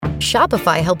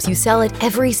Shopify helps you sell at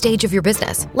every stage of your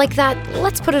business. Like that,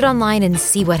 let's put it online and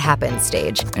see what happens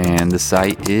stage. And the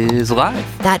site is live.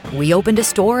 That we opened a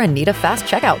store and need a fast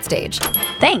checkout stage.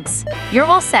 Thanks. You're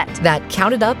all set. That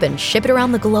count it up and ship it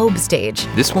around the globe stage.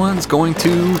 This one's going to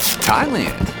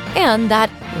Thailand. And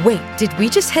that, wait, did we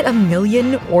just hit 1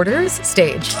 million orders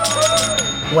stage?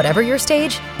 Whatever your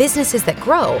stage, businesses that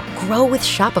grow with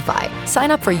Shopify.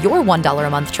 Sign up for your $1 a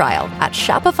month trial at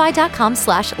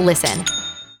shopify.com/listen.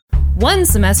 1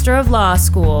 semester of law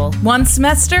school. 1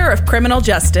 semester of criminal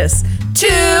justice. 2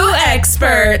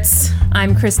 experts.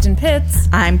 I'm Kristen Pitts.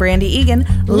 I'm Brandy Egan.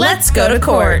 Let's go to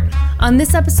court. On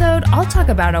this episode, I'll talk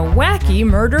about a wacky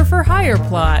murder for hire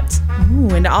plot. Ooh,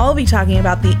 and I'll be talking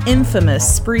about the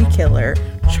infamous spree killer,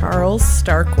 Charles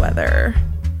Starkweather.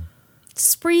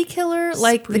 Spree killer?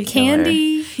 Like Spree the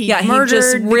candy? He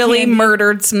just really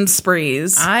murdered some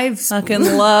sprees. I've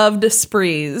fucking loved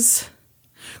sprees.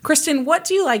 Kristen, what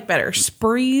do you like better,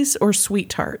 sprees or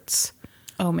sweet tarts?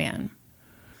 Oh, man.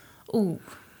 Ooh.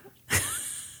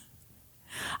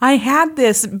 I had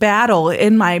this battle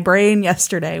in my brain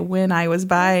yesterday when I was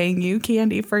buying you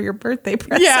candy for your birthday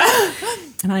present. Yeah.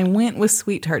 And I went with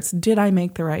sweet tarts. Did I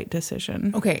make the right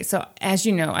decision? Okay, so as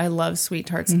you know, I love sweet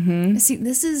tarts. Mm-hmm. See,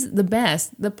 this is the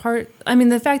best. The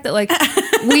fact that like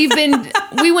we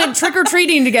went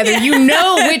trick-or-treating together. Yes. You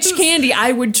know which candy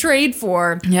I would trade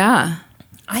for. Yeah.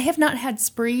 I have not had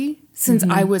spree since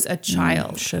I was a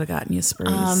child. Should have gotten you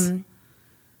sprees.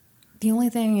 The only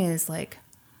thing is, like,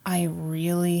 I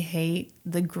really hate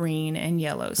the green and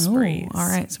yellow sprees. Oh, all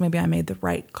right. So maybe I made the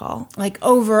right call. Like,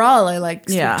 overall, I like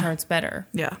sweet tarts better.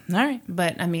 Yeah. All right.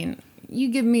 But, I mean, you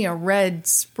give me a red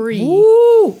spree.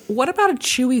 Ooh. What about a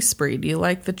chewy spree? Do you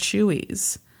like the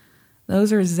chewies?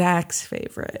 Those are Zach's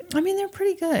favorite. I mean, they're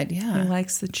pretty good, yeah. He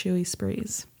likes the chewy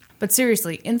sprees. But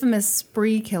seriously, infamous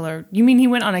spree killer. You mean he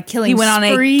went on a killing spree? He went on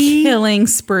a killing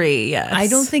spree, yes. I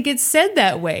don't think it's said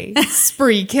that way.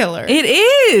 Spree killer. It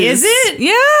is. Is it?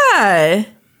 Yeah.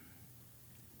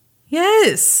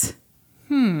 Yes.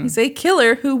 He's a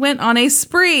killer who went on a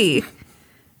spree.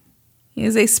 He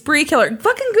is a spree killer.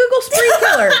 Fucking Google spree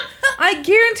killer. I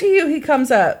guarantee you he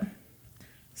comes up.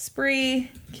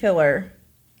 Spree killer.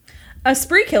 A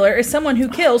spree killer is someone who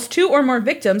kills 2 or more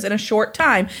victims in a short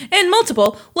time in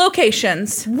multiple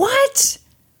locations. What?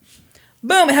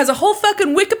 Boom, it has a whole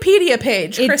fucking Wikipedia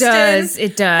page, Kristen.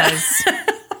 It does.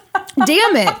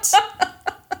 Damn it.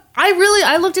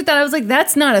 I looked at that, I was like,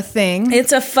 that's not a thing.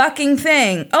 It's a fucking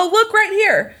thing. Oh, look right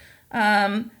here.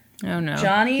 Oh no.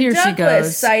 Johnny Here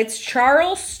Douglas cites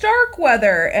Charles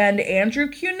Starkweather and Andrew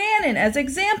Cunanan as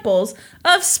examples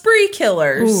of spree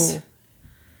killers. Ooh.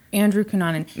 Andrew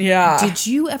Cunanan. Yeah. Did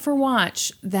you ever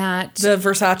watch that? The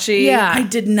Versace? Yeah. I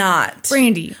did not.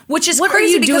 Brandy. Which is what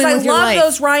crazy because I love life?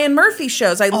 those Ryan Murphy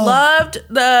shows. I loved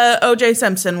the O.J.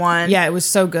 Simpson one. Yeah, it was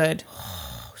so good.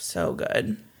 Oh, so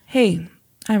good. Hey,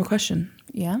 I have a question.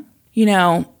 Yeah? You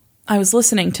know, I was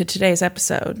listening to today's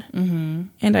episode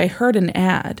and I heard an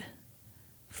ad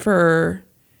for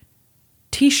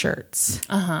t-shirts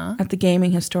at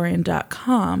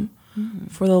thegaminghistorian.com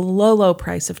for the low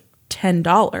price of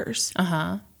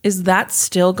 $10. Is that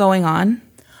still going on?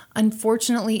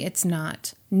 Unfortunately, it's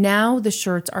not. Now the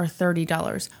shirts are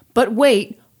 $30. But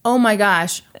wait, oh my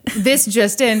gosh, this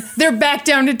just in, they're back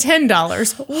down to $10.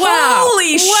 Wow.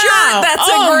 Holy shit, that's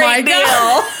a great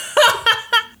deal.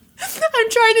 I'm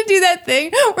trying to do that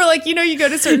thing where, like, you know, you go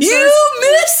to certain stores. You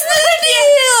missed the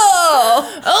deal!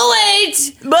 Oh,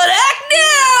 wait! But act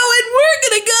now, and we're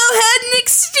gonna go ahead and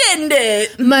extend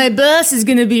it. My boss is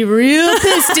gonna be real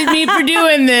pissed at me for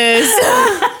doing this.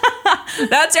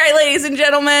 That's right, ladies and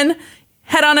gentlemen.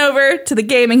 Head on over to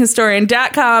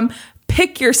thegaminghistorian.com.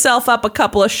 Pick yourself up a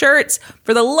couple of shirts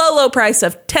for the low price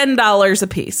of $10 a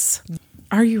piece.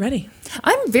 Are you ready?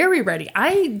 I'm very ready.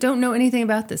 I don't know anything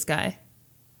about this guy.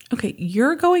 Okay,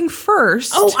 you're going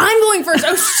first. Oh, I'm going first.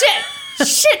 Oh, shit.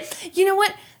 Shit. You know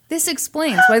what? This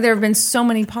explains why there have been so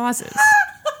many pauses.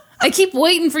 I keep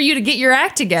waiting for you to get your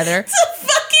act together. It's a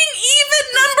fucking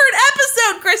even-numbered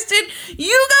episode, Kristen.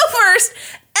 You go first.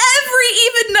 Every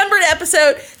even-numbered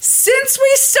episode since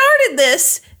we started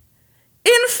this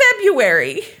in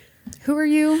February. Who are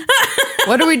you?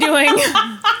 What are we doing?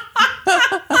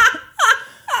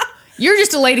 You're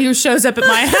just a lady who shows up at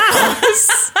my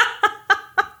house.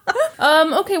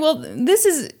 Okay, well, this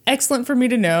is excellent for me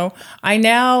to know. I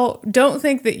now don't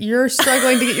think that you're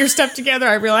struggling to get your stuff together.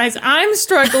 I realize I'm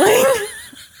struggling.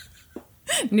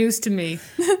 News to me.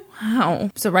 Wow.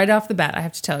 So right off the bat, I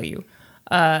have to tell you,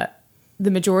 the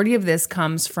majority of this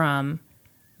comes from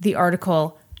the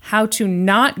article How to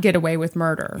Not Get Away with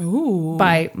Murder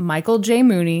by Michael J.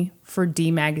 Mooney for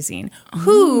D Magazine,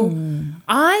 who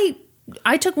I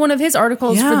took one of his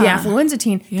articles for the Affluenza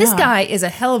Teen. Yeah. This guy is a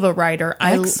hell of a writer.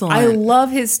 Excellent. I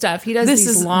love his stuff. He does This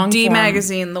these is long D form-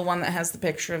 Magazine, the one that has the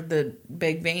picture of the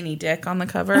big veiny dick on the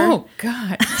cover. Oh,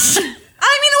 God. I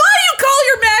mean, why do you call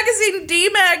your magazine D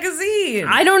Magazine?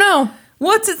 I don't know.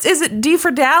 What's it? Is it D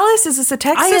for Dallas? Is this a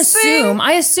Texas thing?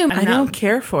 I assume. I don't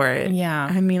care for it. Yeah.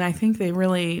 I mean, I think they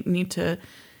really need to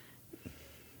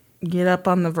get up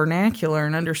on the vernacular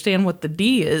and understand what the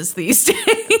D is these days.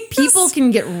 People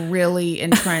can get really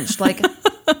entrenched. Like,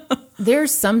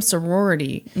 there's some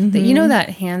sorority that, you know, that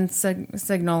hand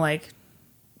signal, like,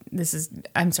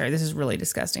 I'm sorry, this is really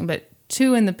disgusting, but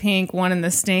 2 in the pink, 1 in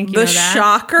the stink. You The know that?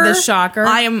 shocker? The shocker.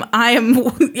 I am,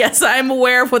 yes, I am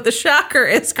aware of what the shocker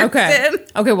is, Kristen.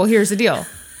 Okay, well, here's the deal.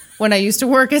 When I used to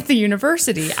work at the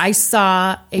university, I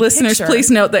saw a Listeners, picture.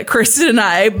 please note that Kristen and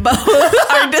I both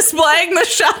are displaying the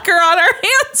shocker on our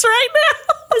hands right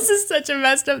now. This is such a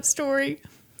messed up story.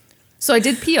 So I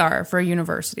did PR for a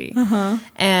university,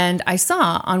 and I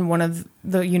saw on one of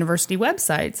the university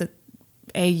websites that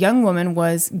a young woman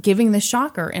was giving the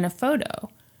shocker in a photo.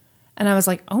 And I was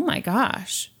like, oh my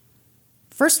gosh.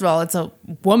 First of all, it's a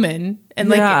woman and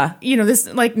like, you know,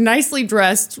 this like nicely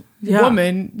dressed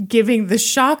woman giving the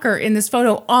shocker in this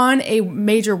photo on a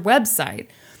major website.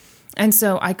 And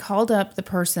so I called up the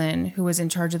person who was in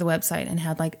charge of the website and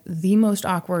had like the most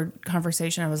awkward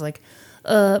conversation. I was like,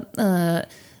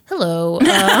 hello.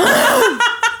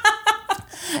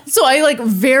 So I like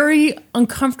very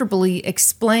uncomfortably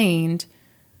explained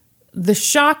the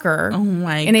shocker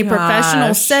in a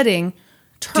professional setting.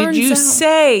 Did you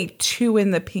say 2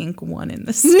 in the pink, 1 in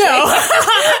the stink? No.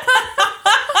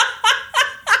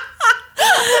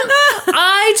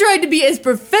 I tried to be as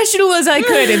professional as I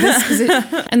could in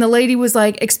this, and the lady was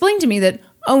like, explain to me that,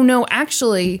 oh no,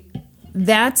 actually,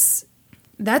 that's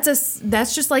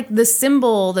just like the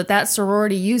symbol that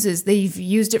sorority uses. They've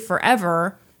used it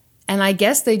forever, and I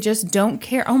guess they just don't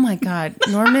care. Oh my God,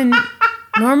 Norman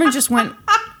just went.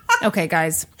 Okay,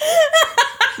 guys.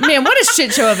 Man, what a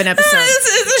shit show of an episode. This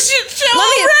is a shit show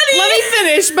already. Let me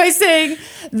finish by saying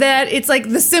that it's like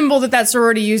the symbol that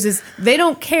sorority uses. They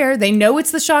don't care. They know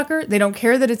it's the shocker. They don't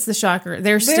care that it's the shocker.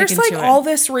 There's sticking to it. There's like all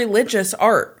this religious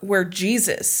art where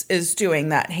Jesus is doing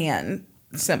that hand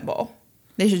symbol.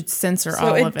 They should censor So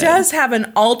all of it. it does have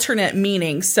an alternate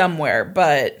meaning somewhere,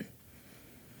 but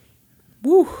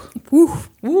woof, woof,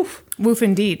 woof. Woof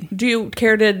indeed. Do you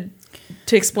care to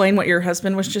explain what your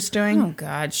husband was just doing? Oh,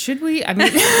 God. Should we? I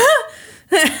mean,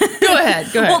 go ahead.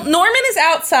 Well, Norman is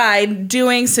outside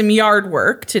doing some yard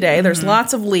work today. There's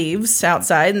lots of leaves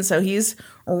outside, and so he's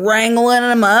wrangling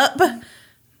them up,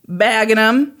 bagging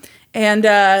them. And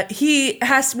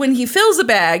when he fills a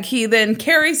bag, he then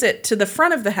carries it to the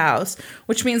front of the house,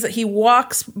 which means that he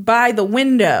walks by the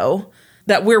window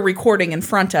that we're recording in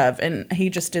front of, and he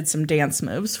just did some dance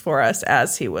moves for us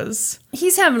as he was.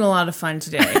 He's having a lot of fun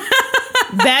today.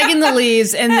 Bagging the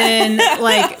leaves and then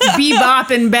like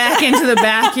bebopping back into the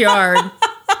backyard.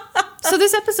 So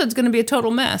this episode's going to be a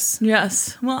total mess.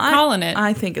 Yes. Well,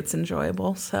 I think it's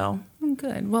enjoyable, so.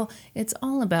 Good. Well, it's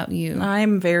all about you.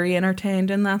 I'm very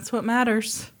entertained, and that's what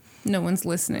matters. No one's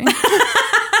listening.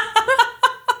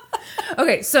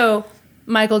 Okay, so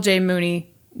Michael J. Mooney,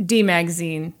 D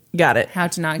Magazine. Got it. How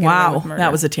to not get away with murder.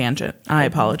 That was a tangent. I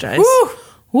apologize.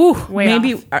 Woo! Way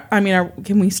maybe off. I mean,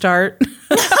 can we start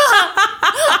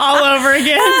all over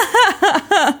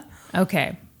again?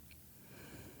 Okay.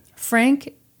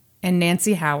 Frank and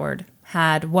Nancy Howard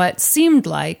had what seemed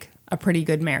like a pretty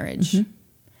good marriage.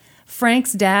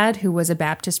 Frank's dad, who was a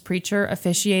Baptist preacher,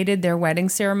 officiated their wedding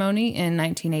ceremony in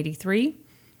 1983.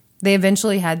 They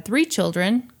eventually had 3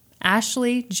 children,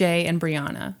 Ashley, Jay, and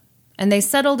Brianna. And they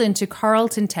settled into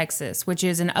Carlton, Texas, which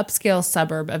is an upscale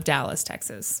suburb of Dallas,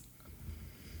 Texas.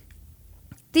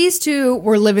 These two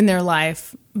were living their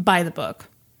life by the book.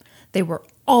 They were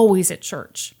always at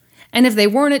church. And if they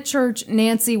weren't at church,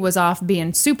 Nancy was off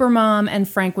being supermom and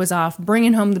Frank was off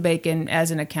bringing home the bacon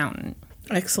as an accountant.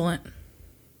 Excellent.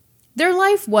 Their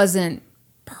life wasn't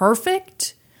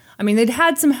perfect. I mean, they'd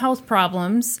had some health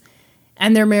problems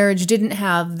and their marriage didn't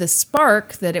have the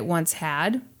spark that it once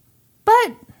had.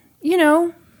 But, you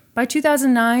know, by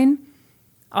 2009,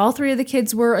 all 3 of the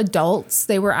kids were adults.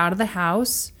 They were out of the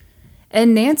house.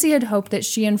 And Nancy had hoped that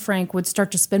she and Frank would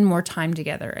start to spend more time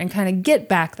together and kind of get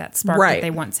back that spark that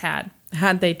they once had.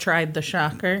 Had they tried the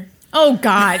shocker? Oh,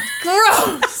 God.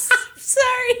 Gross.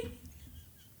 Sorry.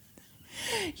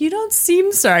 You don't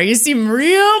seem sorry. You seem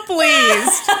real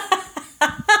pleased.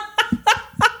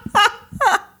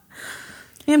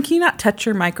 Ma'am, can you not touch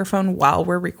your microphone while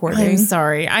we're recording? I'm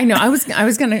sorry. I know. I'm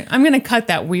gonna cut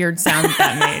that weird sound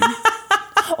that made.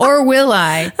 Or will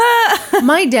I?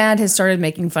 My dad has started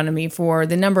making fun of me for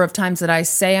the number of times that I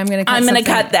say I'm going to cut I'm going to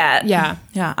something. cut that. Yeah.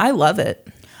 Yeah, I love it.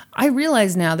 I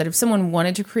realize now that if someone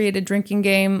wanted to create a drinking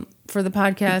game for the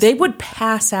podcast, They would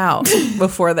pass out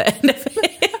before the end of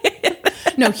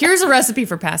it. no, here's a recipe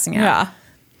for passing out.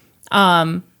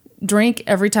 Yeah. Drink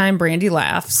every time Brandy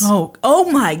laughs.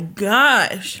 Oh my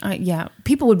gosh. Yeah,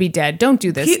 people would be dead. Don't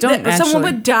do this. Don't actually. Someone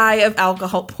would die of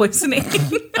alcohol poisoning.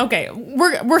 Okay,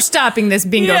 we're stopping this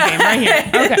bingo game right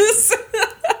here. Okay.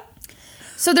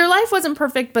 So their life wasn't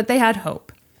perfect, but they had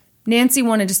hope. Nancy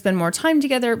wanted to spend more time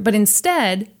together, but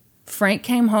instead, Frank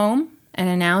came home and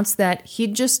announced that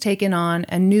he'd just taken on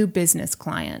a new business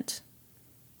client.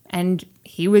 And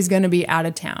he was going to be out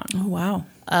of town. Oh, wow.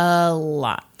 A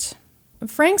lot.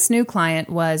 Frank's new client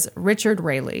was Richard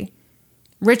Raley.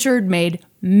 Richard made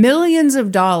millions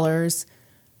of dollars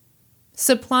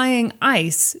supplying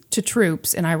ice to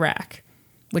troops in Iraq,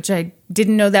 which I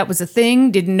didn't know that was a thing.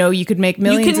 Didn't know you could make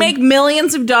millions. You can make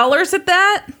millions of dollars at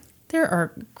that? There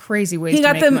are crazy ways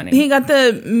to make money. He got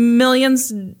the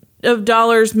millions of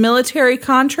dollars military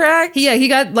contract? Yeah, he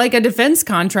got like a defense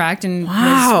contract and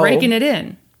was raking it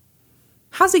in.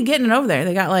 How's he getting it over there?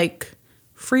 They got like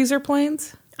freezer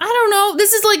planes? I don't know.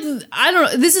 This is like, I don't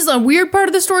know. This is a weird part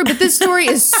of the story, but this story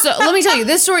is so, let me tell you,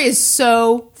 this story is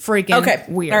so freaking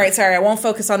weird. All right, sorry. I won't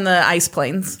focus on the ice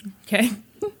planes. Okay.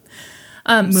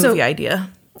 Movie idea.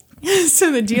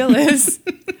 So the deal is,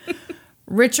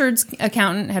 Richard's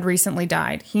accountant had recently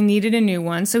died. He needed a new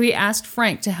one, so he asked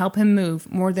Frank to help him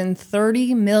move more than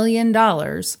 $30 million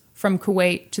from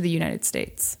Kuwait to the United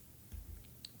States.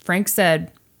 Frank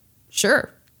said,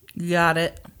 sure. Got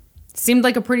it. Seemed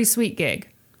like a pretty sweet gig.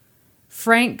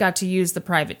 Frank got to use the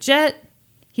private jet.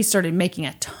 He started making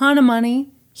a ton of money.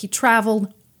 He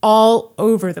traveled all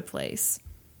over the place.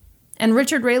 And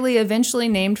Richard Raley eventually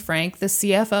named Frank the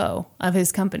CFO of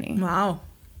his company. Wow.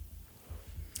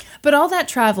 But all that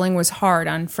traveling was hard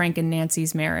on Frank and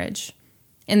Nancy's marriage.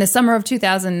 In the summer of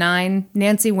 2009,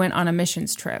 Nancy went on a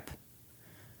missions trip.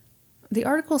 The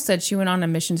article said she went on a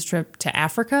missions trip to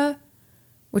Africa,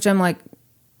 which I'm like,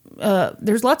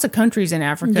 there's lots of countries in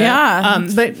Africa. Yeah.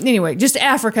 But anyway, just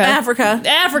Africa.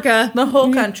 Africa. The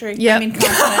whole country. Yep. I mean,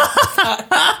 continent.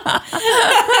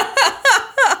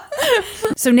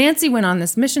 So Nancy went on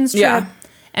this missions trip, Yeah.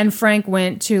 and Frank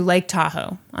went to Lake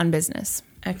Tahoe on business.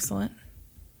 Excellent.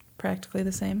 Practically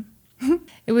the same.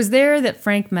 It was there that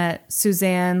Frank met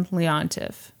Suzanne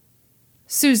Leontief.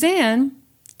 Suzanne,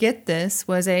 get this,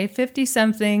 was a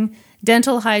 50-something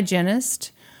dental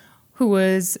hygienist who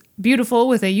was beautiful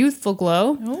with a youthful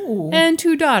glow and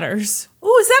 2 daughters.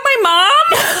 Oh, is that my mom?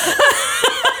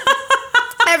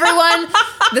 Everyone,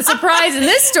 the surprise in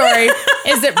this story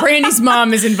is that Brandy's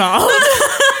mom is involved.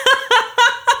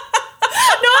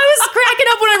 No, I was cracking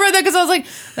up when I read that because I was like,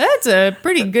 that's a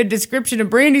pretty good description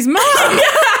of Brandy's mom.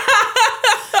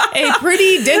 A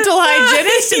pretty dental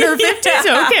hygienist in her 50s?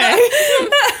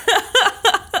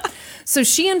 Okay. So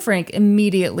she and Frank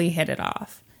immediately hit it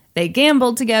off. They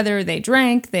gambled together, they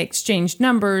drank, they exchanged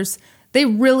numbers. They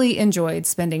really enjoyed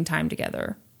spending time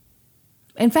together.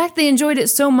 In fact, they enjoyed it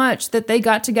so much that they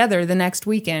got together the next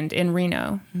weekend in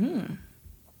Reno.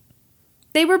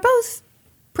 They were both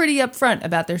pretty upfront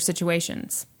about their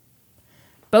situations.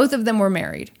 Both of them were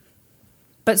married.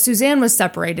 But Suzanne was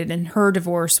separated and her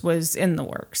divorce was in the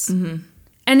works. Mm-hmm.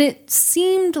 And it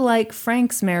seemed like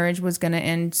Frank's marriage was going to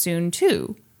end soon,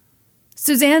 too.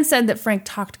 Suzanne said that Frank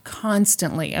talked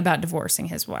constantly about divorcing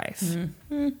his wife.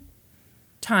 Mm-hmm.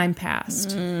 Time passed.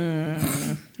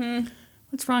 Mm-hmm.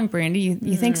 What's wrong, Brandy?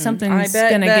 You think something's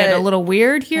going to get a little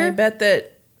weird here? I bet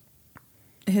that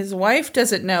his wife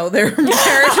doesn't know their marriage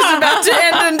is about to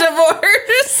end in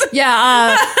divorce.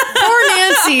 Yeah, poor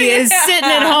Nancy is sitting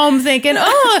at home thinking,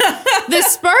 oh, the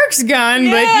spark's gone,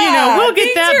 but, we'll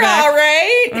get that back. All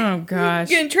right. Oh, gosh.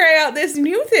 You can try out this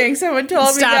new thing someone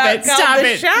told me about called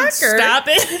the shocker. Stop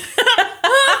it.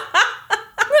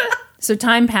 So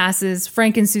time passes.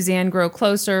 Frank and Suzanne grow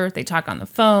closer. They talk on the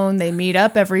phone. They meet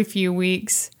up every few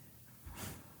weeks.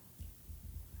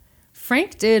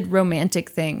 Frank did romantic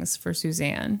things for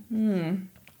Suzanne.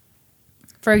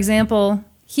 For example,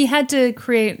 he had to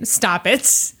create... Stop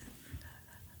it.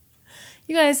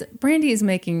 You guys, Brandy is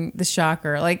making the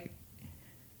shocker. Like...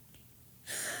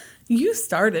 You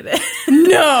started it.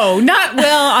 No, not...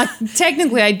 Well,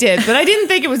 technically I did, but I didn't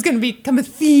think it was going to become a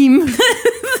theme. This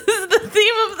is the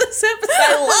theme of this episode.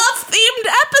 I love themed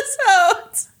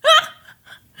episodes.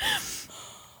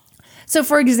 So,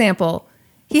 for example...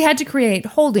 He had to create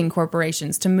holding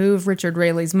corporations to move Richard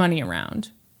Raley's money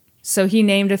around. So he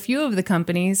named a few of the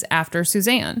companies after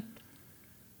Suzanne.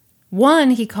 One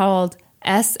he called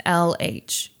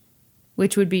SLH,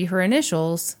 which would be her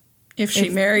initials. If she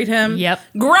married him? Yep.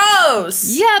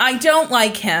 Gross! Yep. I don't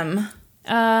like him.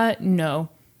 No.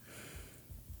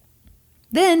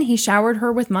 Then he showered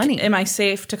her with money. Am I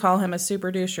safe to call him a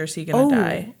super douche, or is he going to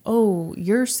die? Oh,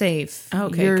 you're safe.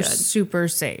 Okay, you're good. super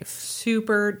safe.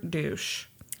 Super douche.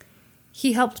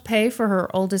 He helped pay for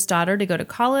her oldest daughter to go to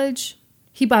college.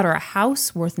 He bought her a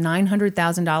house worth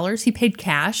 $900,000. He paid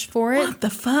cash for it. What the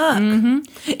fuck?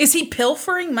 Mm-hmm. Is he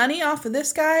pilfering money off of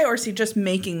this guy, or is he just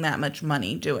making that much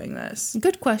money doing this?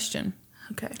 Good question.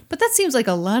 Okay. But that seems like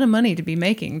a lot of money to be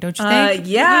making, don't you think?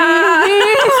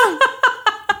 Yeah.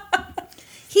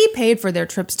 He paid for their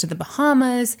trips to the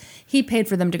Bahamas. He paid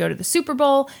for them to go to the Super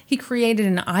Bowl. He created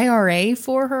an IRA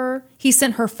for her. He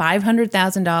sent her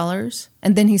 $500,000,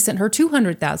 and then he sent her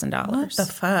 $200,000. What the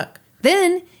fuck?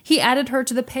 Then he added her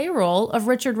to the payroll of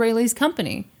Richard Rayleigh's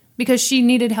company because she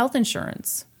needed health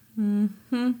insurance.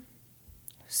 Mm-hmm.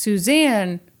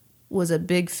 Suzanne was a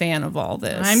big fan of all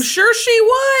this. I'm sure she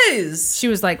was. She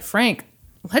was like, Frank,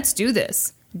 let's do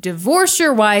this. Divorce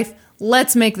your wife.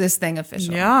 Let's make this thing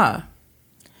official. Yeah.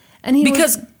 And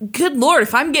good Lord,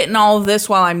 if I'm getting all of this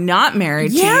while I'm not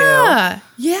married to you.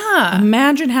 Yeah.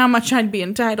 Imagine how much I'd be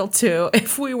entitled to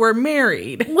if we were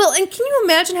married. Well, and can you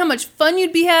imagine how much fun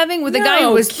you'd be having with a guy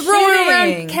who was throwing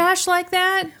around cash like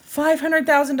that?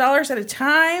 $500,000 at a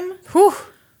time? Whew.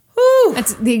 Whew.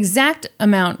 That's the exact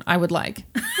amount I would like.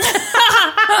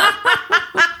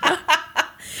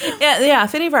 Yeah,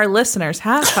 if any of our listeners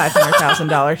have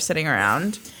 $500,000 sitting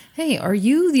around. Hey, are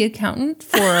you the accountant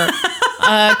for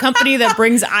a company that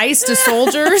brings ice to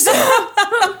soldiers?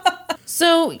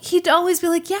 So he'd always be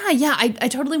like, yeah, I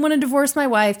totally want to divorce my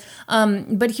wife,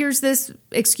 but here's this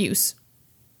excuse.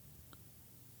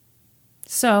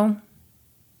 So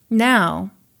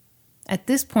now, at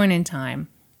this point in time,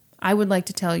 I would like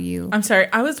to tell you. I'm sorry,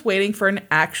 I was waiting for an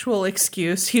actual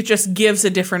excuse. He just gives a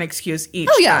different excuse each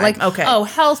time. Oh, yeah, like, okay. Oh,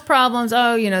 health problems.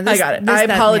 Oh, this, I got it. I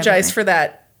apologize for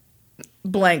that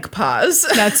blank pause.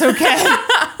 That's okay.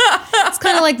 It's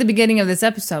kind of like the beginning of this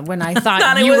episode when I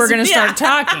thought you were going to start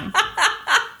talking.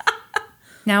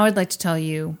 Now I'd like to tell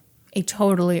you a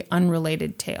totally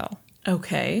unrelated tale.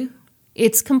 Okay.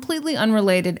 It's completely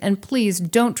unrelated, and please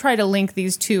don't try to link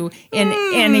these two in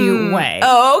any way.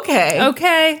 Oh, okay.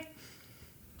 Okay.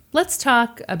 Let's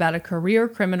talk about a career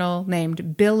criminal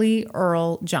named Billy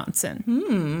Earl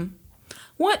Johnson.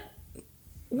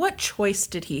 What choice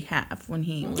did he have when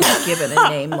he was given a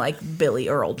name like Billy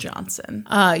Earl Johnson?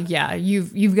 Yeah,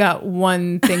 you've got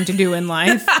one thing to do in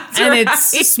life, and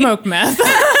it's smoke meth.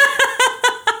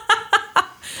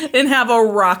 And have a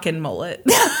rockin' mullet.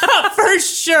 For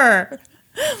sure.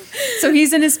 So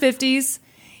he's in his 50s.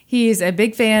 He's a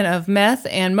big fan of meth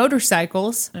and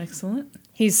motorcycles. Excellent.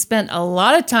 He's spent a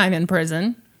lot of time in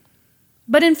prison.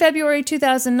 But in February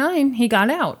 2009, he got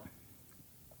out.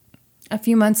 A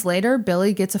few months later,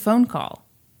 Billy gets a phone call.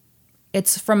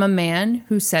 It's from a man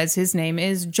who says his name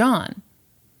is John.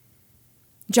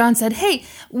 John said, "Hey,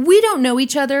 we don't know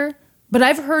each other, but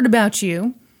I've heard about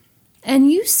you.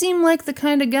 And you seem like the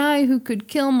kind of guy who could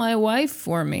kill my wife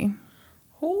for me."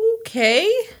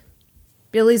 Okay.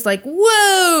 Billy's like,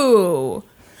 whoa.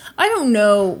 I don't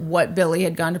know what Billy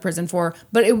had gone to prison for,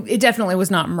 but it definitely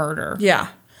was not murder. Yeah.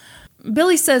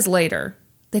 Billy says later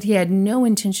that he had no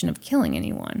intention of killing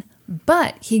anyone,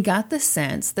 but he got the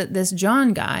sense that this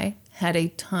John guy had a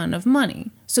ton of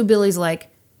money. So Billy's like,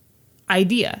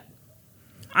 idea.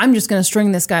 I'm just going to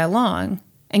string this guy along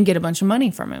and get a bunch of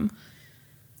money from him.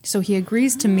 So he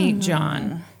agrees to meet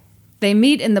John. They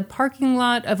meet in the parking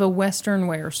lot of a Western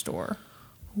wear store.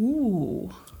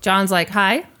 Ooh. John's like,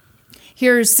 hi,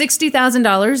 here's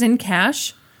 $60,000 in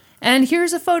cash, and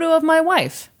here's a photo of my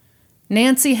wife,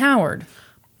 Nancy Howard.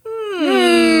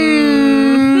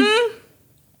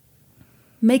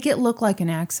 Make it look like an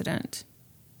accident.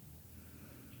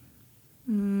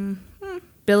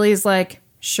 Billy's like,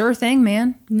 sure thing,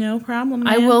 man. No problem,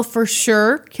 man. I will for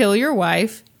sure kill your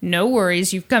wife. No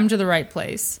worries, you've come to the right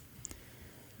place.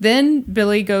 Then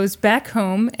Billy goes back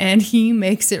home and he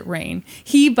makes it rain.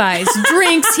 He buys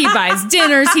drinks, he buys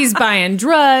dinners, he's buying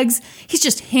drugs. He's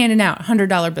just handing out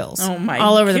 $100 bills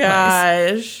all over the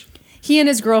place. He and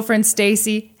his girlfriend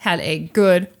Stacy had a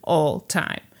good old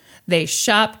time. They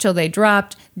shopped till they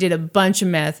dropped, did a bunch of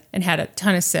meth, and had a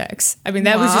ton of sex. I mean,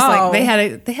 that was just like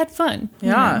they had fun. Yeah.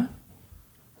 You know?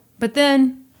 But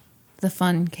then the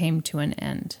fun came to an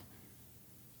end.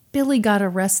 Billy got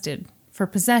arrested for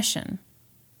possession.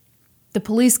 The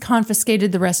police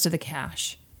confiscated the rest of the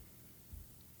cash.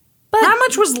 But how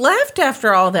much was left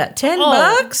after all that?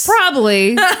 $10?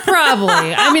 Probably.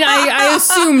 I mean, I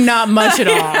assume not much at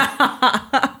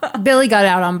all. Billy got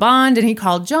out on bond and he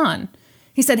called John.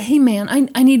 He said, hey, man,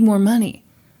 I need more money.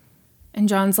 And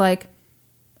John's like,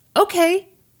 okay.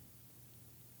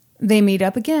 They meet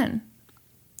up again.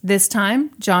 This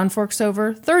time, John forks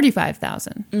over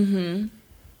 $35,000. Mm-hmm.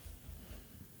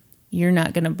 You're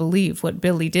not going to believe what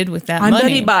Billy did with that money. I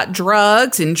bet he bought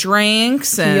drugs and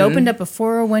drinks. And he opened up a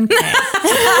 401k.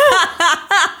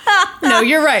 No,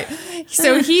 you're right.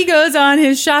 So he goes on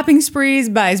his shopping sprees,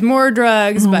 buys more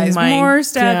drugs, buys more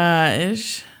stuff.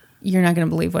 Gosh. You're not going to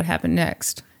believe what happened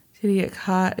next. Did he get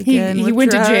caught again? He with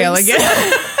went drugs? to jail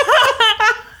again.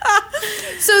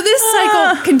 So this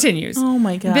cycle continues. Oh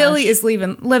my gosh. Billy is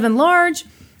living large,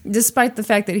 despite the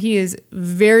fact that he is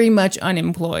very much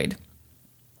unemployed.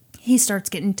 He starts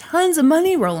getting tons of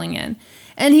money rolling in,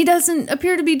 and he doesn't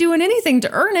appear to be doing anything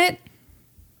to earn it.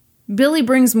 Billy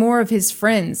brings more of his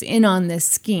friends in on this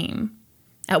scheme.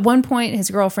 At one point, his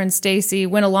girlfriend Stacy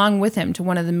went along with him to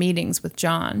one of the meetings with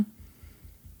John.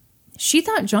 She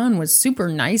thought John was super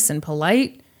nice and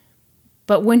polite,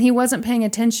 but when he wasn't paying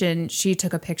attention, she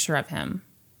took a picture of him,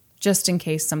 just in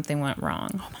case something went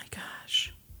wrong. Oh my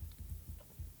gosh.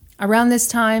 Around this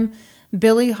time,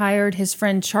 Billy hired his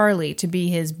friend Charlie to be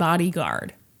his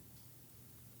bodyguard.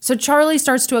 So Charlie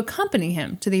starts to accompany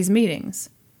him to these meetings.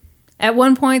 At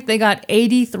one point, they got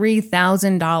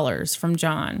 $83,000 from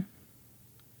John.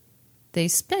 They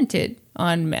spent it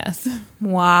on meth.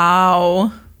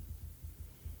 Wow.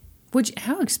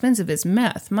 How expensive is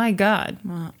meth? My God.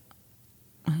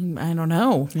 I don't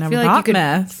know. Never I feel like got you could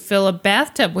meth. fill a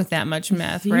bathtub with that much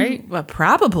meth, right? Well,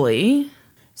 probably.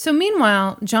 So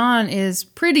meanwhile, John is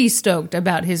pretty stoked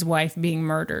about his wife being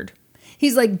murdered.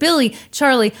 He's like, Billy,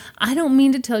 Charlie, I don't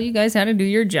mean to tell you guys how to do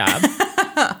your job,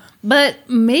 but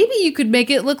maybe you could make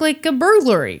it look like a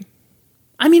burglary.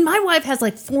 I mean, my wife has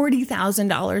like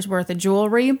 $40,000 worth of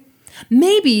jewelry.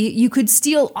 Maybe you could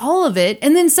steal all of it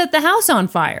and then set the house on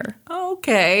fire.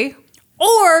 Okay.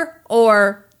 Or,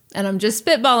 and I'm just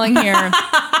spitballing here,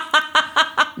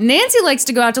 Nancy likes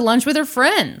to go out to lunch with her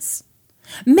friends.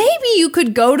 Maybe you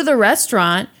could go to the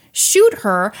restaurant, shoot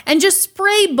her, and just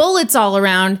spray bullets all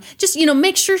around. Just,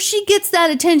 make sure she gets that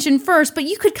attention first, but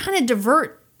you could kind of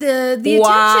divert the attention.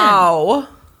 Wow.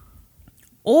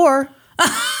 Or,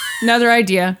 another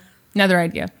idea.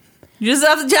 Just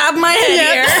off the top of my head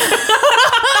here.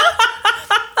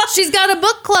 She's got a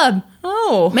book club.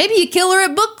 Oh. Maybe you kill her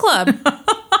at book club.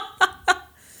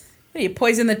 You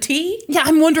poison the tea? Yeah,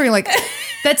 I'm wondering,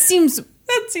 that seems...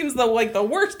 That seems the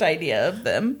worst idea of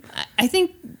them. I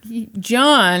think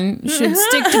John should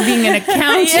stick to being an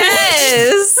accountant.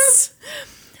 Yes.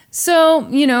 So,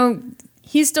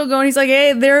 he's still going. He's like,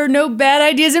 hey, there are no bad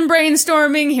ideas in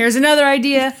brainstorming. Here's another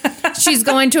idea. She's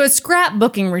going to a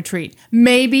scrapbooking retreat.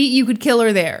 Maybe you could kill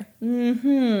her there.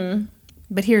 Mm-hmm.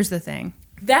 But here's the thing.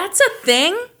 That's a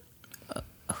thing? A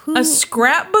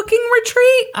scrapbooking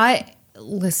retreat?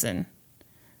 Listen.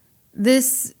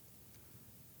 This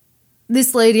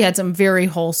lady had some very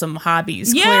wholesome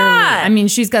hobbies, Yeah. clearly. I mean,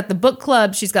 she's got the book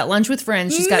club, she's got lunch with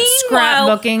friends, she's got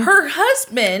scrapbooking. Her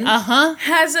husband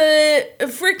has a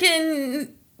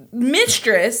freaking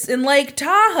mistress in Lake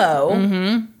Tahoe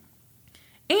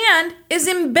and is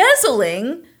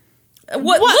embezzling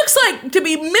what looks like to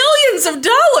be millions of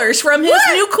dollars from his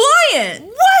new client.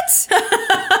 What?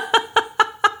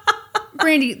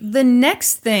 Brandy, the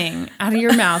next thing out of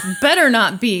your mouth better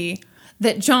not be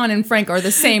that John and Frank are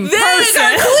the same person. They are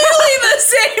clearly the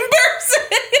same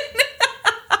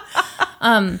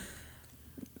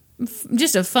person.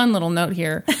 Just a fun little note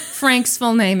here. Frank's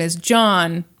full name is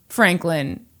John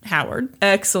Franklin Howard.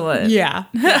 Excellent. Yeah.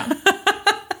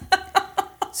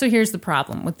 So here's the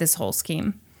problem with this whole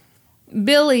scheme.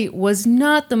 Billy was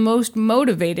not the most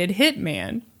motivated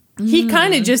hitman. He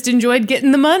kind of just enjoyed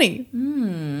getting the money.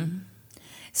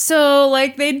 So,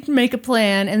 they'd make a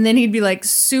plan, and then he'd be,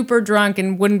 super drunk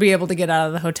and wouldn't be able to get out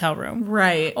of the hotel room.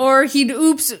 Right. Or he'd,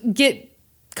 get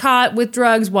caught with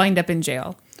drugs, wind up in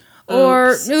jail.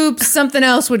 Or, something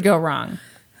else would go wrong.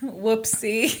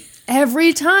 Whoopsie.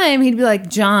 Every time, he'd be like,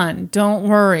 John, don't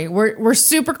worry. We're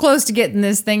super close to getting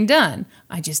this thing done.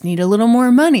 I just need a little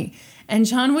more money. And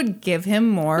John would give him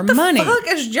more money. What the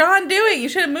fuck is John doing? You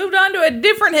should have moved on to a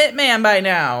different hitman by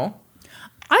now.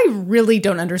 I really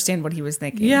don't understand what he was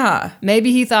thinking. Yeah.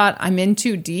 Maybe he thought, I'm in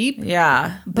too deep.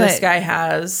 Yeah. This guy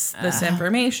has this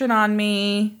information on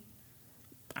me.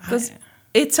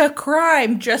 It's a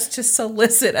crime just to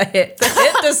solicit a hit. The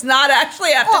hit does not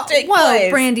actually have to take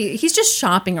place. Brandy, he's just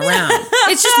shopping around.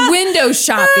 It's just window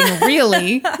shopping,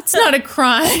 really. It's not a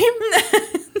crime.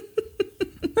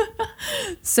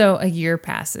 So a year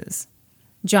passes.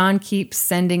 John keeps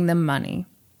sending them money.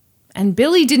 And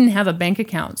Billy didn't have a bank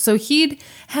account, so he'd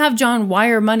have John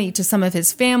wire money to some of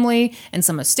his family and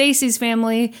some of Stacy's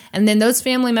family, and then those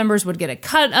family members would get a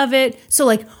cut of it. So,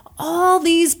 like, all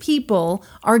these people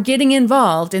are getting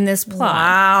involved in this plot.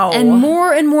 Wow.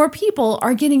 And more people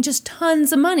are getting just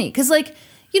tons of money. Because, like,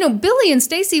 you know, Billy and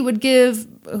Stacy would give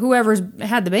whoever's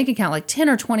had the bank account like 10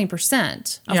 or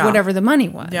 20% of whatever the money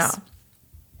was. Yeah.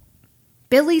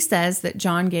 Billy says that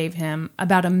John gave him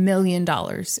about $1 million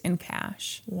in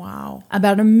cash. Wow.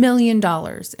 About $1 million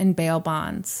in bail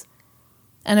bonds.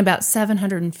 And about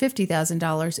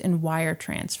 $750,000 in wire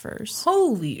transfers.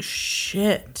 Holy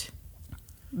shit.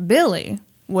 Billy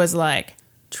was like,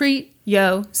 treat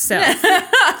yourself.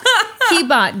 He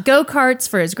bought go-karts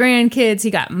for his grandkids.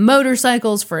 He got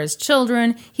motorcycles for his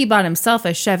children. He bought himself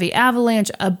a Chevy Avalanche,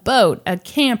 a boat, a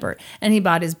camper. And he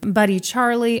bought his buddy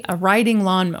Charlie a riding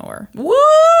lawnmower.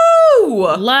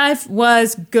 Woo! Life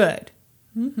was good.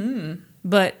 Mm-hmm.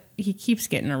 But he keeps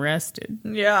getting arrested.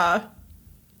 Yeah.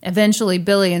 Eventually,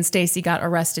 Billy and Stacy got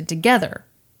arrested together.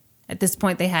 At this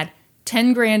point, they had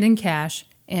 10 grand in cash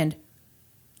and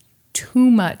too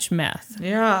much meth.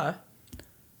 Yeah.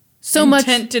 So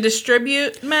Intent much to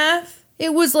distribute meth?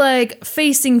 It was like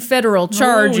facing federal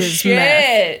charges. Oh,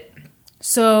 shit. Meth.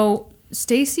 So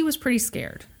Stacy was pretty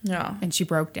scared. Yeah. And she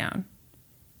broke down.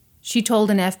 She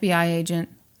told an FBI agent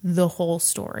the whole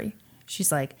story.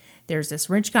 She's like, there's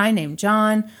this rich guy named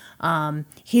John.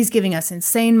 He's giving us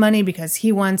insane money because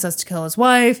he wants us to kill his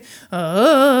wife.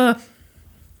 There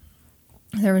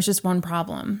was just one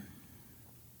problem.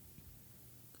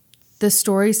 The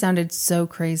story sounded so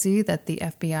crazy that the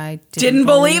FBI didn't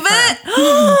believe it?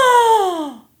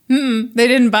 They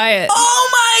didn't buy it. Oh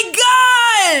my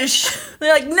gosh!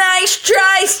 They're like, nice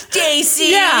try,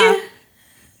 Stacy.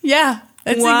 Yeah.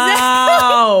 That's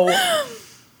wow. exactly.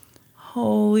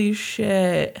 Holy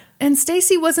shit. And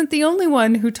Stacy wasn't the only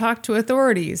one who talked to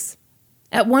authorities.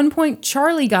 At one point,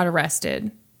 Charlie got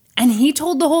arrested, and he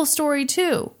told the whole story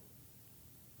too.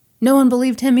 No one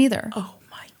believed him either. Oh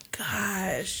my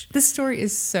gosh. This story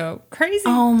is so crazy.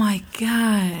 Oh my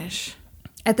gosh.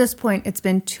 At this point, it's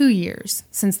been 2 years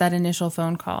since that initial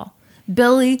phone call.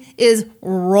 Billy is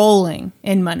rolling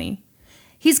in money.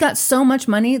 He's got so much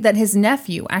money that his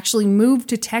nephew actually moved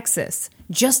to Texas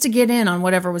just to get in on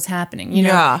whatever was happening. You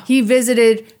know, he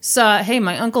visited, saw, hey,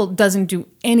 my uncle doesn't do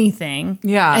anything.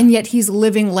 Yeah. And yet he's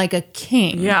living like a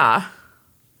king. Yeah.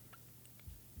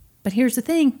 But here's the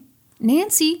thing.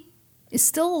 Nancy is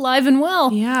still alive and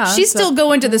well. Yeah. She's still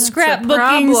going to the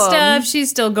scrapbooking stuff. She's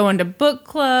still going to book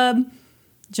club.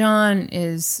 John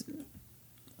is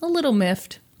a little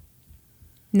miffed.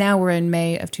 Now we're in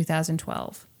May of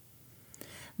 2012.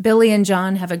 Billy and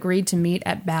John have agreed to meet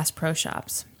at Bass Pro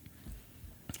Shops.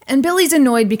 And Billy's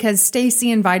annoyed because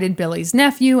Stacy invited Billy's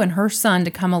nephew and her son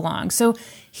to come along. So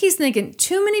he's thinking,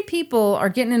 too many people are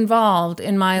getting involved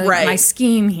in my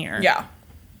scheme here. Yeah.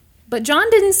 But John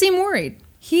didn't seem worried.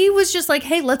 He was just like,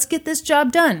 hey, let's get this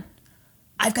job done.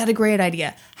 I've got a great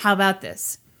idea. How about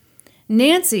this?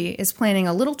 Nancy is planning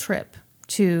a little trip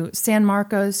to San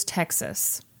Marcos,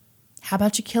 Texas. How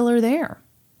about you kill her there?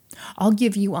 I'll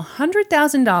give you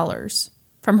 $100,000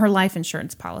 from her life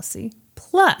insurance policy,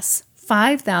 plus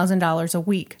 $5,000 a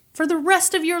week for the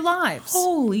rest of your lives.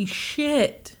 Holy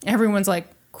shit. Everyone's like,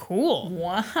 cool.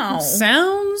 Wow.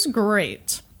 Sounds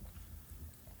great.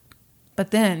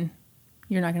 But then,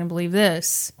 you're not going to believe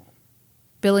this.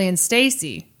 Billy and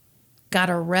Stacy got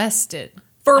arrested.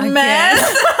 For again.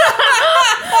 meth?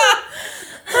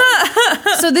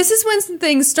 So this is when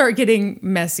things start getting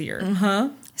messier. Uh-huh.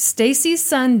 Stacy's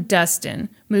son, Dustin,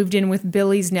 moved in with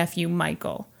Billy's nephew,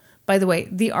 Michael. By the way,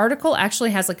 the article actually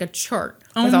has like a chart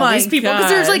with all these people. Because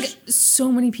there's like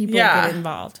so many people get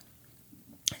involved.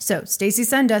 So Stacy's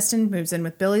son, Dustin, moves in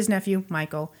with Billy's nephew,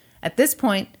 Michael. At this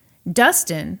point,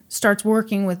 Dustin starts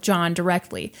working with John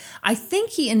directly. I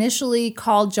think he initially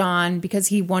called John because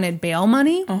he wanted bail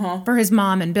money for his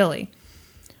mom and Billy.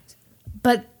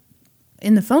 But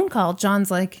in the phone call,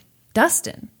 John's like,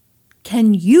 Dustin,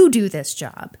 can you do this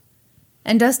job?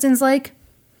 And Dustin's like,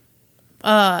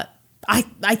 I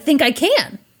think I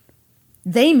can.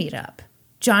 They meet up.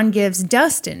 John gives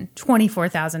Dustin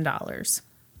 $24,000.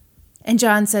 And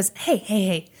John says,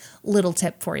 hey, little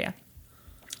tip for you.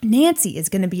 Nancy is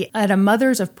going to be at a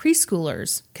Mothers of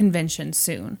Preschoolers convention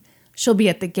soon. She'll be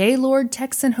at the Gaylord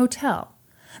Texan Hotel.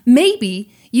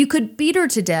 Maybe you could beat her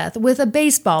to death with a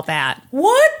baseball bat.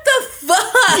 What the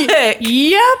fuck?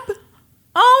 Yep.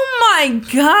 Oh my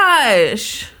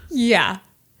gosh. Yeah.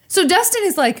 So Dustin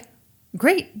is like,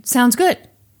 great, sounds good.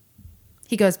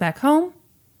 He goes back home.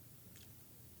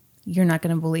 You're not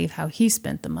going to believe how he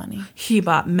spent the money. He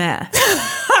bought meth.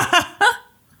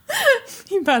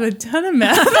 bought a ton of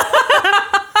meth.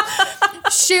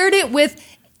 Shared it with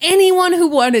anyone who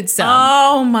wanted some.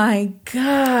 Oh my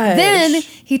God. Then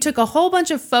he took a whole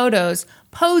bunch of photos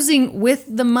posing with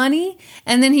the money,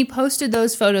 and then he posted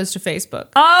those photos to Facebook.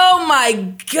 Oh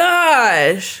my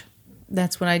gosh.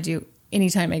 That's what I do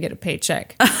anytime I get a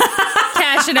paycheck.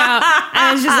 Cash it out,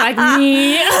 and it's just like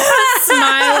me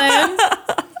smiling.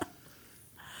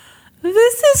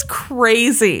 This is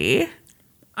crazy.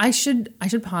 I should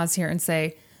pause here and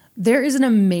say there is an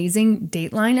amazing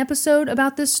Dateline episode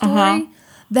about this story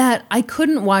that I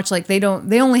couldn't watch. Like they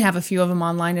only have a few of them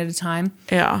online at a time.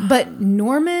 Yeah. But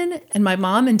Norman and my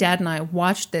mom and dad and I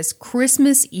watched this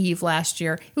Christmas Eve last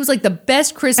year. It was like the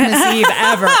best Christmas Eve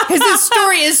ever because this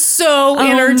story is so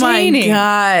entertaining. Oh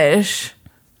my gosh.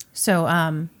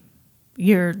 So,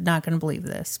 you're not going to believe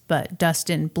this, but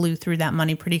Dustin blew through that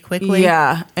money pretty quickly.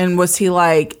 Yeah. And was he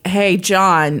like, hey,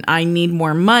 John, I need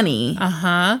more money?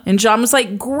 Uh-huh. And John was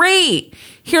like, great.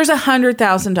 Here's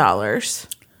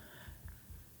 $100,000.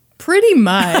 Pretty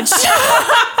much.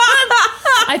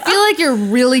 I feel like you're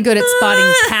really good at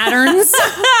spotting patterns.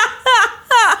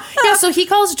 Yeah, so he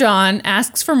calls John,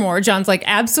 asks for more. John's like,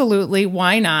 absolutely,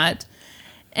 why not?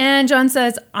 And John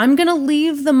says, I'm going to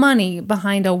leave the money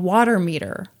behind a water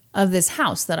meter of this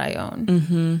house that I own.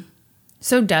 Mm-hmm.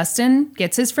 So Dustin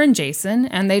gets his friend Jason,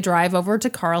 and they drive over to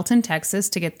Carlton, Texas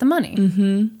to get the money.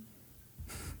 Mm-hmm.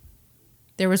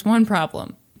 There was one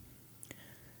problem.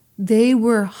 They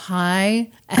were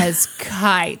high as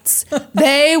kites.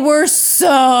 They were so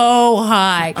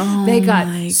high. Oh they got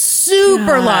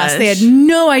super lost. They had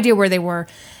no idea where they were.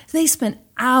 They spent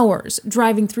hours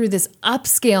driving through this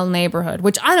upscale neighborhood,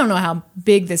 which I don't know how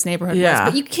big this neighborhood was,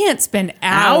 but you can't spend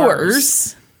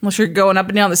hours. Unless you're going up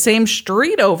and down the same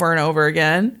street over and over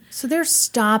again. So they're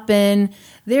stopping,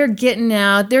 they're getting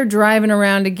out, they're driving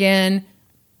around again,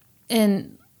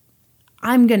 and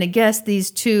I'm going to guess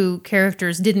these two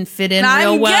characters didn't fit in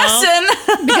real well. I'm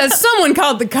guessing. Because someone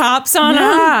called the cops on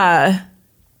them.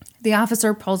 The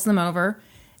officer pulls them over,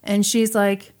 and she's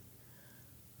like,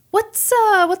 What's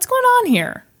going on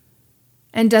here?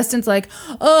 And Dustin's like,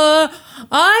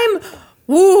 I'm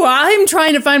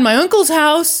trying to find my uncle's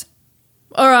house.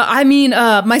 Or, my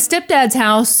stepdad's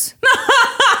house.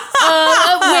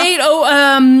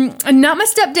 Not my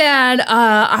stepdad.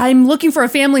 I'm looking for a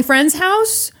family friend's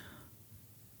house.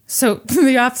 So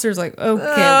the officer's like,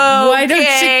 why don't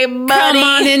you come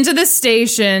on into the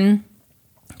station?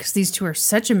 Because these two are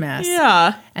such a mess.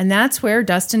 Yeah. And that's where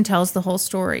Dustin tells the whole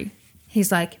story.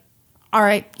 He's like, all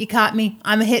right, you caught me.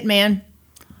 I'm a hitman.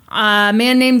 A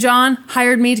man named John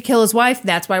hired me to kill his wife.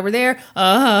 That's why we're there.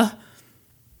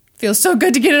 Feels so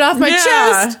good to get it off my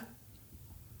chest.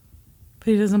 But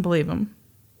he doesn't believe him.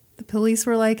 The police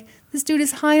were like, this dude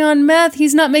is high on meth.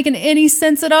 He's not making any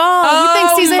sense at all. He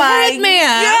thinks he's a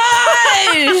hitman.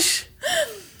 Gosh.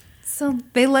 So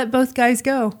they let both guys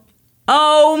go.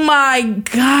 Oh my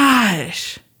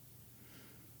gosh.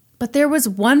 But there was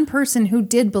one person who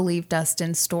did believe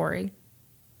Dustin's story.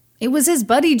 It was his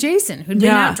buddy Jason, who'd been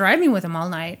out driving with him all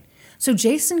night. So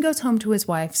Jason goes home to his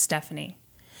wife, Stephanie.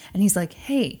 And he's like,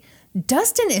 hey,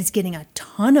 Dustin is getting a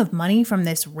ton of money from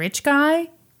this rich guy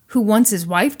who wants his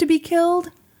wife to be killed.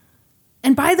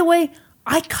 And by the way,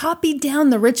 I copied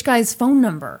down the rich guy's phone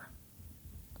number.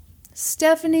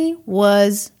 Stephanie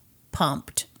was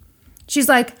pumped. She's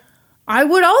like, I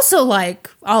would also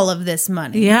like all of this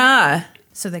money. Yeah.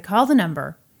 So they call the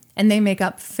number and they make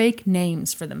up fake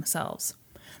names for themselves.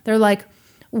 They're like,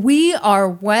 we are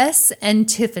Wes and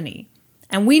Tiffany,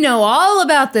 and we know all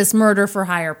about this murder for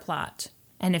hire plot.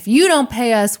 And if you don't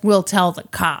pay us, we'll tell the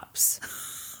cops.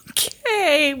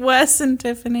 Okay, Wes and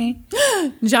Tiffany.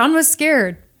 John was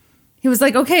scared. He was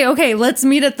like, okay, let's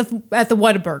meet at the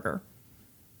Whataburger.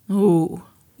 Ooh.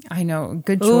 I know,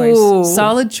 good choice. Ooh.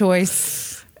 Solid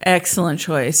choice. Excellent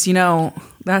choice. You know,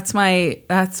 that's my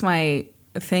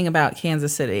thing about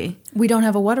Kansas City. We don't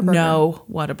have a Whataburger. No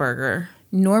Whataburger.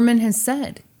 Norman has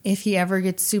said if he ever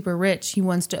gets super rich, he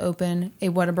wants to open a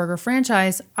Whataburger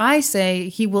franchise. I say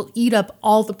he will eat up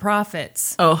all the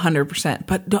profits. Oh, 100%.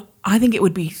 But I think it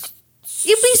would be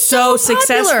so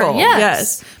successful.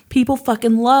 Yes. People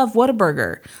fucking love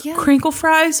Whataburger. Yeah. Crinkle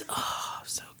fries. Oh,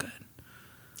 so good.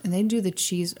 And they do the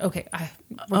cheese. Okay,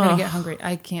 we're going to get hungry.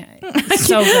 I can't. It's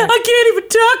so good. I can't even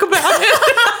talk about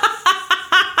it.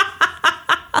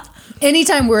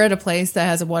 Anytime we're at a place that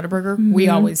has a Whataburger, we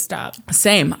always stop.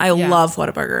 Same. I love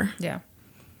Whataburger. Yeah.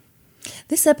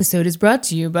 This episode is brought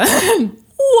to you by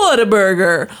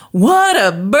Whataburger. What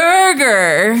a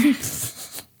burger.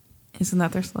 Isn't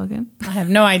that their slogan? I have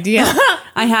no idea.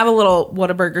 I have a little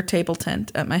Whataburger table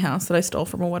tent at my house that I stole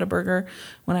from a Whataburger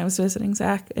when I was visiting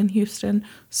Zach in Houston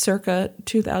circa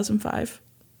 2005.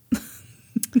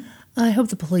 I hope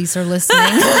the police are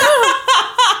listening.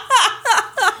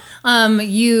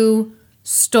 You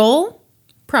stole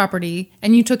property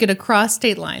and you took it across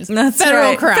state lines. That's federal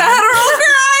right. crime. Federal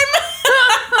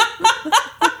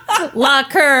crime!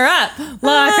 Lock her up.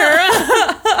 Lock her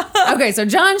up. Okay, so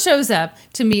John shows up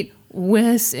to meet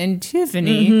Wes and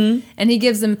Tiffany, and he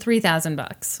gives them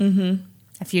 $3,000.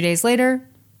 A few days later,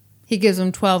 he gives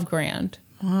them $12,000.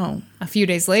 Wow. A few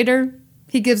days later,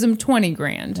 he gives them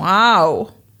 $20,000.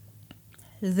 Wow.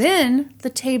 Then the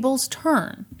tables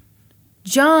turn.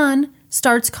 John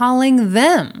starts calling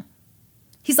them.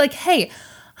 He's like, hey,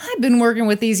 I've been working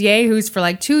with these yahoos for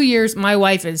like 2 years. My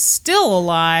wife is still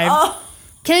alive. Oh.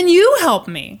 Can you help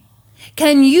me?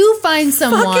 Can you find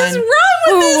someone is wrong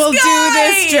who with this will guy? do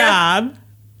this job?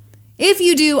 If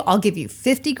you do, I'll give you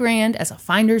 $50,000 as a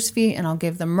finder's fee, and I'll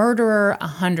give the murderer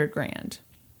 $100,000.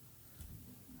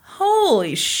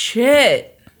 Holy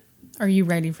shit. Are you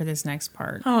ready for this next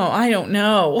part? Oh, I don't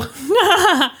know.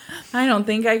 I don't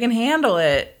think I can handle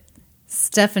it.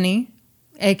 Stephanie,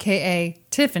 aka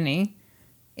Tiffany,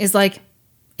 is like,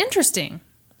 interesting.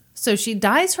 So she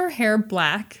dyes her hair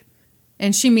black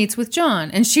and she meets with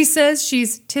John. And she says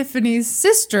she's Tiffany's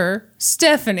sister,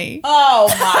 Stephanie. Oh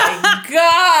my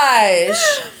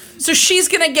gosh. So she's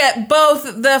going to get both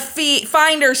the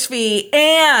finder's fee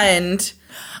and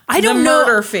the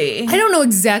murder fee. I don't know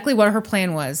exactly what her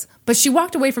plan was, but she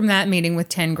walked away from that meeting with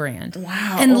 $10,000.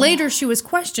 Wow. And later she was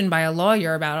questioned by a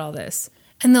lawyer about all this.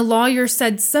 And the lawyer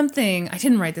said something, I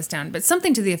didn't write this down, but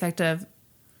something to the effect of,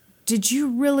 did you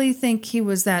really think he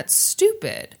was that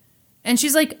stupid? And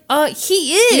she's like,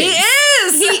 he is. He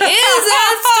is. He is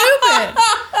that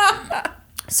stupid.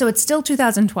 So it's still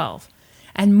 2012,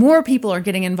 and more people are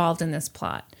getting involved in this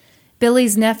plot.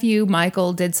 Billy's nephew,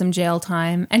 Michael, did some jail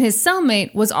time, and his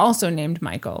cellmate was also named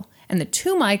Michael. And the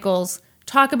two Michaels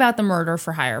talk about the murder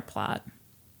for hire plot.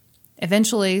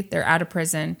 Eventually, they're out of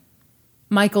prison.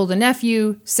 Michael, the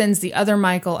nephew, sends the other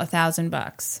Michael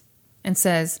 $1,000 and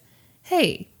says,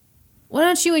 hey, why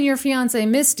don't you and your fiancée,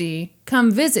 Misty,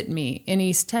 come visit me in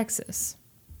East Texas?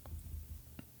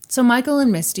 So Michael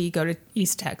and Misty go to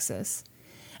East Texas.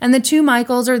 And the two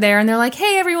Michaels are there, and they're like,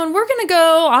 hey, everyone, we're going to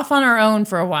go off on our own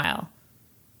for a while.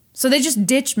 So they just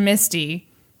ditch Misty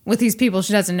with these people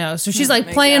she doesn't know. So she's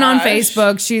like playing on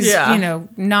Facebook. She's,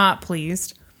 not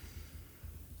pleased.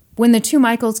 When the two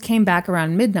Michaels came back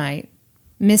around midnight,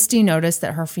 Misty noticed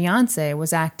that her fiancé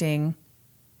was acting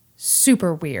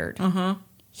super weird.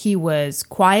 He was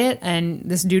quiet, and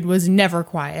this dude was never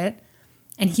quiet,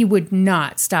 and he would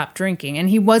not stop drinking, and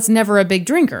he was never a big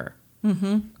drinker.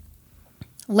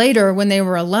 Later, when they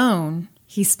were alone,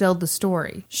 he spilled the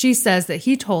story. She says that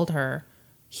he told her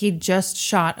he'd just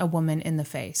shot a woman in the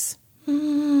face.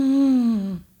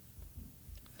 Nancy.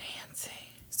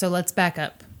 So let's back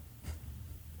up.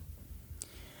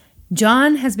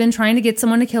 John has been trying to get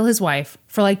someone to kill his wife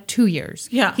for like 2 years.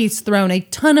 Yeah. He's thrown a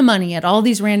ton of money at all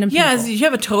these random people. Yeah, do you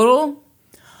have a total?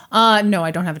 No,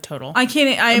 I don't have a total. I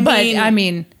can't, I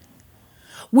mean,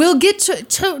 we'll get to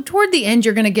toward the end,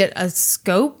 you're going to get a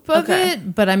scope of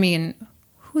it. But I mean,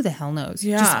 who the hell knows?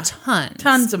 Yeah. Just tons.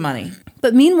 Tons of money.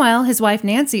 But meanwhile, his wife,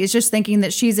 Nancy, is just thinking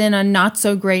that she's in a not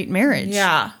so great marriage.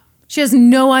 Yeah. She has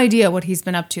no idea what he's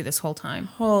been up to this whole time.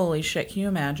 Holy shit, can you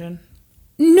imagine?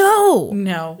 No.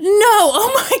 No.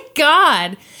 Oh my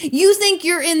God. You think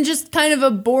you're in just kind of a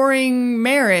boring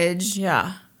marriage.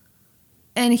 Yeah.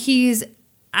 And he's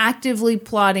actively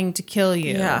plotting to kill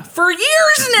you. Yeah. For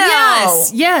years now.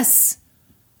 Yes.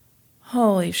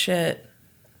 Holy shit.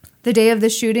 The day of the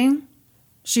shooting,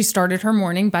 she started her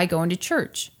morning by going to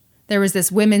church. There was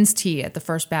this women's tea at the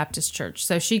First Baptist Church.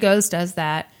 So she goes, does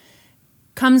that,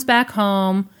 comes back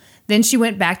home. Then she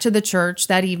went back to the church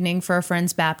that evening for a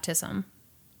friend's baptism.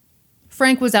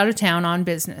 Frank was out of town on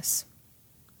business.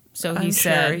 So he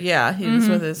said... Yeah, he was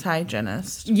with his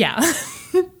hygienist. Yeah.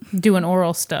 Doing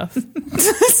oral stuff.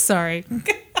 Sorry.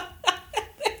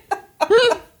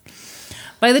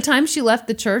 By the time she left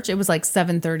the church, it was like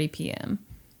 7:30 p.m.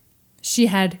 She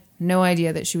had no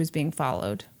idea that she was being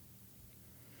followed.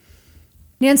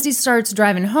 Nancy starts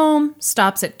driving home,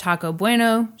 stops at Taco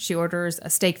Bueno. She orders a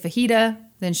steak fajita.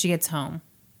 Then she gets home.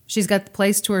 She's got the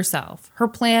place to herself. Her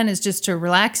plan is just to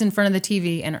relax in front of the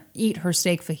TV and eat her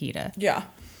steak fajita. Yeah.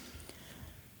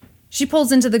 She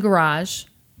pulls into the garage.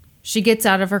 She gets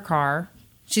out of her car.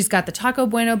 She's got the Taco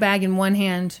Bueno bag in one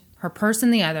hand, her purse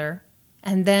in the other,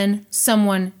 and then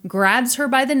someone grabs her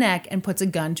by the neck and puts a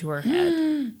gun to her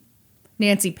head.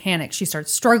 Nancy panics. She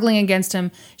starts struggling against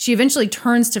him. She eventually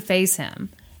turns to face him,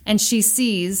 and she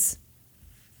sees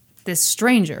this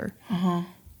stranger.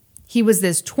 He was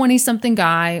this 20-something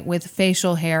guy with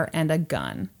facial hair and a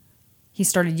gun. He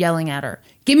started yelling at her,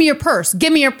 "Give me your purse!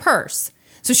 Give me your purse!"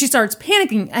 So she starts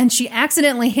panicking, and she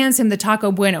accidentally hands him the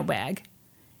Taco Bueno bag.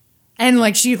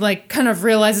 And she kind of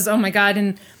realizes, oh my God,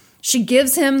 and she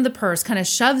gives him the purse, kind of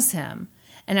shoves him.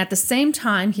 And at the same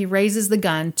time, he raises the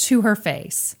gun to her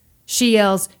face. She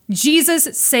yells,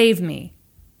 "Jesus, save me."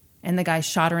 And the guy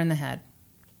shot her in the head.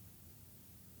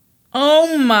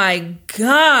 Oh my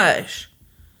gosh.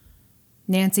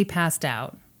 Nancy passed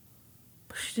out.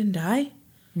 She didn't die?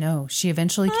 No, she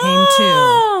eventually came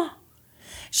to.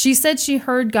 She said she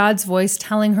heard God's voice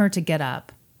telling her to get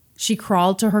up. She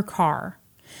crawled to her car.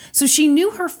 So she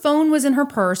knew her phone was in her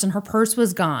purse and her purse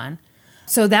was gone.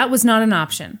 So that was not an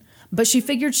option. But she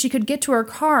figured she could get to her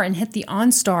car and hit the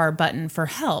OnStar button for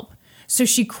help. So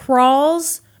she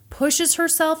crawls, pushes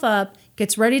herself up,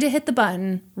 gets ready to hit the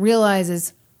button,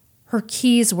 realizes her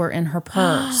keys were in her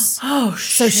purse. Oh,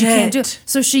 So shit. she can't do it.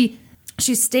 So she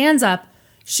stands up.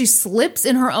 She slips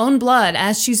in her own blood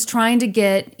as she's trying to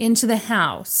get into the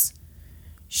house.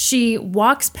 She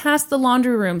walks past the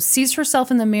laundry room, sees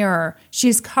herself in the mirror.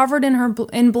 She's covered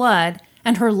in blood,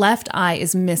 and her left eye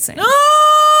is missing.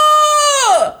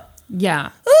 Oh! Yeah.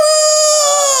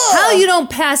 Oh! How you don't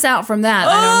pass out from that,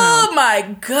 I don't know. Oh my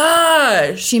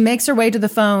gosh. She makes her way to the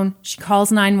phone. She calls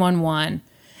 911.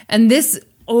 And this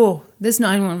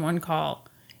 911 call,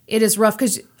 it is rough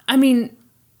because,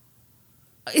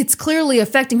 it's clearly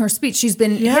affecting her speech. She's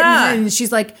been hitting and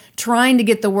she's trying to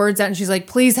get the words out, and she's like,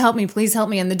 "Please help me, please help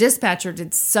me." And the dispatcher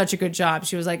did such a good job.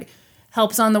 She was like,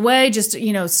 "Help's on the way, just,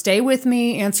 stay with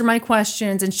me, answer my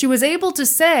questions." And she was able to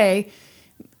say,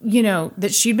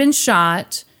 that she'd been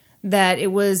shot, that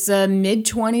it was a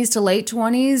mid-20s to late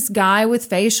 20s guy with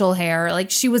facial hair.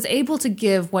 She was able to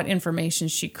give what information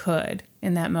she could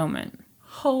in that moment.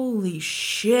 Holy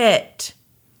shit.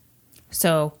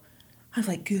 So I have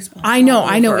goosebumps. I know.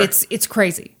 all over. It's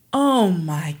crazy. Oh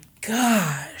my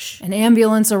gosh. An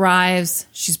ambulance arrives.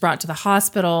 She's brought to the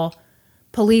hospital.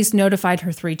 Police notified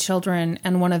her 3 children,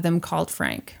 and one of them called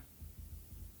Frank.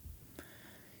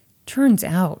 Turns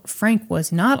out Frank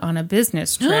was not on a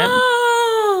business trip.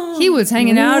 He was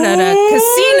hanging out at a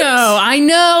casino.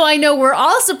 I know. We're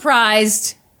all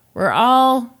surprised. We're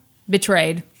all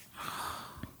betrayed.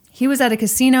 He was at a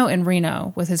casino in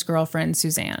Reno with his girlfriend,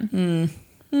 Suzanne.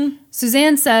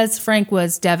 Suzanne says Frank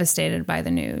was devastated by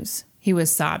the news. He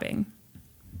was sobbing.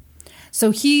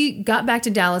 So he got back to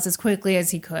Dallas as quickly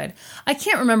as he could. I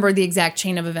can't remember the exact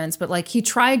chain of events, but he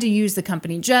tried to use the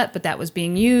company jet, but that was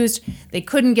being used. They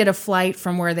couldn't get a flight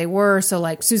from where they were,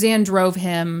 so Suzanne drove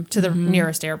him to the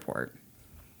nearest airport.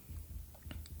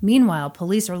 Meanwhile,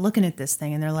 police are looking at this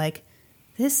thing and they're like,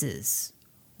 "This is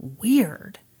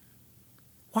weird.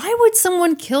 Why would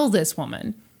someone kill this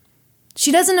woman?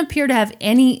 She doesn't appear to have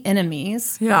any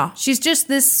enemies. Yeah. She's just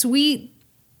this sweet,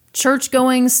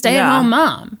 church-going, stay-at-home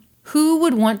mom. Who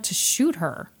would want to shoot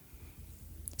her?"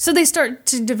 So they start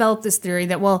to develop this theory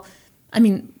that,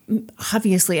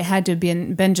 obviously it had to have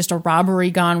been just a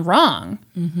robbery gone wrong.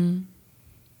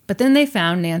 But then they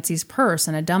found Nancy's purse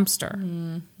in a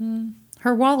dumpster.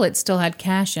 Her wallet still had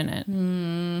cash in it.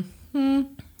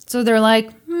 So they're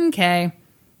like, okay,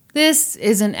 this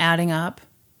isn't adding up.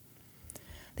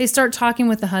 They start talking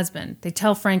with the husband. They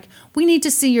tell Frank, "We need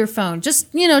to see your phone,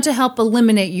 just, to help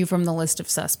eliminate you from the list of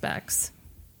suspects."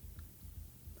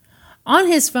 On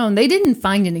his phone, they didn't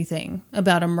find anything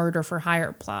about a murder for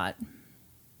hire plot.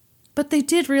 But they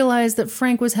did realize that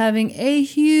Frank was having a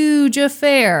huge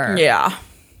affair. Yeah.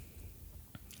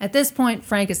 At this point,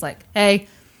 Frank is like, "Hey,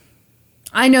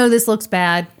 I know this looks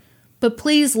bad, but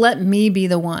please let me be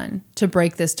the one to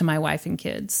break this to my wife and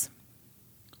kids."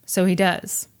 So he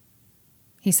does.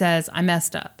 He says, "I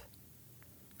messed up.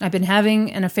 I've been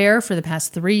having an affair for the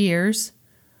past 3 years,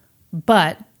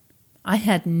 but I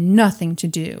had nothing to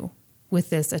do with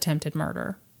this attempted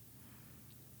murder."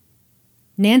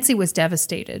 Nancy was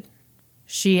devastated.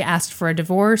 She asked for a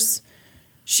divorce.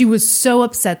 She was so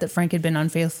upset that Frank had been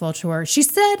unfaithful to her. She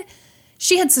said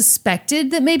she had suspected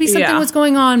that maybe something was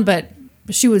going on, but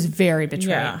she was very betrayed.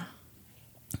 Yeah.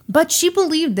 But she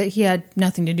believed that he had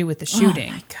nothing to do with the shooting.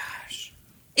 Oh my gosh.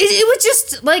 It was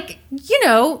just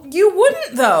You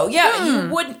wouldn't though. Yeah, you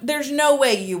wouldn't. There's no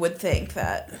way you would think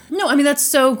that. No, that's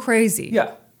so crazy.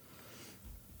 Yeah.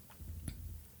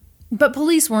 But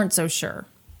police weren't so sure.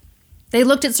 They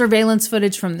looked at surveillance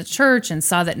footage from the church and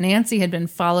saw that Nancy had been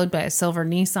followed by a silver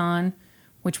Nissan,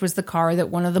 which was the car that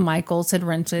one of the Michaels had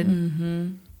rented.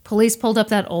 Police pulled up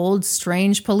that old,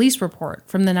 strange police report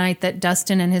from the night that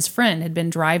Dustin and his friend had been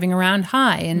driving around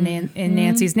high in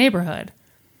Nancy's neighborhood.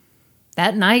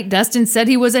 That night, Dustin said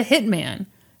he was a hitman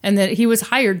and that he was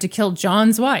hired to kill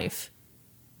John's wife.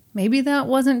 Maybe that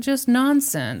wasn't just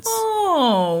nonsense.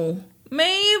 Oh,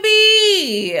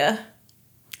 maybe.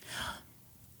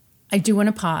 I do want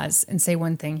to pause and say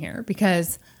one thing here,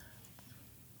 because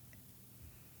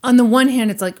on the one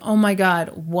hand, it's like, oh my God,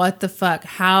 what the fuck?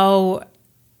 How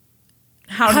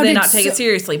did they not take it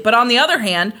seriously? But on the other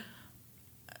hand,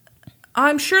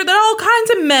 I'm sure that all kinds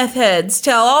of meth heads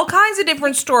tell all kinds of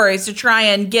different stories to try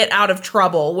and get out of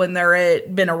trouble when they're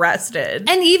been arrested.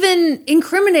 And even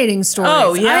incriminating stories.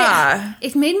 Oh, yeah.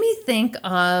 It made me think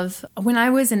of when I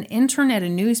was an intern at a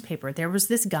newspaper, there was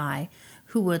this guy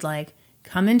who would like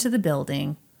come into the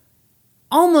building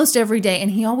almost every day,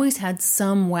 and he always had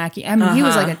some wacky, I mean, he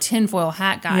was like a tinfoil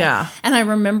hat guy. Yeah. And I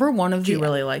remember one of Do you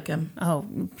really like him? Oh,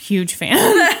 huge fan.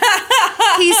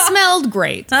 He smelled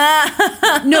great.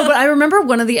 No, but I remember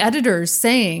one of the editors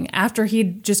saying, after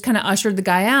he'd just kind of ushered the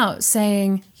guy out,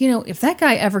 saying, you know, if that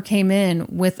guy ever came in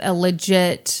with a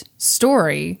legit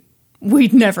story,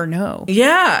 we'd never know.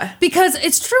 Yeah. Because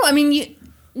it's true. I mean,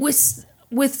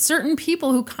 with certain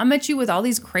people who come at you with all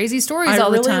these crazy stories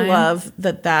all the time. I really love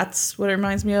that that's what it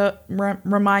reminds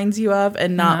you of,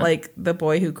 and not like the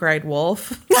boy who cried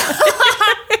wolf.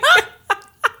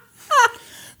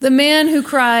 The man who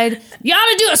cried, you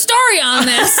ought to do a story on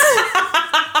this.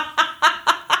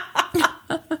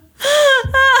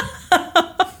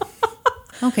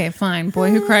 Okay, fine. Boy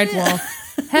who cried wolf.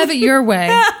 Have it your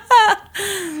way.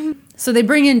 So they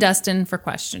bring in Dustin for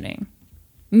questioning.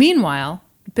 Meanwhile,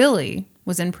 Billy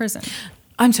was in prison.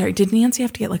 I'm sorry, did Nancy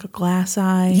have to get like a glass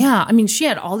eye? Yeah, I mean, she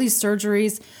had all these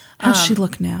surgeries. How's she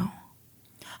look now?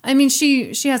 I mean,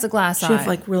 she has a glass eye. She has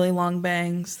like really long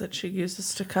bangs that she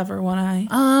uses to cover one eye.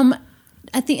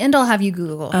 At the end, I'll have you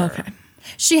Google her. Okay.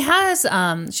 She has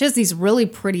these really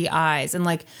pretty eyes, and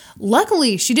like,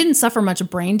 luckily she didn't suffer much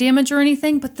brain damage or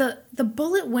anything, but the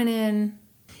bullet went in,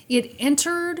 it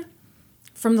entered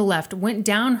from the left, went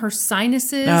down her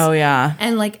sinuses. Oh yeah.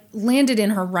 And like landed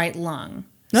in her right lung.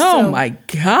 Oh my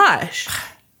gosh.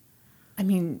 I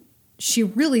mean, she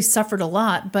really suffered a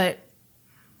lot, but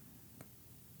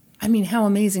I mean, how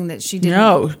amazing that she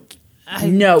didn't. She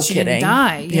kidding. Didn't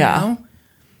die, you know?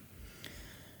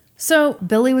 So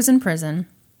Billy was in prison,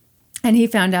 and he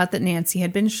found out that Nancy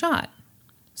had been shot.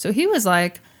 So he was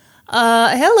like,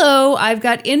 hello, I've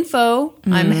got info.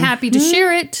 I'm happy to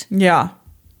share it. Yeah.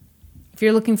 If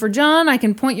you're looking for John, I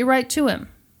can point you right to him.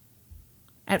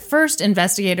 At first,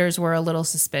 investigators were a little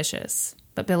suspicious,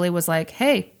 but Billy was like,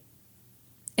 hey,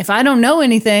 if I don't know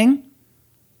anything,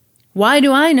 why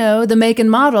do I know the make and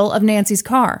model of Nancy's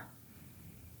car?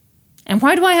 And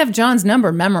why do I have John's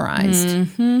number memorized?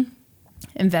 Mm-hmm.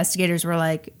 Investigators were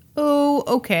like, oh,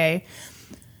 okay.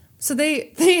 So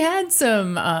they had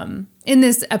some, in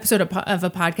this episode of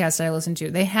a podcast I listened to,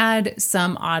 they had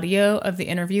some audio of the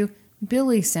interview.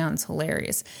 Billy sounds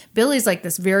hilarious. Billy's like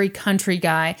this very country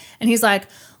guy, and he's like,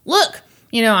 look,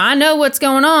 you know, I know what's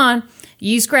going on.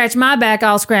 You scratch my back,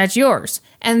 I'll scratch yours.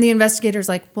 And the investigator's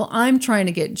like, well, I'm trying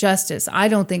to get justice. I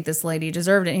don't think this lady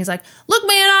deserved it. And he's like, look,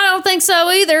 man, I don't think so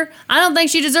either. I don't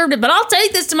think she deserved it, but I'll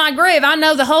take this to my grave. I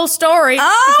know the whole story.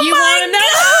 Oh, if you want to know.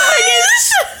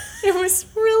 gosh. It was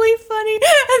really funny.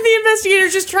 And the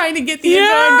investigator's just trying to get the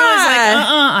info. And Billy's like,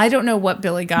 I don't know what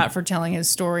Billy got for telling his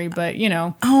story, but, you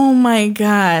know. Oh, my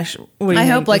gosh. What do you I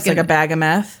think? hope like a bag of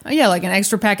meth? Yeah, like an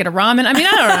extra packet of ramen. I mean,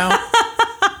 I don't know.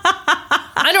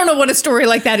 I don't know what a story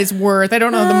like that is worth. I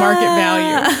don't know the market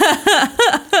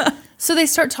value. So they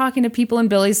start talking to people in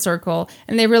Billy's circle,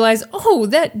 and they realize, oh,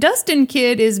 that Dustin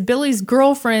kid is Billy's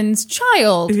girlfriend's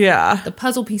child. Yeah. The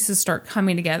puzzle pieces start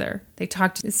coming together. They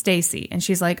talk to Stacy, and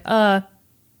she's like, I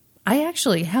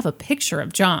actually have a picture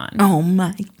of John. Oh,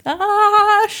 my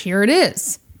gosh. Here it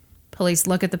is. Police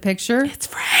look at the picture. It's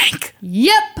Frank.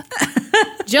 Yep.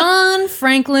 John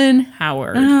Franklin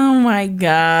Howard. Oh, my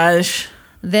gosh.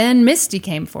 Then Misty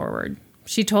came forward.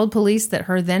 She told police that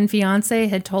her then fiancé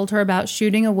had told her about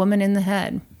shooting a woman in the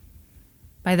head.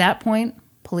 By that point,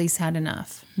 police had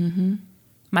enough. Mm-hmm.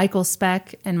 Michael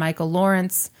Speck and Michael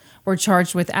Lawrence were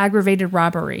charged with aggravated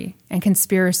robbery and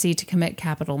conspiracy to commit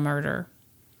capital murder.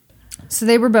 So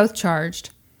they were both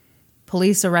charged.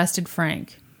 Police arrested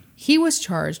Frank. He was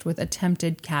charged with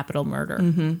attempted capital murder.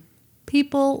 Mm-hmm.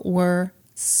 People were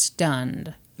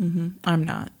stunned. Mm-hmm. I'm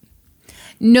not.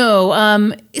 No,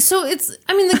 so it's,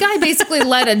 I mean, the guy basically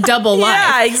led a double life.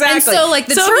 Yeah, exactly. And so, like,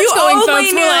 the church-going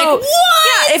folks were like, what?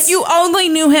 Yeah, if you only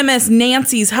knew him as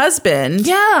Nancy's husband.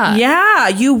 Yeah. Yeah,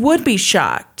 you would be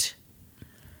shocked.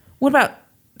 What about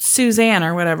Suzanne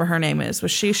or whatever her name is, was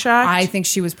she shocked? I think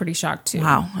she was pretty shocked too.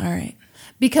 Wow. All right.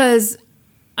 Because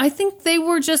I think they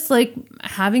were just like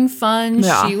having fun.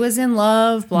 Yeah. She was in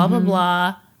love, blah, blah,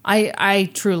 blah. I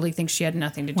truly think she had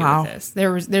nothing to do Wow. with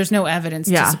this. There's no evidence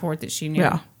to support that she knew.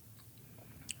 Yeah.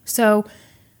 So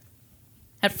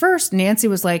at first, Nancy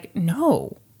was like,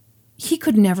 no, he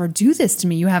could never do this to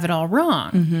me. You have it all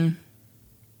wrong. Mm-hmm.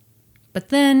 But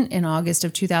then in August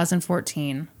of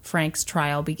 2014, Frank's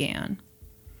trial began.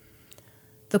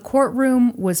 The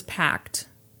courtroom was packed.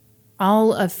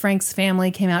 All of Frank's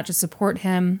family came out to support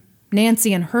him.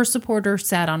 Nancy and her supporters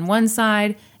sat on one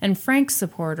side, and Frank's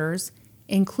supporters,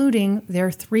 including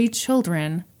their 3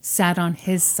 children, sat on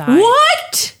his side.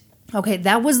 What? Okay,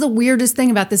 that was the weirdest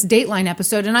thing about this Dateline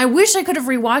episode, and I wish I could have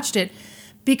rewatched it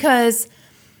because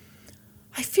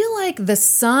I feel like the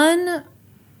son,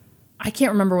 I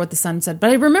can't remember what the son said, but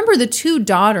I remember the 2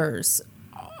 daughters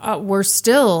were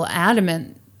still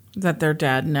adamant. That their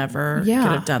dad never could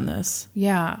have done this.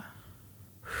 Yeah.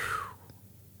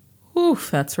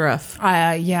 Oof, that's rough.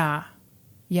 Yeah.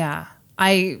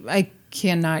 I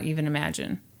cannot even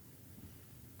imagine.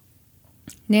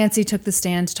 Nancy took the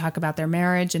stand to talk about their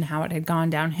marriage and how it had gone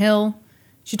downhill.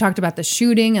 She talked about the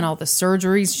shooting and all the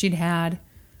surgeries she'd had.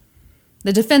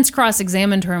 The defense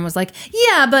cross-examined her and was like,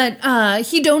 yeah, but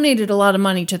he donated a lot of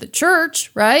money to the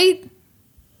church, right?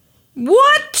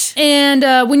 What?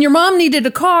 And when your mom needed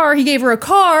a car, he gave her a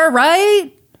car,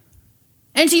 right?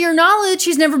 And to your knowledge,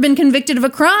 he's never been convicted of a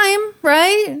crime,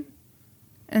 right?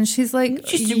 And she's like,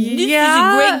 He's a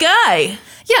great guy.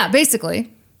 Yeah,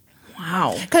 basically.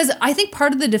 Wow. Because I think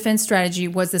part of the defense strategy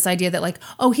was this idea that like,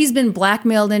 oh, he's been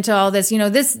blackmailed into all this. You know,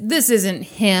 this isn't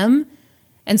him.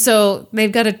 And so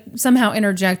they've got to somehow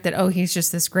interject that, oh, he's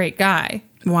just this great guy.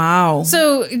 Wow.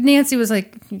 So Nancy was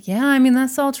like, yeah, I mean,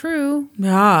 that's all true.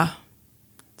 Yeah.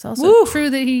 It's also true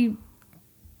that he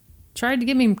tried to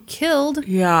get me killed.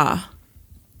 Yeah.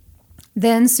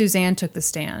 Then Suzanne took the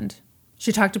stand.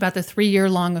 She talked about the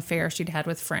 3-year-long affair she'd had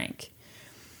with Frank.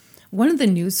 One of the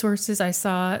news sources I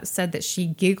saw said that she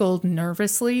giggled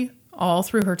nervously all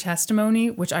through her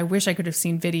testimony, which I wish I could have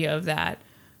seen video of that.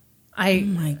 Oh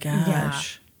my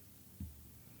gosh. Yeah,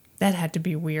 that had to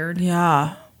be weird.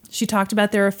 Yeah. She talked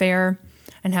about their affair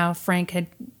and how Frank had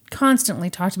constantly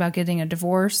talked about getting a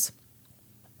divorce.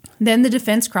 Then the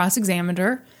defense cross-examined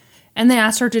her, and they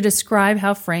asked her to describe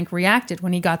how Frank reacted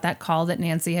when he got that call that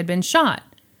Nancy had been shot.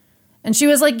 And she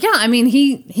was like, yeah, I mean,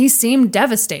 he seemed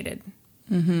devastated.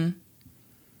 Mm-hmm.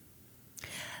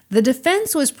 The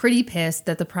defense was pretty pissed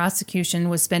that the prosecution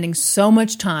was spending so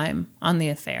much time on the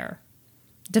affair.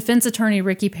 Defense attorney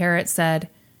Ricky Parrott said,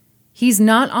 he's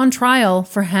not on trial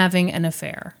for having an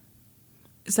affair.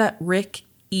 Is that Rick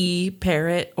E.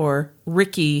 Parrott or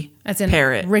Ricky As in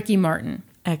Parrott? Ricky Martin.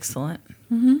 Excellent.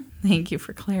 Mm-hmm. Thank you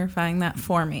for clarifying that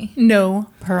for me. No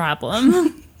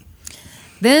problem.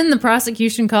 Then the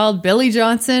prosecution called Billy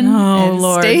Johnson and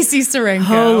Lord. Stacey Serenko.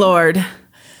 Oh, Lord.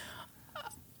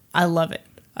 I love it.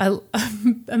 I'm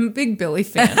a big Billy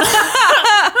fan.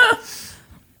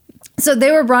 So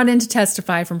they were brought in to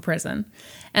testify from prison,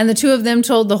 and the 2 of them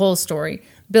told the whole story.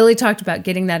 Billy talked about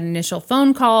getting that initial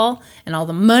phone call and all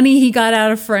the money he got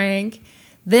out of Frank.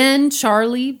 Then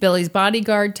Charlie, Billy's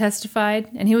bodyguard, testified,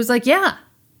 and he was like, yeah,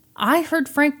 I heard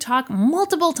Frank talk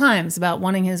multiple times about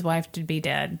wanting his wife to be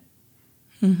dead.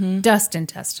 Mm-hmm. Dustin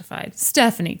testified.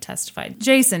 Stephanie testified.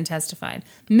 Jason testified.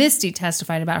 Misty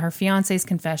testified about her fiance's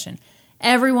confession.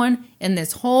 Everyone in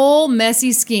this whole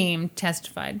messy scheme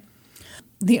testified.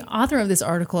 The author of this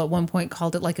article at one point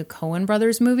called it like a Coen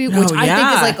Brothers movie, which I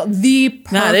think is like the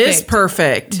perfect. That is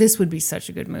perfect. This would be such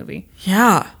a good movie.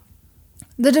 Yeah.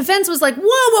 The defense was like,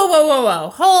 whoa.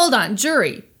 Hold on.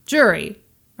 Jury.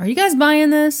 Are you guys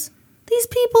buying this? These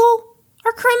people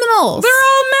are criminals. They're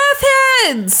all meth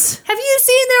heads. Have you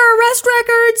seen their arrest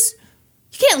records?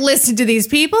 You can't listen to these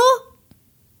people.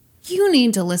 You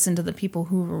need to listen to the people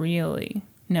who really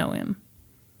know him.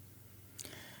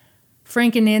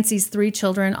 Frank and Nancy's 3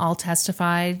 children all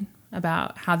testified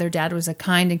about how their dad was a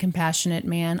kind and compassionate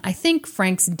man. I think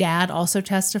Frank's dad also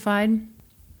testified.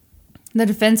 The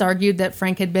defense argued that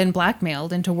Frank had been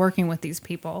blackmailed into working with these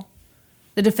people.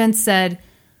 The defense said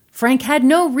Frank had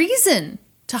no reason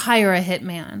to hire a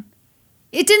hitman.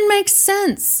 It didn't make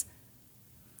sense.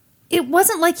 It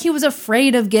wasn't like he was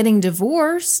afraid of getting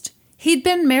divorced. He'd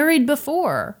been married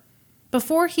before.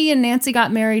 Before he and Nancy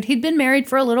got married, he'd been married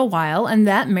for a little while, and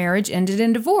that marriage ended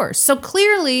in divorce. So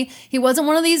clearly, he wasn't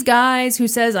one of these guys who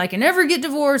says, I can never get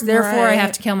divorced, therefore I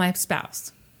have to kill my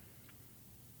spouse.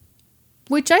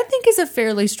 Which I think is a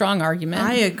fairly strong argument.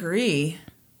 I agree.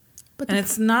 And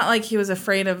it's not like he was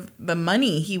afraid of the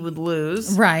money he would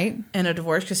lose Right. in a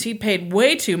divorce because he paid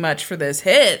way too much for this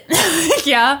hit.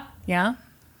 Yeah. Yeah.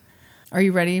 Are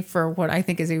you ready for what I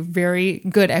think is a very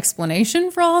good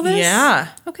explanation for all of this? Yeah.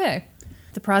 Okay.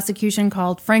 The prosecution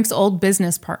called Frank's old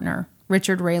business partner,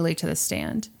 Richard Raley, to the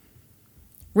stand.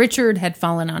 Richard had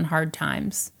fallen on hard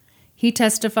times. He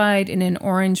testified in an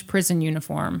orange prison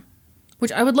uniform,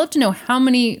 which I would love to know how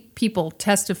many people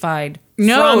testified from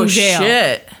jail.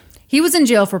 Shit. He was in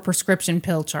jail for prescription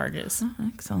pill charges. Oh,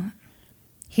 excellent.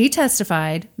 He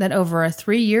testified that over a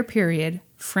 3-year period,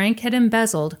 Frank had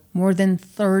embezzled more than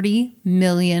 $30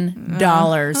 million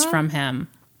from him.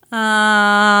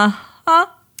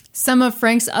 Some of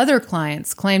Frank's other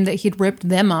clients claimed that he'd ripped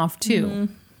them off too.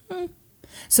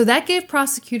 So that gave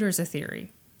prosecutors a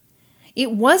theory.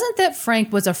 It wasn't that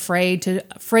Frank was afraid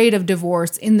of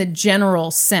divorce in the general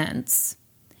sense.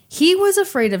 He was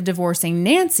afraid of divorcing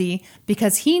Nancy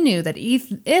because he knew that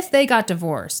if they got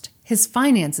divorced, his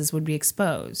finances would be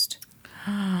exposed.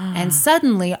 And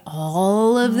suddenly,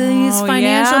 all of these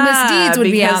financial misdeeds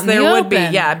would be out in the open. Would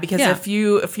be, because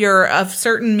if you're of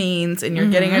certain means and you're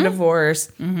getting a divorce,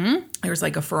 there's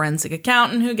like a forensic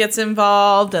accountant who gets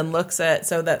involved and looks at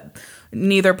so that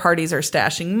neither parties are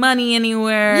stashing money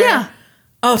anywhere. Yeah.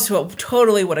 Oh, so it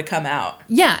totally would have come out.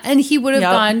 Yeah, and he would have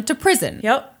gone to prison.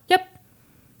 Yep.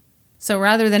 So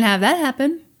rather than have that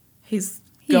happen, he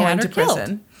going had to her killed.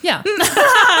 prison. Yeah.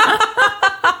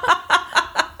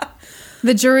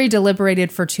 The jury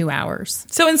deliberated for 2 hours.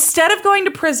 So instead of going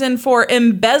to prison for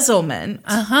embezzlement,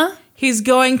 he's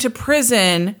going to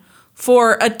prison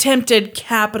for attempted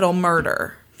capital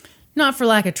murder. Not for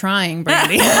lack of trying,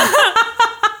 Brandy.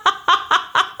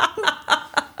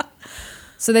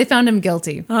 So they found him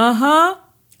guilty.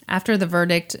 After the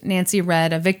verdict, Nancy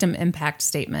read a victim impact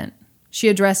statement. She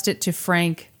addressed it to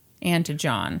Frank and to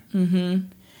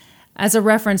John as a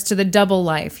reference to the double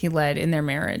life he led in their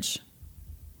marriage.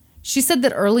 She said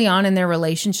that early on in their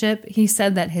relationship, he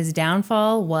said that his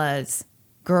downfall was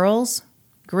girls,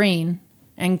 green,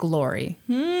 and glory.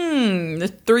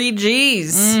 The 3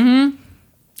 Gs.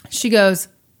 She goes,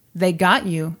 "They got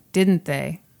you, didn't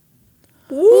they?"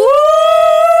 Woo!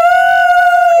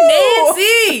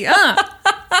 Nancy!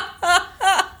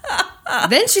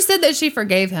 Then she said that she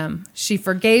forgave him. She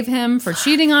forgave him for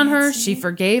cheating on her. She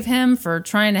forgave him for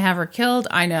trying to have her killed.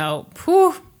 I know.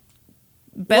 Whew.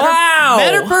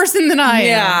 Better person than I am.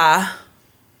 Yeah.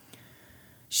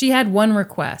 She had one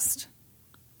request.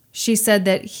 She said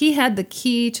that he had the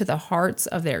key to the hearts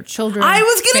of their children. I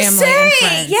was going to family, and say,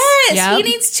 friends. yes, Yep. he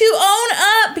needs to own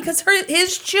up because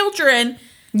his children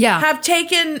have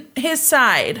taken his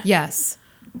side. Yes.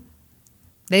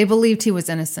 They believed he was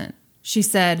innocent. She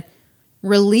said,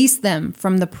 "Release them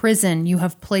from the prison you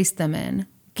have placed them in.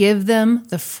 Give them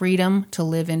the freedom to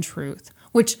live in truth."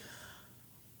 Which,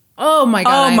 oh my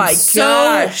God. Gosh,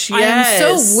 yes. I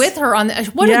am so with her on that.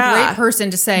 What a great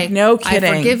person to say, no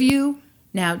kidding. "I forgive you.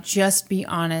 Now just be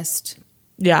honest."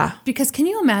 Yeah. Because can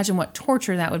you imagine what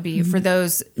torture that would be for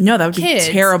those No, that would kids?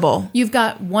 be terrible. You've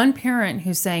got one parent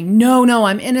who's saying, no,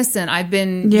 I'm innocent. I've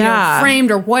been framed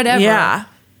or whatever. Yeah.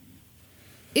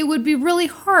 It would be really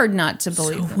hard not to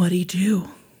believe them. What'd he do?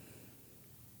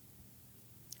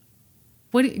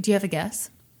 Do you have a guess?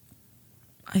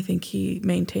 I think he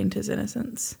maintained his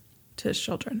innocence to his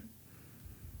children.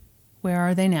 Where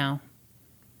are they now?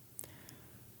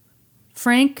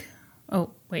 Frank,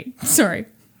 sorry.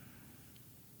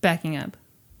 Backing up.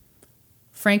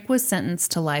 Frank was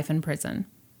sentenced to life in prison.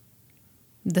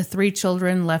 The 3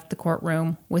 children left the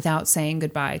courtroom without saying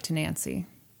goodbye to Nancy.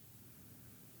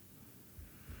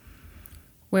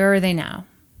 Where are they now?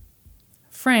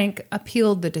 Frank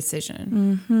appealed the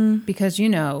decision because,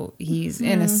 he's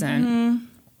innocent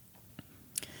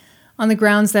on the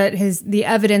grounds that the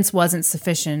evidence wasn't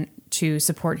sufficient to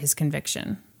support his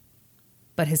conviction.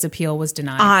 But his appeal was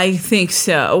denied. I think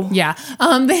so. Yeah.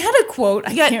 They had a quote.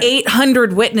 You got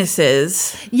 800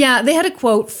 witnesses. Yeah, they had a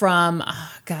quote from,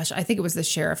 I think it was the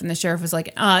sheriff. And the sheriff was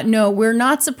like, no, we're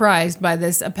not surprised by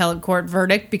this appellate court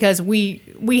verdict because we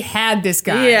had this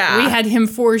guy. Yeah. We had him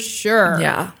for sure.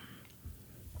 Yeah.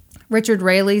 Richard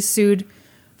Raley sued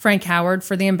Frank Howard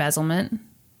for the embezzlement.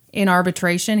 In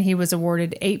arbitration, he was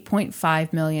awarded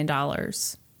 $8.5 million.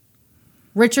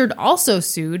 Richard also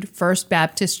sued First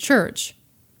Baptist Church,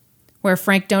 where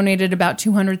Frank donated about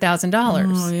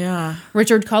 $200,000. Oh, yeah.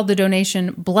 Richard called the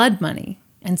donation blood money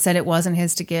and said it wasn't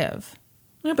his to give.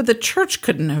 Yeah, but the church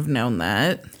couldn't have known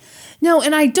that. No,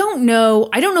 and I don't know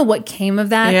what came of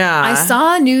that. Yeah. I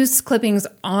saw news clippings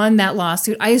on that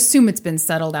lawsuit. I assume it's been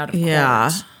settled out of court.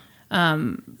 Yeah.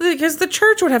 Because the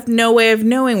church would have no way of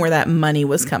knowing where that money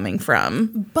was coming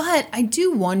from. But I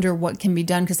do wonder what can be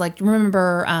done. Because, like,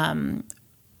 remember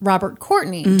Robert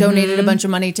Courtney donated a bunch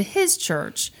of money to his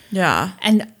church. Yeah.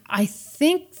 And I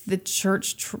think the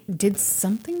church did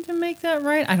something to make that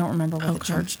right. I don't remember what the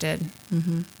church did.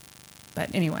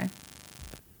 But anyway.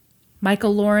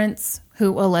 Michael Lawrence,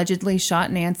 who allegedly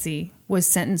shot Nancy, was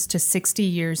sentenced to 60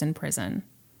 years in prison.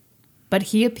 But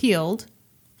he appealed,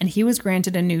 and he was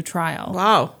granted a new trial.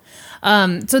 Wow.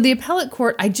 So the appellate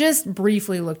court, I just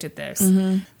briefly looked at this.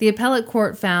 The appellate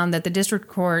court found that the district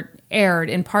court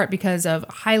erred in part because of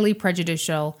highly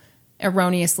prejudicial,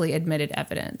 erroneously admitted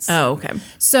evidence. Oh, okay.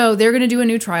 So they're going to do a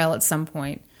new trial at some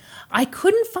point. I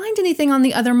couldn't find anything on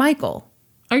the other Michael.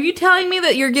 Are you telling me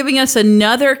that you're giving us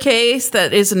another case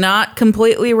that is not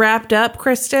completely wrapped up,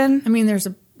 Kristen? I mean, there's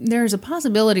a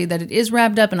possibility that it is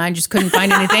wrapped up, and I just couldn't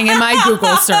find anything in my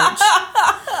Google search.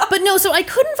 But no, so I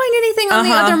couldn't find anything on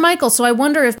the other Michael. So I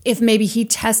wonder if maybe he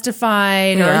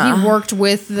testified or he worked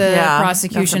with the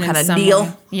prosecution in some deal.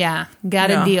 way. Yeah,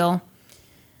 got a deal.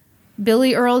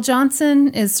 Billy Earl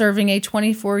Johnson is serving a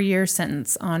 24-year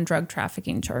sentence on drug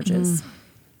trafficking charges.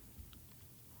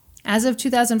 As of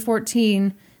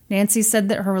 2014, Nancy said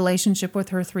that her relationship with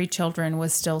her 3 children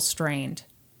was still strained.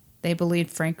 They believed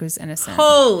Frank was innocent.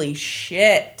 Holy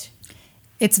shit.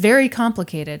 It's very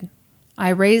complicated. I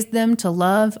raised them to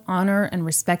love, honor, and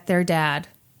respect their dad.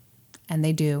 And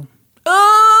they do.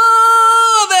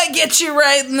 Oh, that gets you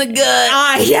right in the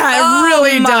gut. Yeah, it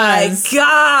really does. Oh,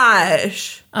 my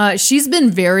gosh. She's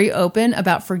been very open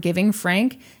about forgiving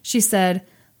Frank. She said,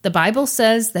 "The Bible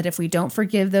says that if we don't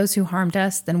forgive those who harmed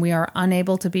us, then we are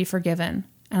unable to be forgiven.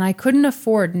 And I couldn't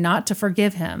afford not to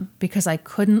forgive him because I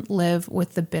couldn't live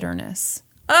with the bitterness."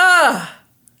 Ugh.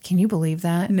 Can you believe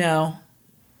that? No.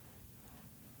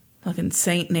 Fucking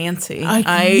Saint Nancy.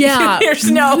 Yeah. There's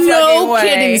no fucking way.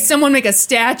 Kidding. Someone make a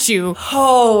statue.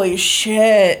 Holy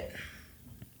shit.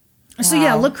 So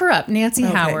yeah, look her up. Nancy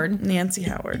Howard. Nancy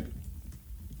Howard.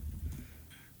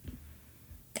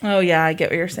 Oh yeah, I get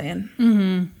what you're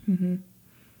saying.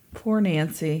 Poor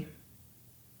Nancy.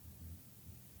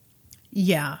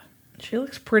 Yeah. She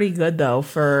looks pretty good though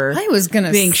for I was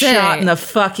gonna being say, shot in the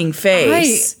fucking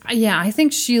face. I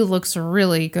think she looks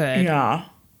really good. Yeah.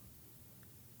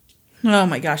 Oh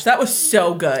my gosh, that was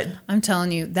so good. I'm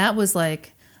telling you, that was a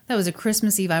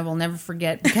Christmas Eve I will never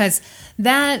forget because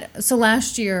so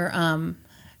last year,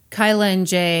 Kyla and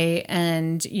Jay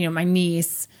and, my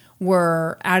niece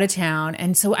were out of town.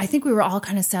 And so I think we were all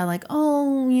kind of sad, like,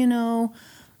 oh,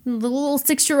 the little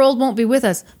 6-year-old won't be with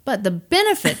us. But the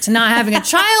benefit to not having a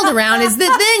child around is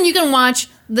that then you can watch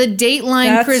the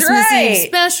Dateline Christmas Eve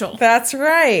special. That's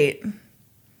right.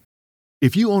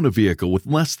 If you own a vehicle with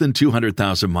less than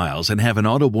 200,000 miles and have an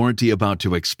auto warranty about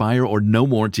to expire or no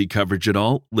warranty coverage at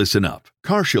all, listen up.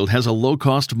 CarShield has a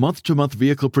low-cost month-to-month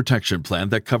vehicle protection plan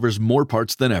that covers more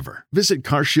parts than ever. Visit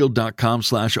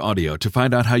carshield.com/audio to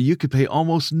find out how you could pay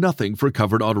almost nothing for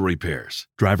covered auto repairs.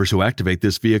 Drivers who activate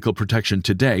this vehicle protection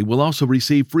today will also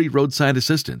receive free roadside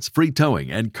assistance, free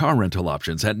towing, and car rental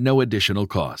options at no additional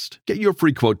cost. Get your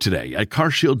free quote today at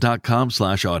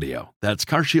carshield.com/audio. That's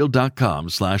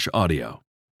carshield.com/audio.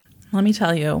 Let me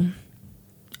tell you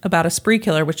about a spree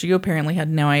killer, which you apparently had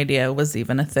no idea was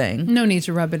even a thing. No need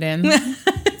to rub it in.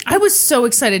 I was so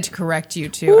excited to correct you,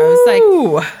 too. I was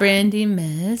like, Brandy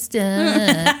messed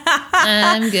up.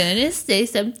 I'm going to say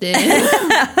something.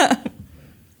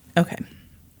 Okay.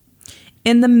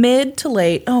 In the mid to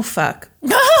late... Oh, fuck.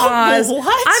 Pause.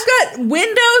 What? I've got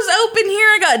windows open here.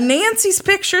 I got Nancy's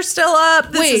picture still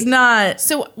up. This is not...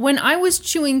 So when I was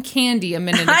chewing candy a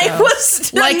minute ago... I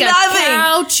was like nothing. a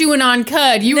cow chewing on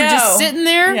cud. You were just sitting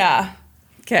there? Yeah.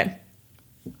 Okay.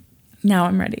 Now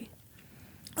I'm ready.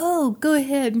 Oh, go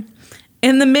ahead.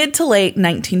 In the mid to late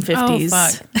 1950s...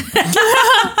 Oh,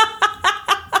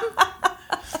 fuck.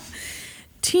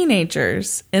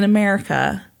 Teenagers in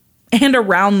America... and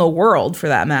around the world, for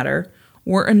that matter,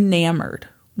 were enamored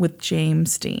with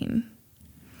James Dean.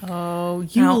 Oh,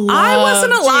 you now, love I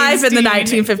wasn't alive James in the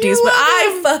Dean. 1950s, but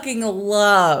I fucking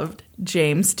loved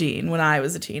James Dean when I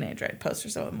was a teenager. I had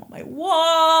posters of him on my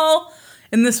wall.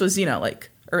 And this was,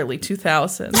 early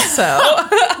 2000s. So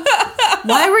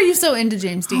why were you so into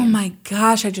James Dean? Oh my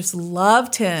gosh, I just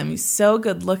loved him. He's so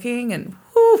good looking and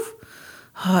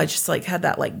I just had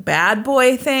that bad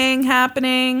boy thing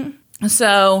happening.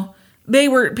 So they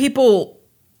were people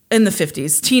in the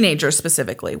 50s, teenagers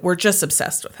specifically, were just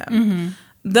obsessed with him. Mm-hmm.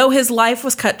 Though his life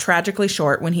was cut tragically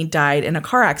short when he died in a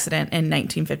car accident in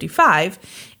 1955,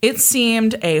 it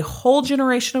seemed a whole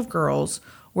generation of girls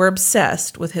were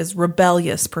obsessed with his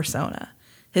rebellious persona.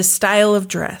 his style of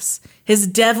dress, his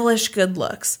devilish good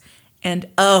looks, and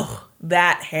oh,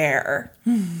 that hair.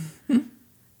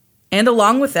 And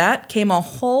along with that came a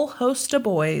whole host of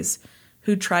boys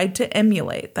who tried to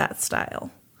emulate that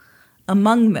style.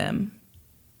 Among them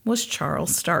was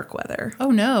Charles Starkweather.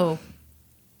 Oh, no.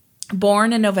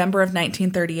 Born in November of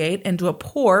 1938 into a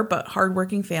poor but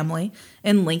hardworking family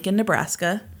in Lincoln,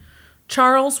 Nebraska,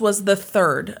 Charles was the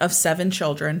third of 7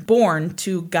 children born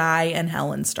to Guy and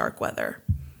Helen Starkweather.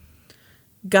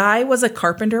 Guy was a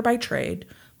carpenter by trade,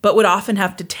 but would often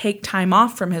have to take time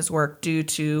off from his work due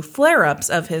to flare-ups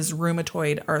of his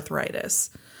rheumatoid arthritis.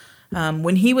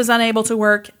 When he was unable to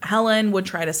work, Helen would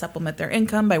try to supplement their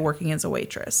income by working as a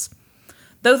waitress.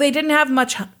 Though they didn't have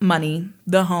much money,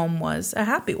 the home was a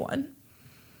happy one.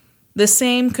 The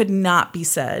same could not be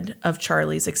said of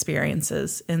Charlie's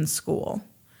experiences in school.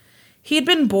 He had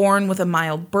been born with a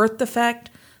mild birth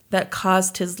defect that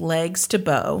caused his legs to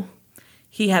bow.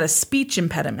 He had a speech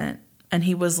impediment, and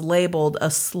he was labeled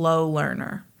a slow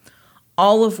learner,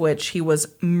 all of which he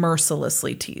was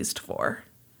mercilessly teased for.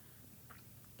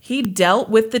 He dealt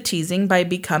with the teasing by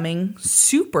becoming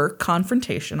super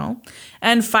confrontational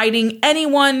and fighting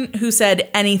anyone who said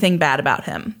anything bad about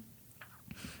him.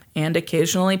 And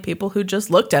occasionally people who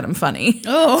just looked at him funny.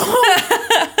 Oh.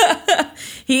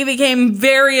 He became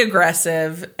very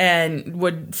aggressive and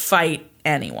would fight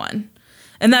anyone.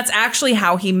 And that's actually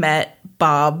how he met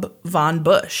Bob Von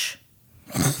Bush.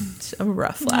 It's a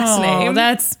rough last name.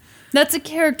 That's a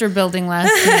character building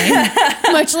last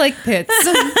name. Much like Pitts.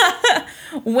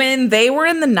 When they were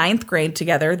in the 9th grade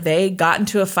together, they got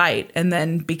into a fight and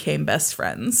then became best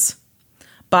friends.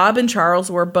 Bob and Charles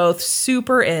were both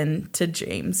super into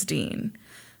James Dean.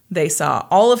 They saw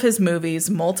all of his movies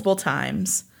multiple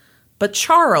times, but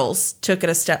Charles took it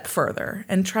a step further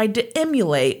and tried to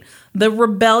emulate the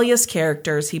rebellious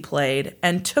characters he played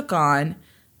and took on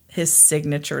his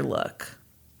signature look.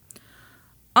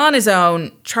 On his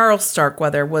own, Charles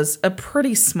Starkweather was a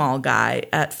pretty small guy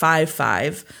at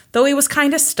 5'5", though he was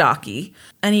kind of stocky,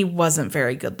 and he wasn't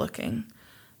very good looking.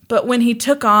 But when he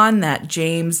took on that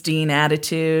James Dean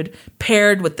attitude,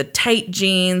 paired with the tight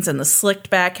jeans and the slicked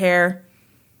back hair,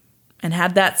 and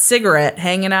had that cigarette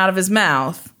hanging out of his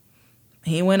mouth,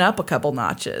 he went up a couple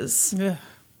notches. Ugh.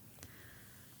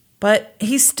 But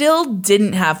he still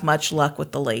didn't have much luck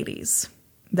with the ladies.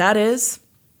 That is,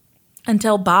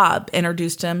 until Bob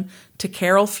introduced him to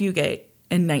Carol Fugate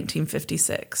in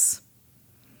 1956.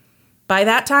 By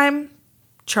that time,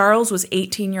 Charles was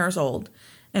 18 years old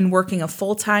and working a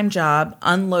full-time job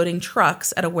unloading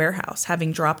trucks at a warehouse,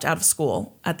 having dropped out of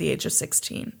school at the age of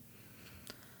 16.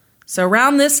 So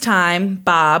around this time,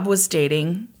 Bob was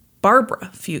dating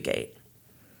Barbara Fugate.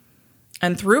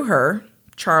 And through her,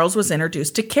 Charles was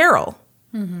introduced to Carol,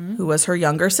 who was her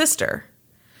younger sister,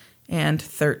 and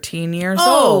 13 years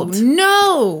old. Oh,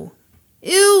 no.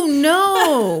 Ew,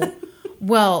 no.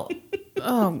 Well,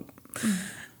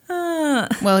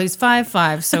 he's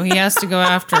 5'5", so he has to go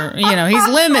after, he's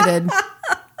limited.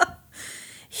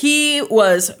 He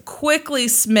was quickly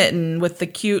smitten with the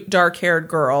cute, dark-haired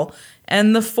girl,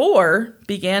 and the four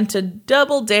began to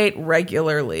double date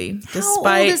regularly,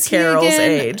 despite Carol's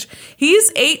age.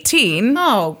 He's 18.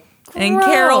 Oh, gross. And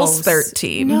Carol's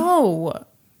 13. No.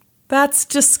 That's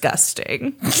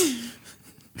disgusting.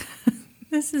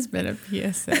 This has been a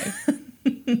PSA.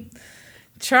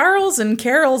 Charles and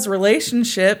Carol's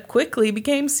relationship quickly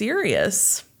became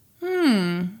serious.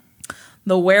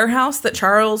 The warehouse that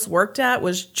Charles worked at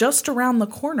was just around the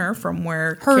corner from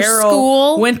where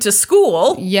Carol went to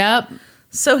school. Yep.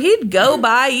 So he'd go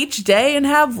by each day and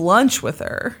have lunch with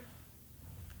her.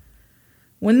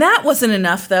 When that wasn't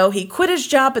enough, though, he quit his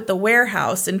job at the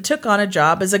warehouse and took on a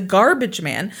job as a garbage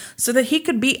man so that he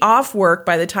could be off work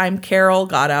by the time Carol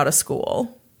got out of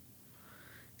school.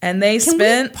 And they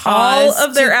spent all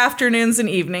of their afternoons and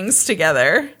evenings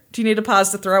together. Do you need a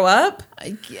pause to throw up?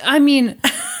 I mean,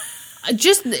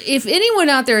 just if anyone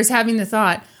out there is having the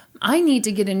thought, I need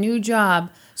to get a new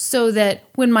job so that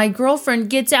when my girlfriend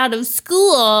gets out of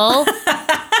school,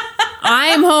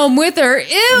 I'm home with her. Ew.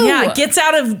 Yeah, gets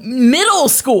out of middle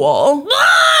school.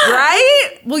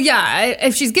 Right? Well, yeah,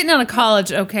 if she's getting out of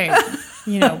college, okay.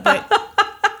 But...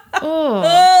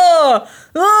 Oh.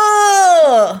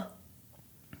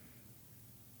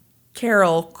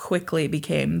 Carol quickly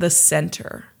became the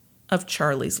center of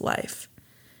Charlie's life.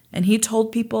 And he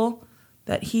told people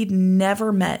that he'd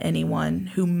never met anyone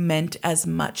who meant as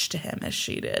much to him as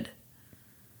she did.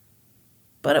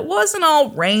 But it wasn't all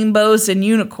rainbows and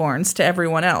unicorns to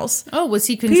everyone else. Oh, was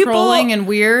he controlling and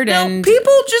weird? No,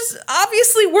 people just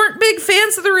obviously weren't big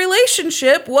fans of the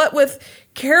relationship, what with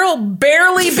Carol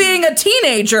barely being a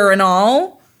teenager and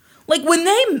all. Like, when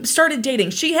they started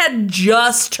dating, she had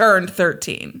just turned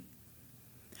 13.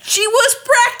 She was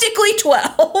practically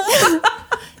 12.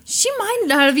 She might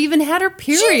not have even had her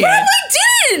period. She probably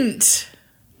didn't.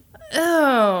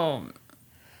 Oh.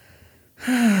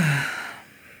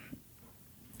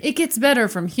 It gets better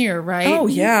from here, right? Oh,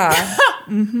 yeah.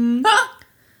 Mm-hmm.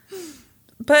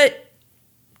 But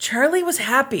Charlie was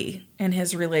happy in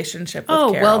his relationship with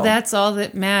Carol. Well, that's all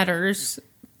that matters.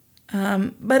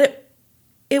 But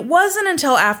it wasn't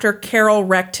until after Carol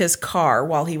wrecked his car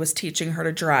while he was teaching her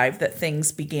to drive that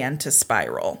things began to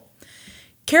spiral.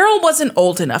 Carol wasn't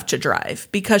old enough to drive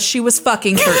because she was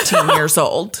fucking 13 years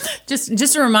old.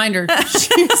 Just a reminder,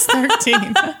 she was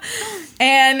 13.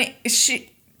 And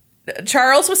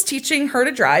Charles was teaching her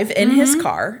to drive in his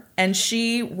car, and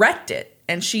she wrecked it,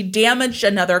 and she damaged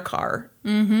another car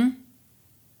in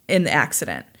the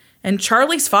accident. And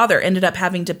Charlie's father ended up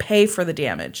having to pay for the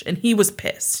damage, and he was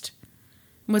pissed.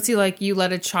 Was he like, you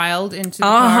let a child into the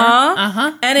car?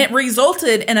 Uh-huh. And it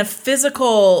resulted in a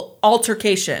physical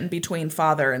altercation between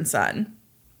father and son.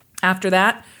 After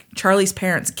that, Charlie's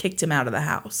parents kicked him out of the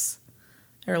house.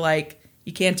 They're like,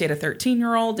 you can't date a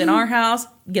 13-year-old in our house.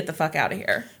 Get the fuck out of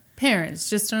here. Parents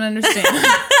just don't understand.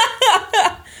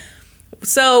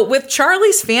 So with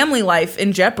Charlie's family life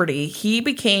in jeopardy, he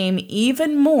became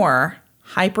even more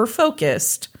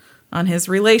hyper-focused on his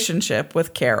relationship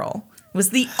with Carol. It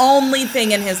was the only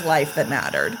thing in his life that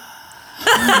mattered.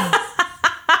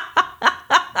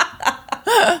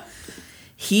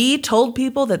 He told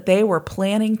people that they were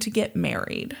planning to get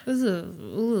married.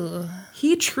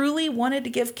 He truly wanted to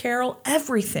give Carol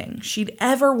everything she'd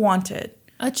ever wanted.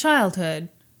 A childhood.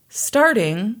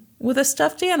 Starting with a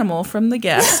stuffed animal from the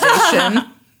gas station.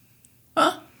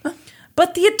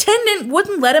 But the attendant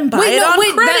wouldn't let him buy it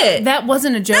on credit. That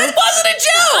wasn't a joke? That wasn't a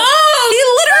joke! He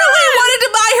literally wanted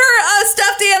to buy her a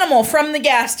stuffed animal from the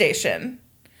gas station.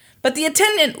 But the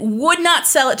attendant would not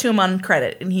sell it to him on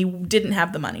credit, and he didn't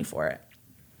have the money for it.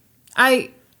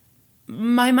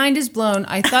 My mind is blown.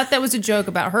 I thought that was a joke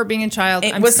about her being a child.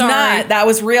 It was not. That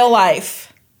was real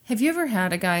life. Have you ever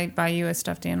had a guy buy you a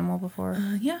stuffed animal before?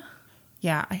 Yeah.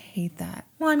 Yeah, I hate that.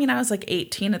 Well, I mean, I was like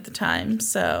 18 at the time,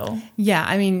 so... Yeah,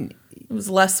 I mean... It was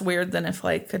less weird than if,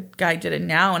 like, a guy did it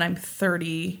now and I'm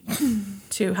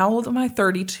 32. How old am I?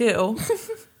 32.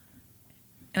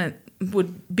 And it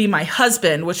would be my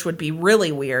husband, which would be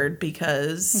really weird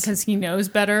because he knows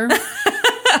better.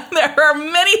 There are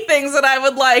many things that I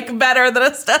would like better than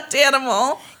a stuffed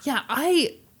animal. Yeah,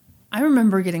 I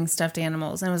remember getting stuffed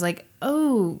animals and I was like,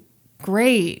 oh,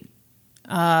 great.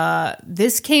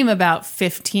 This came about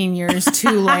 15 years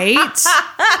too late.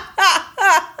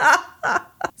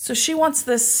 So she wants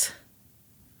this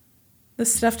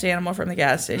stuffed animal from the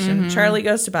gas station. Charlie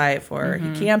goes to buy it for her.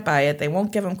 He can't buy it. They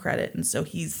won't give him credit. And so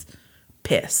he's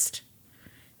pissed.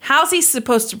 How's he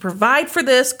supposed to provide for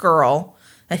this girl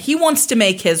that he wants to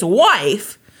make his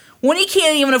wife when he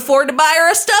can't even afford to buy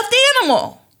her a stuffed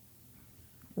animal?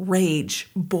 Rage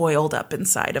boiled up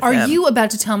inside of him. Are you about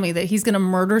to tell me that he's going to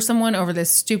murder someone over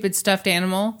this stupid stuffed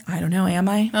animal? I don't know, am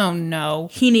I? Oh, no.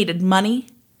 He needed money,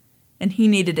 and he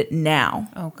needed it now.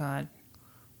 Oh, God.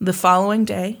 The following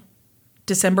day,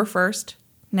 December 1st,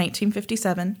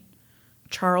 1957,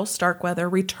 Charles Starkweather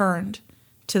returned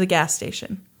to the gas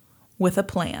station with a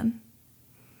plan.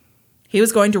 He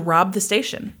was going to rob the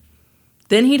station.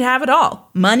 Then he'd have it all.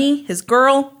 Money, his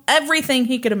girl, everything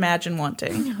he could imagine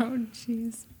wanting. Oh,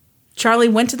 jeez. Charlie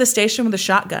went to the station with a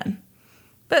shotgun,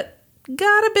 but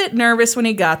got a bit nervous when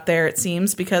he got there, it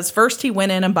seems, because first he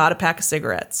went in and bought a pack of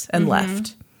cigarettes and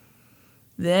left.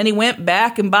 Then he went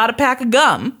back and bought a pack of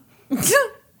gum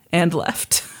and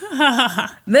left.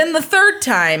 Then the third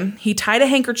time, he tied a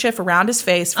handkerchief around his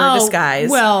face for a disguise.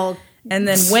 Well, and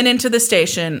then went into the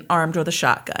station armed with a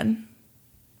shotgun.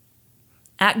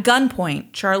 At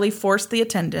gunpoint, Charlie forced the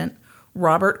attendant,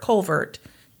 Robert Colvert,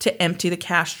 to empty the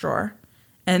cash drawer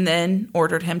and then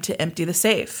ordered him to empty the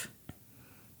safe.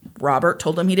 Robert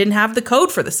told him he didn't have the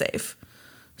code for the safe.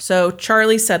 So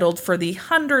Charlie settled for the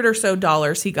 $100 or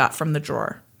so he got from the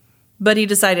drawer. But he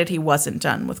decided he wasn't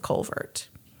done with Colvert.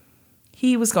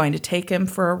 He was going to take him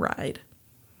for a ride.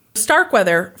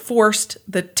 Starkweather forced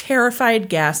the terrified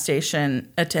gas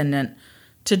station attendant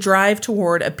to drive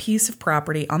toward a piece of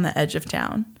property on the edge of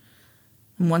town.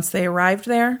 And once they arrived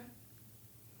there,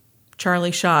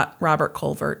 Charlie shot Robert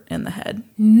Colvert in the head.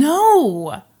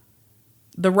 No!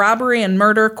 The robbery and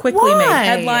murder quickly Why? made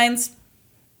headlines.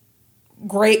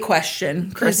 Great question,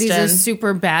 Because Kristen. he's a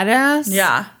super badass?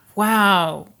 Yeah.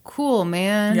 Wow. Cool,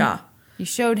 man. Yeah. You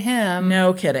showed him.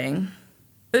 No kidding.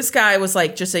 This guy was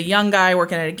like just a young guy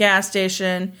working at a gas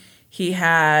station. He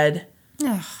had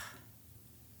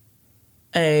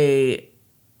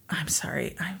I'm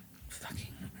sorry, I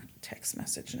fucking text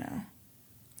message now.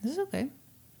 This is okay.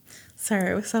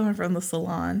 Sorry, it was someone from the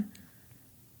salon.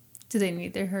 Do they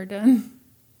need their hair done?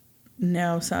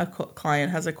 No, so a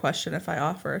client has a question if I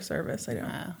offer a service. I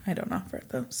don't offer it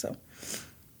though. So,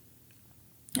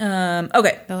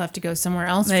 okay, They'll have to go somewhere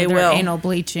else they for their will. anal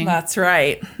bleaching. That's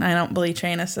right. I don't bleach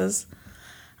anuses.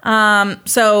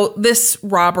 So this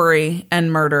robbery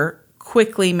and murder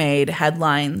quickly made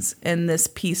headlines in this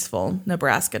peaceful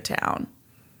Nebraska town.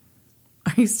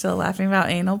 Are you still laughing about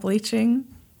anal bleaching?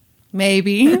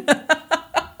 Maybe.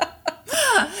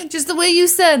 Just the way you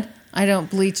said, I don't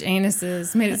bleach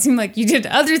anuses, made it seem like you did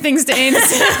other things to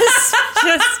anuses.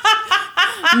 Just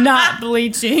not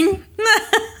bleaching.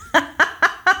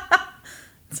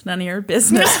 It's none of your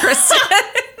business, Kristen.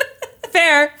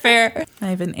 Fair. I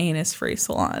have an anus-free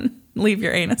salon. Leave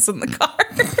your anus in the car.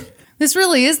 This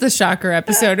really is the shocker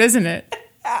episode, isn't it?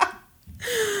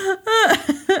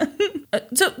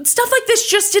 So stuff like this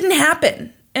just didn't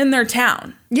happen in their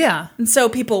town. Yeah. And so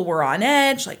people were on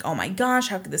edge, like, oh my gosh,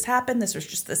 how could this happen? This was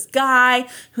just this guy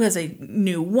who has a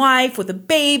new wife with a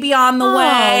baby on the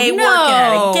way, no. working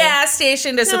at a gas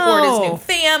station to support his new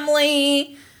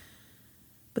family.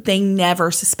 But they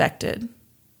never suspected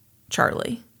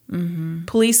Charlie. Mm-hmm.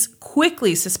 Police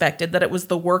quickly suspected that it was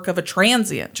the work of a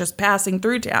transient just passing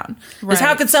through town. Because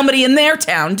how could somebody in their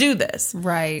town do this?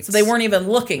 Right. So they weren't even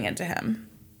looking into him.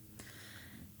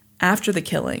 After the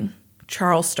killing,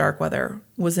 Charles Starkweather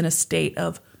was in a state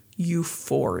of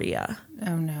euphoria.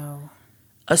 Oh, no.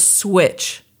 A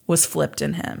switch was flipped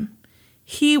in him.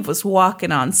 He was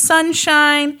walking on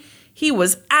sunshine. He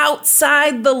was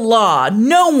outside the law.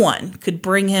 No one could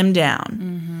bring him down.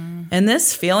 Mm-hmm. And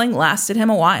this feeling lasted him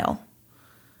a while.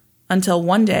 Until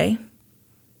one day,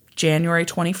 January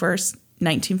 21st,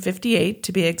 1958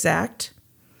 to be exact,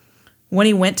 when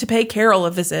he went to pay Carol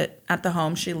a visit at the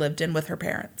home she lived in with her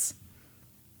parents.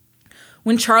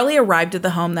 When Charlie arrived at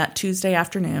the home that Tuesday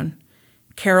afternoon,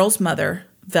 Carol's mother,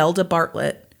 Velda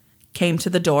Bartlett, came to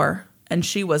the door, and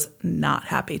she was not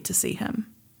happy to see him.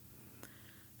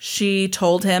 She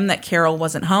told him that Carol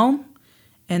wasn't home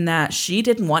and that she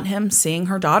didn't want him seeing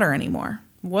her daughter anymore.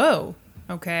 Whoa.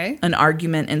 Okay. An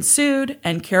argument ensued,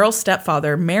 and Carol's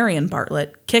stepfather, Marion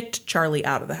Bartlett, kicked Charlie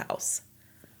out of the house.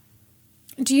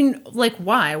 Do you, like,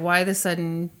 why? Why the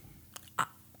sudden...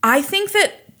 I think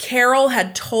that Carol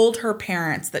had told her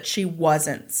parents that she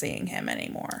wasn't seeing him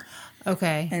anymore.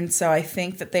 Okay. And so I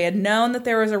think that they had known that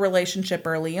there was a relationship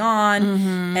early on,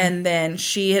 and then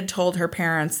she had told her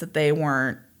parents that they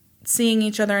weren't seeing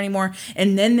each other anymore.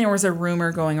 And then there was a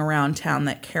rumor going around town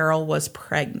that Carol was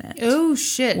pregnant. Oh,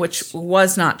 shit. Which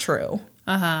was not true.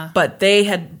 Uh-huh. But they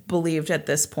had believed at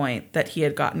this point that he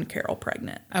had gotten Carol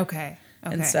pregnant. Okay.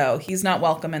 And so he's not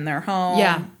welcome in their home.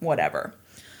 Yeah. Whatever.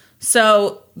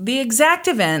 So the exact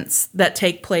events that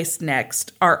take place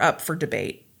next are up for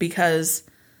debate because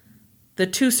the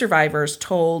two survivors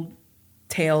told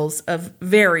tales of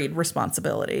varied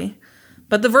responsibility.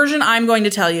 But the version I'm going to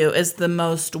tell you is the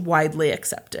most widely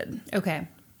accepted. Okay.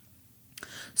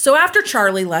 So after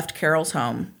Charlie left Carol's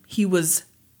home, he was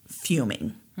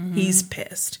fuming. Mm-hmm. He's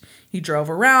pissed. He drove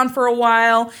around for a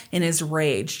while, and his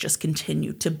rage just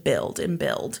continued to build and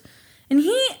build. And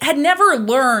he had never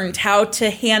learned how to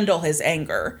handle his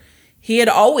anger. He had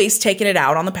always taken it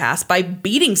out on the past by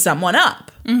beating someone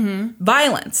up. Mm-hmm.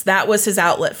 Violence, that was his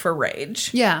outlet for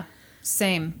rage. Yeah,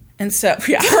 same. And so,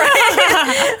 yeah, right.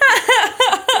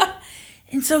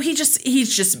 And so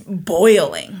he's just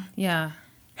boiling. Yeah.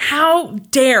 How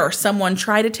dare someone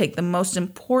try to take the most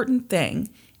important thing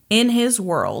in his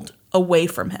world away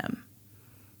from him?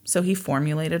 So he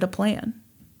formulated a plan.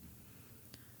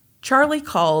 Charlie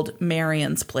called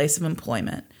Marion's place of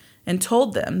employment and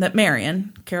told them that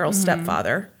Marion, Carol's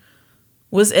stepfather,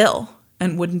 was ill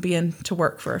and wouldn't be in to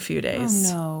work for a few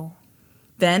days. Oh, no.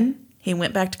 Then he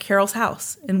went back to Carol's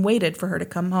house and waited for her to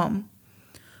come home.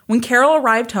 When Carol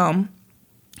arrived home,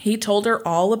 he told her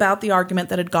all about the argument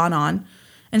that had gone on,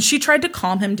 and she tried to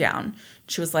calm him down.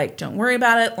 She was like, don't worry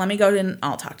about it. Let me go in.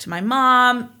 I'll talk to my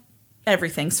mom.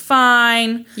 Everything's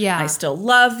fine. Yeah. I still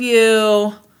love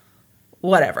you.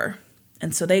 Whatever.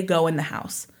 And so they go in the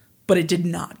house, but it did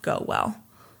not go well.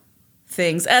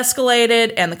 Things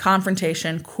escalated, and the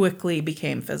confrontation quickly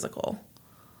became physical.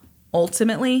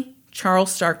 Ultimately,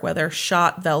 Charles Starkweather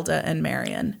shot Velda and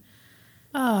Marion,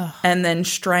 and then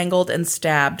strangled and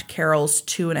stabbed Carol's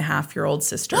 2.5-year-old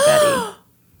sister, Betty.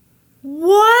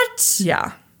 What?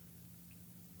 Yeah.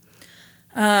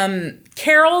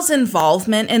 Carol's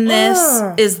involvement in this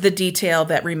is the detail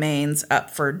that remains up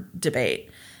for debate.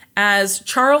 as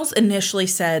Charles initially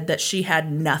said that she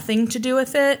had nothing to do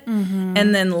with it,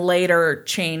 and then later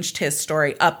changed his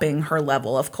story, upping her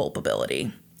level of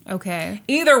culpability. Okay.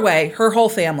 Either way, her whole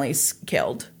family's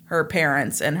killed. Her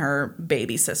parents and her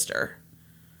baby sister.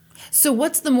 So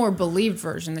what's the more believed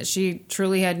version? That she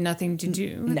truly had nothing to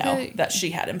do with No, it? that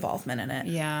she had involvement in it.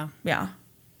 Yeah. Yeah.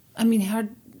 I mean, how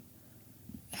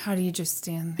do you just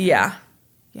stand there? Yeah.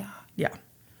 Yeah. Yeah.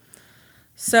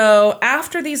 So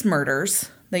after these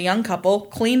murders, the young couple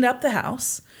cleaned up the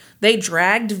house. They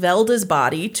dragged Velda's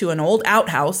body to an old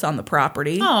outhouse on the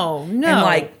property. Oh, no. And,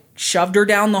 like, shoved her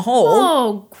down the hole.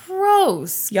 Oh,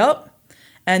 gross. Yup.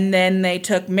 And then they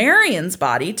took Marion's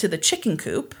body to the chicken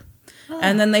coop.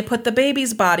 And then they put the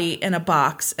baby's body in a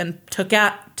box and took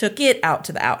it out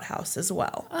to the outhouse as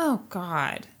well. Oh,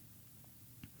 God.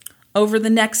 Over the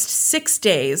next 6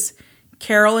 days,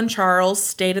 Carol and Charles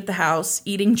stayed at the house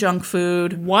eating junk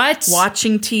food. What?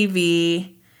 Watching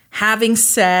TV, having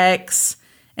sex,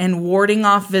 and warding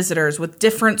off visitors with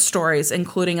different stories,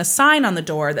 including a sign on the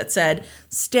door that said,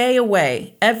 "Stay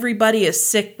away. Everybody is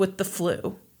sick with the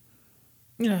flu."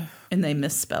 Ugh. And they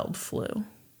misspelled flu.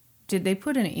 Did they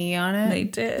put an E on it? They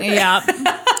did. Yeah.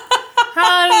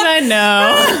 How did I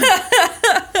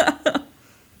know?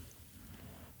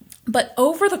 But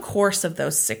over the course of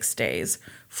those 6 days,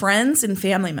 friends and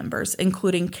family members,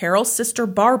 including Carol's sister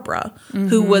Barbara,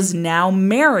 who was now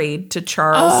married to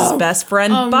Charles's best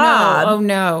friend Bob, Oh,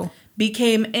 no.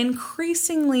 became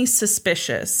increasingly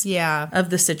suspicious Yeah. of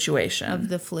the situation. Of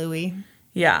the fluey.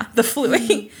 Yeah, the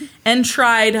flu, and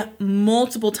tried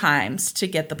multiple times to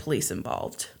get the police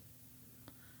involved.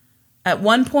 At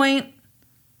one point,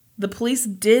 the police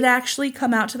did actually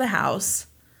come out to the house,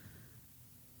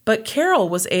 but Carol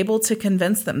was able to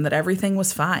convince them that everything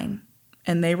was fine,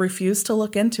 and they refused to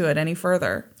look into it any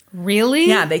further. Really?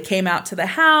 Yeah, they came out to the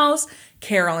house.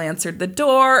 Carol answered the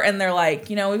door, and they're like,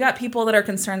 we've got people that are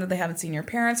concerned that they haven't seen your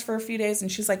parents for a few days.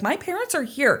 And she's like, my parents are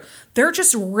here. They're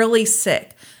just really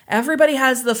sick. Everybody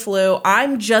has the flu.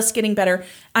 I'm just getting better.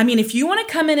 I mean, if you want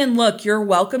to come in and look, you're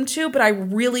welcome to, but I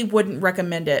really wouldn't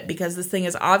recommend it because this thing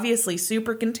is obviously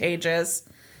super contagious.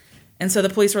 And so the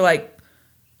police were like,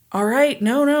 all right,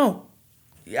 no.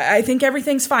 I think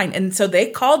everything's fine. And so they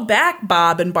called back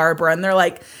Bob and Barbara, and they're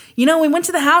like, we went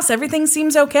to the house. Everything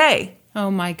seems okay. Oh,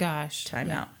 my gosh.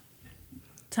 Time out.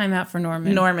 Time out for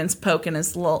Norman. Norman's poking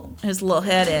his little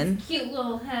head in. Cute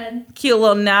little head. Cute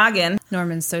little noggin.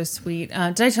 Norman's so sweet.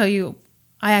 Did I tell you,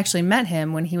 I actually met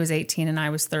him when he was 18 and I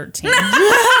was 13.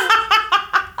 I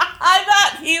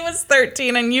thought he was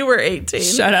 13 and you were 18.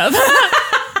 Shut up.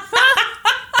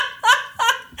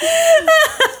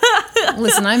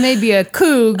 Listen, I may be a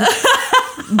coog,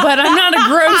 but I'm not a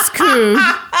gross coog.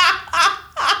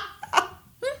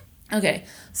 Okay,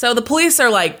 so the police are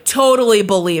like totally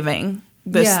believing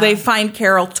this. Yeah. They find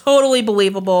Carol totally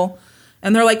believable,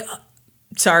 and they're like,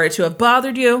 sorry to have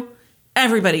bothered you.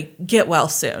 Everybody get well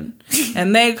soon.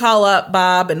 And they call up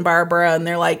Bob and Barbara, and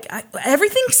they're like,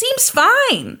 everything seems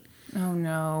fine. Oh,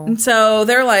 no. And so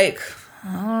they're like,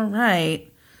 all right.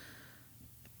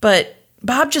 But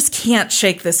Bob just can't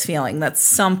shake this feeling that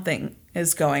something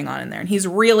is going on in there. And he's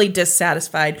really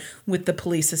dissatisfied with the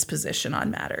police's position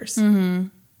on matters. Mm-hmm.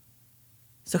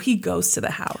 So he goes to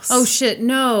the house. Oh, shit.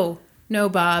 No. No,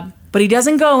 Bob. But he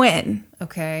doesn't go in.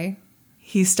 Okay.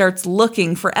 He starts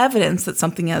looking for evidence that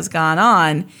something has gone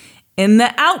on in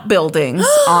the outbuildings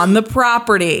on the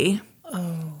property.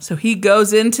 Oh. So he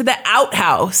goes into the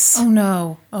outhouse. Oh,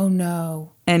 no. Oh,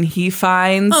 no. And he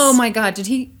finds... Oh, my God. Did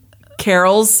he...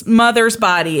 Carol's mother's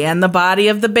body and the body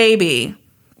of the baby.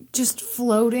 Just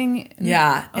floating?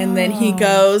 Yeah. And then he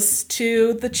goes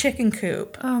to the chicken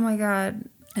coop. Oh, my God.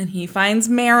 And he finds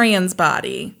Marion's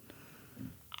body.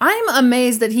 I'm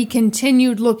amazed that he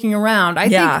continued looking around. I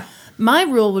think my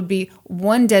rule would be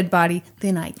one dead body,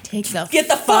 then I take the Get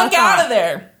the fuck out of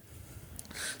there.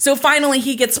 So finally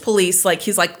he gets police. Like,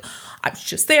 he's like, I was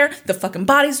just there. The fucking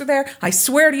bodies are there. I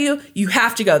swear to you, you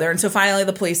have to go there. And so finally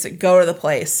the police go to the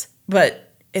place.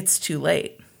 But it's too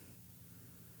late.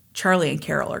 Charlie and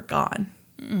Carol are gone.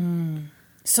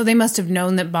 So they must have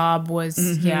known that Bob was...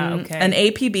 Mm-hmm. Yeah, okay. An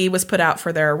APB was put out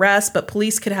for their arrest, but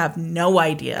police could have no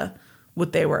idea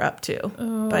what they were up to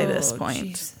by this point.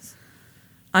 Jesus.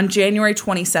 On January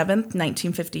 27th,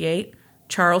 1958,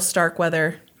 Charles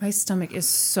Starkweather... My stomach is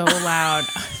so loud.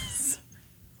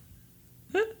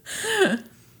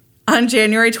 On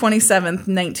January 27th,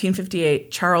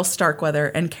 1958, Charles Starkweather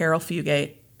and Carol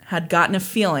Fugate had gotten a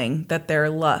feeling that their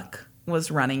luck was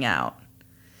running out.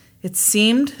 It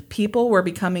seemed people were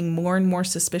becoming more and more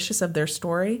suspicious of their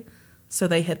story, so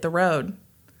they hit the road.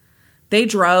 They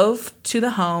drove to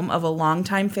the home of a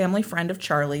longtime family friend of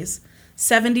Charlie's,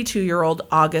 72-year-old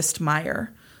August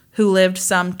Meyer, who lived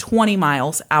some 20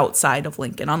 miles outside of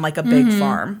Lincoln on like a big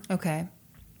farm. Okay.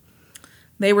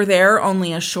 They were there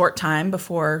only a short time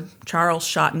before Charles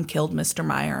shot and killed Mr.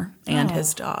 Meyer and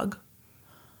his dog.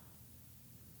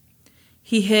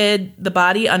 He hid the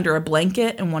body under a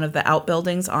blanket in one of the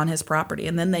outbuildings on his property,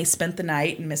 and then they spent the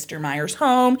night in Mr. Meyer's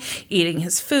home, eating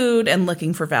his food and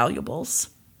looking for valuables.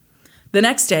 The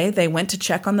next day, they went to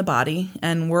check on the body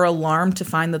and were alarmed to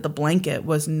find that the blanket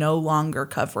was no longer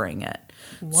covering it.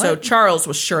 What? So Charles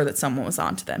was sure that someone was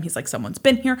onto them. He's like, someone's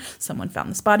been here. Someone found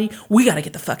this body. We got to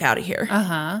get the fuck out of here.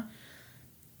 Uh-huh.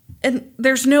 And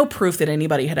there's no proof that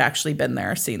anybody had actually been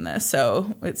there, seen this.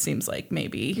 So it seems like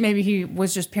maybe he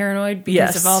was just paranoid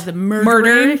because of all the murder.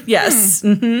 Murder, yes.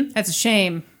 Mm-hmm. That's a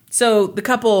shame. So the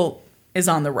couple is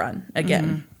on the run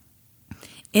again.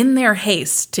 In their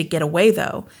haste to get away,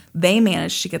 though, they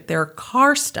managed to get their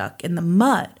car stuck in the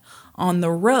mud on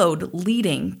the road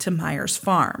leading to Meyer's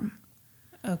farm.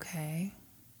 Okay.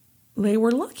 They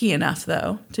were lucky enough,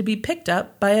 though, to be picked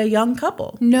up by a young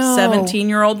couple. No.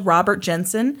 17-year-old Robert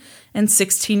Jensen and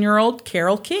 16-year-old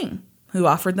Carol King, who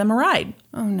offered them a ride.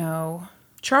 Oh, no.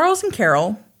 Charles and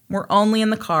Carol were only in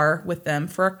the car with them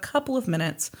for a couple of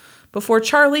minutes before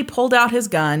Charlie pulled out his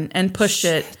gun and pushed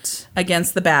it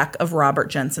against the back of Robert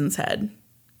Jensen's head.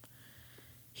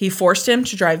 He forced him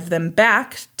to drive them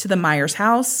back to the Myers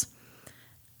house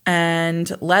and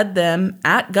led them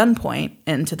at gunpoint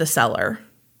into the cellar.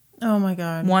 Oh, my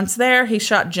God. Once there, he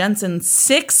shot Jensen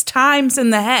 6 times in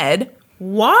the head.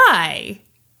 Why?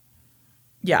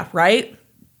 Yeah, right?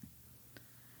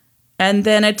 And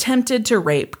then attempted to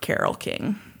rape Carol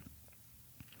King.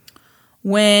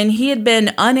 When he had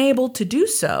been unable to do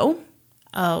so...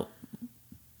 Oh,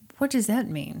 what does that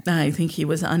mean? I think he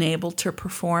was unable to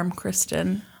perform,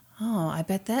 Kristen. Oh, I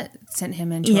bet that sent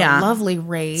him into a lovely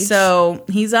rage. So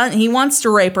he wants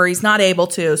to rape her. He's not able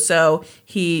to. So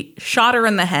he shot her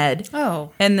in the head.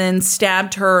 Oh. And then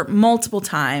stabbed her multiple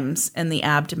times in the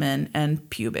abdomen and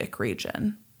pubic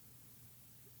region.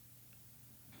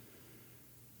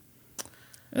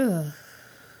 Ugh.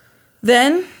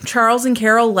 Then Charles and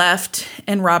Carol left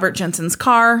in Robert Jensen's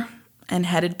car and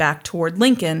headed back toward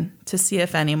Lincoln to see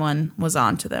if anyone was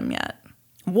on to them yet.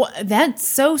 What? That's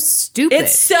so stupid.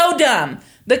 It's so dumb.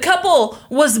 The couple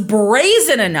was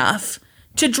brazen enough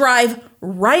to drive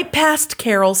right past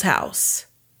Carol's house.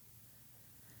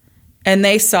 And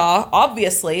they saw,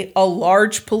 obviously, a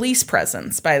large police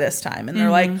presence by this time. And they're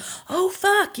like, oh,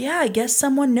 fuck, yeah, I guess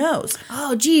someone knows.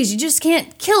 Oh, geez, you just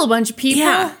can't kill a bunch of people.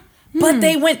 Yeah. But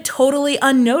they went totally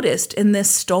unnoticed in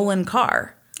this stolen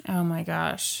car. Oh, my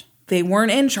gosh. They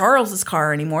weren't in Charles's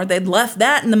car anymore. They'd left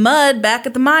that in the mud back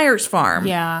at the Myers farm.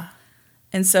 Yeah.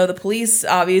 And so the police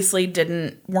obviously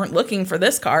weren't looking for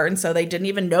this car, and so they didn't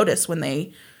even notice when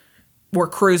they were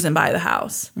cruising by the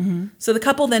house. Mm-hmm. So the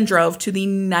couple then drove to the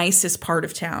nicest part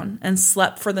of town and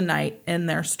slept for the night in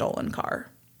their stolen car.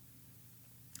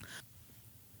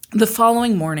 The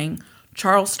following morning,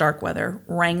 Charles Starkweather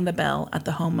rang the bell at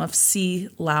the home of C.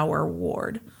 Lauer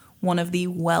Ward, one of the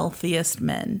wealthiest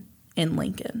men in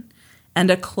Lincoln, and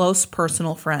a close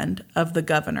personal friend of the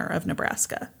governor of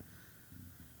Nebraska.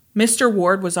 Mr.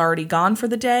 Ward was already gone for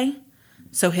the day,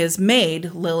 so his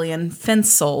maid, Lillian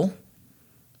Fencel,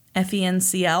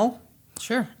 Fencl,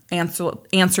 sure,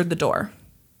 answered the door.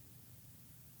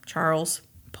 Charles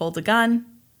pulled a gun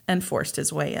and forced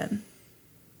his way in.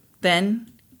 Then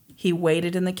he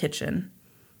waited in the kitchen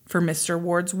for Mr.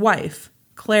 Ward's wife,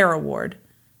 Clara Ward,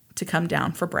 to come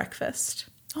down for breakfast.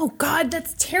 Oh, God,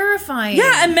 that's terrifying.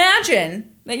 Yeah,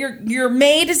 imagine that your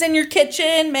maid is in your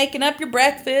kitchen making up your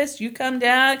breakfast. You come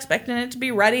down expecting it to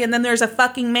be ready, and then there's a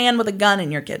fucking man with a gun in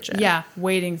your kitchen. Yeah,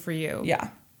 waiting for you.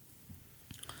 Yeah.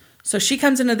 So she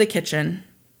comes into the kitchen,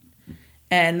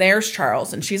 and there's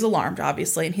Charles, and she's alarmed,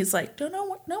 obviously. And he's like, don't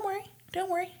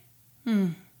worry.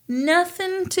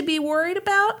 Nothing to be worried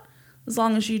about. As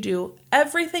long as you do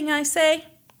everything I say,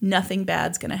 nothing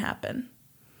bad's going to happen.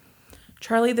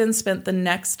 Charlie then spent the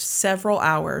next several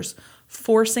hours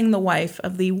forcing the wife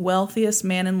of the wealthiest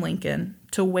man in Lincoln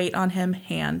to wait on him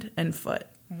hand and foot.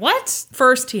 What?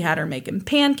 First, he had her make him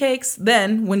pancakes.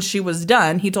 Then, when she was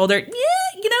done, he told her,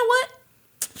 yeah, you know what?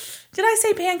 Did I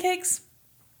say pancakes?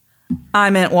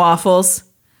 I meant waffles.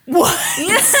 What?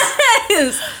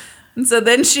 Yes. And so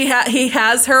then he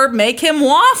has her make him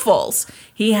waffles.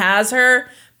 He has her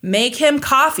make him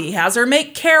coffee. Has her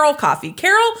make Carol coffee.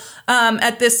 Carol,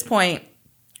 at this point,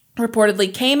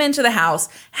 reportedly came into the house,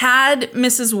 had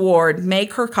Mrs. Ward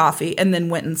make her coffee, and then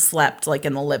went and slept like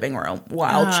in the living room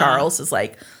while Charles is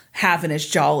like having his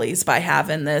jollies by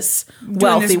having this Doing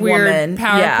wealthy this weird woman.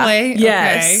 power play?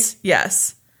 Yes.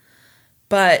 Yes.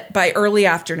 But by early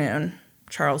afternoon,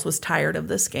 Charles was tired of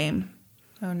this game.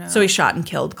 Oh, no. So he shot and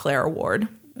killed Clara Ward.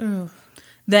 Ooh.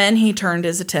 Then he turned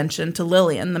his attention to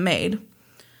Lillian, the maid,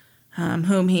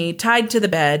 whom he tied to the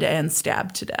bed and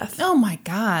stabbed to death. Oh, my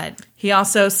God. He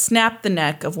also snapped the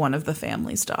neck of one of the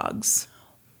family's dogs.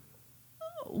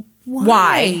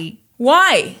 Why?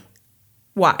 Why?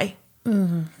 Why?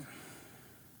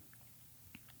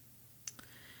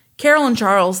 Carol and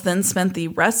Charles then spent the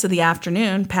rest of the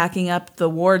afternoon packing up the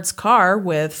Ward's car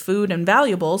with food and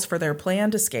valuables for their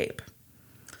planned escape.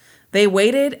 They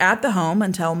waited at the home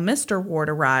until Mr. Ward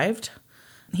arrived.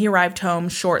 He arrived home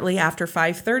shortly after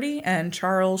 5:30, and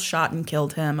Charles shot and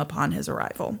killed him upon his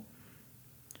arrival.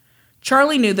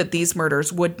 Charlie knew that these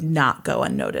murders would not go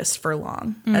unnoticed for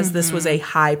long, as this was a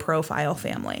high-profile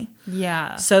family.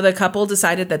 Yeah. So the couple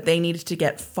decided that they needed to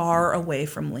get far away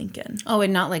from Lincoln. Oh,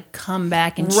 and not like come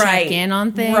back and Right. check in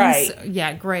on things? Right.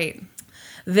 Yeah, great.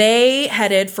 They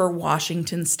headed for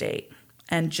Washington State.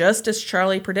 And just as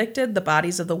Charlie predicted, the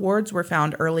bodies of the Wards were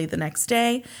found early the next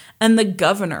day, and the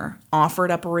governor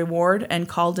offered up a reward and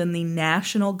called in the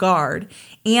National Guard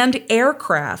and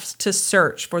aircrafts to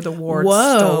search for the Wards'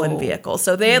 stolen vehicle.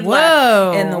 So they had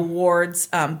left in the Wards'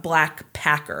 black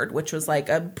Packard, which was like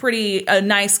a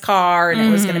nice car, and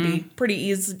it was going to be pretty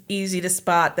easy to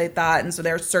spot, they thought, and so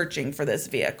they're searching for this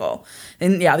vehicle.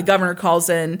 And yeah, the governor calls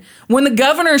in. When the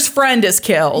governor's friend is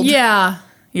killed...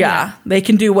 Yeah, they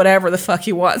can do whatever the fuck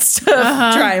he wants to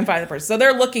try and find the person. So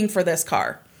they're looking for this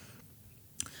car.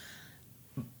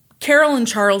 Carol and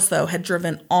Charles, though, had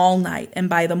driven all night, and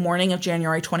by the morning of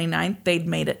January 29th, they'd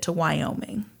made it to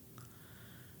Wyoming.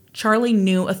 Charlie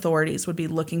knew authorities would be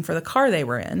looking for the car they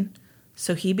were in,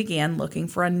 so he began looking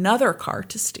for another car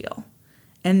to steal.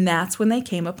 And that's when they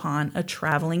came upon a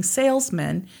traveling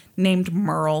salesman named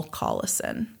Merle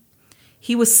Collison.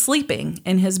 He was sleeping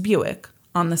in his Buick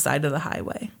on the side of the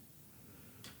highway.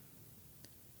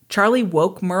 Charlie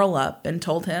woke Merle up and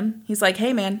told him, he's like,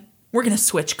 hey man, we're going to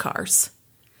switch cars.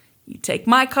 You take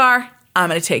my car, I'm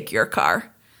going to take your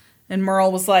car. And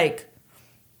Merle was like,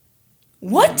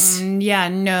 what? Yeah,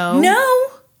 no.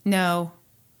 No.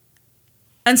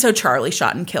 And so Charlie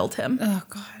shot and killed him. Oh,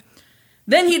 God.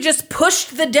 Then he just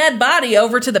pushed the dead body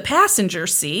over to the passenger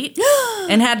seat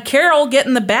and had Carol get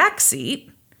in the back seat.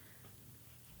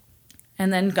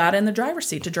 And then got in the driver's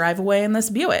seat to drive away in this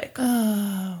Buick.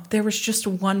 Oh. There was just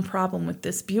one problem with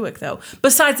this Buick, though,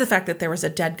 besides the fact that there was a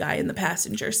dead guy in the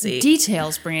passenger seat.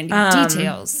 Details, Brandy,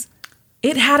 details.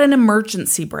 It had an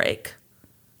emergency brake,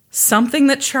 something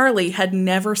that Charlie had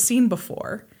never seen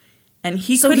before. And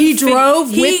he drove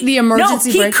with the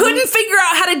emergency brake? He couldn't figure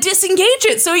out how to disengage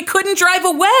it, so he couldn't drive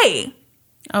away.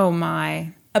 Oh,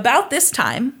 my. About this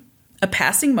time, a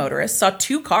passing motorist saw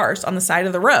two cars on the side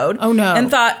of the road. Oh, no.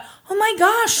 And thought, oh my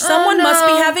gosh, someone must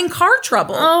be having car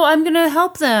trouble. Oh, I'm going to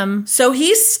help them. So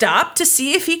he stopped to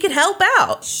see if he could help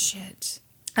out. Shit.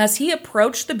 As he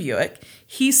approached the Buick,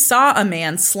 he saw a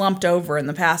man slumped over in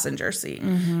the passenger seat.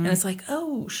 And it's like,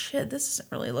 oh shit, this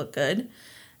doesn't really look good.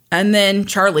 And then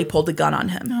Charlie pulled a gun on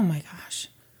him. Oh my gosh.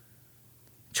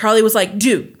 Charlie was like,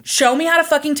 dude, show me how to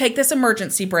fucking take this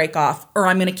emergency brake off or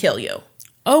I'm going to kill you.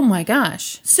 Oh my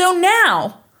gosh. So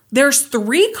now there's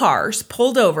 3 cars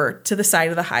pulled over to the side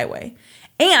of the highway.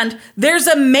 And there's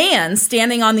a man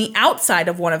standing on the outside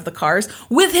of one of the cars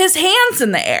with his hands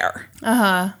in the air.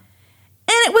 Uh-huh.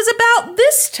 And it was about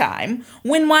this time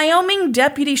when Wyoming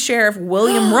Deputy Sheriff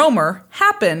William Romer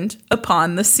happened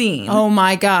upon the scene. Oh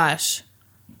my gosh.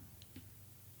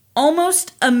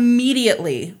 Almost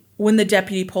immediately when the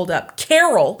deputy pulled up,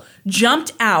 Carol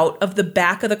jumped out of the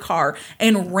back of the car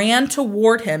and ran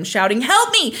toward him, shouting,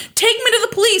 help me! Take me to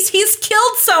the police! He's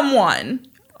killed someone!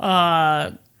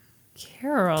 Carol.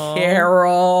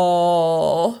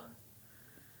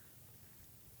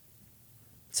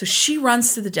 So she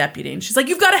runs to the deputy and she's like,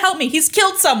 you've got to help me. He's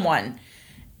killed someone.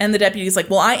 And the deputy's like,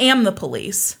 well, I am the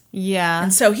police. Yeah.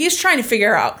 And so he's trying to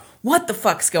figure out what the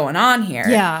fuck's going on here.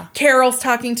 Yeah. Carol's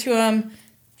talking to him.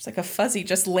 It's like a fuzzy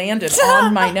just landed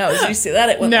on my nose. Did you see that?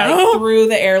 It went No. like through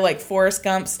the air like Forrest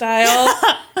Gump style.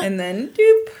 And then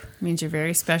doop. Means you're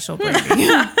very special, Brandy.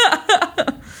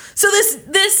 So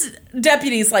this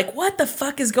deputy's like, what the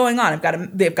fuck is going on?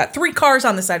 They've got 3 cars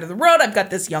on the side of the road. I've got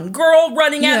this young girl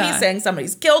running at me saying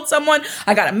somebody's killed someone.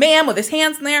 I got a man with his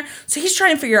hands in there. So he's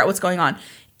trying to figure out what's going on.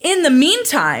 In the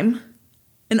meantime,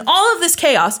 in all of this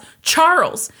chaos,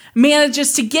 Charles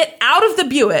manages to get out of the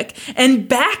Buick and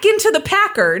back into the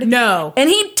Packard. No. And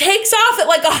he takes off at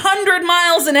like 100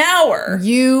 miles an hour.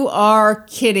 You are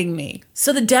kidding me.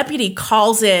 So the deputy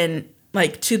calls in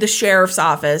like to the sheriff's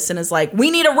office and is like,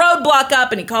 we need a roadblock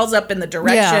up. And he calls up in the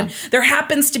direction. Yeah. There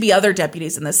happens to be other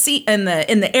deputies in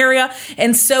the area.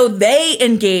 And so they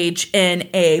engage in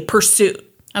a pursuit.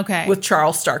 Okay. With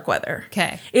Charles Starkweather.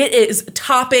 Okay. It is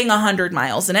topping 100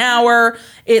 miles an hour.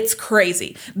 It's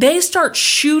crazy. They start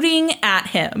shooting at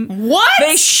him. What?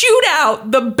 They shoot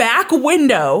out the back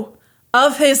window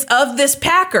of this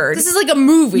Packard. This is like a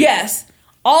movie. Yes.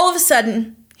 All of a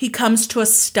sudden, he comes to a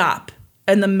stop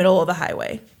in the middle of the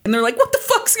highway. And they're like, what the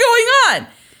fuck's going on?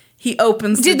 He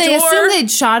opens the door. Did they assume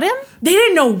they'd shot him? They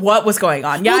didn't know what was going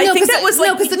on. Yeah, Well, no, I think 'cause that was no,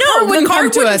 like, 'cause the no, car the wouldn't car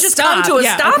come to wouldn't a just come stop. to a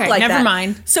Yeah, stop okay, like never that.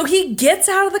 mind. So he gets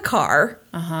out of the car.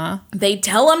 They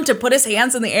tell him to put his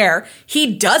hands in the air.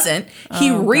 He doesn't.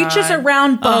 He reaches God.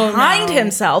 around behind no.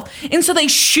 himself. And so they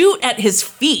shoot at his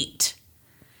feet.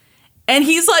 And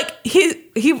he's like,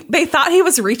 they thought he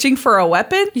was reaching for a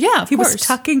weapon. Yeah, of he course. was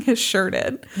tucking his shirt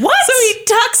in. What? So he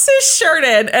tucks his shirt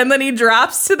in and then he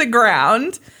drops to the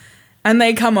ground. And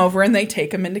they come over and they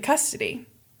take him into custody.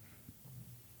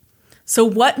 So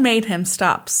what made him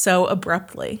stop so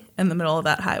abruptly in the middle of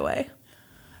that highway?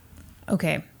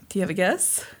 Okay. Do you have a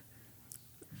guess?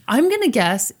 I'm going to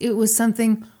guess it was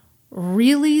something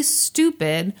really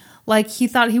stupid, like he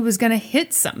thought he was going to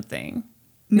hit something.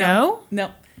 No? No.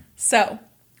 So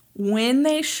when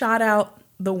they shot out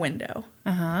the window,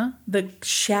 the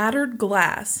shattered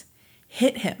glass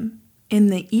hit him in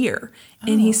the ear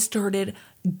and he started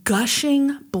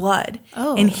gushing blood.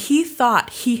 Oh. And he thought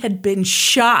he had been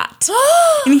shot.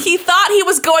 And he thought he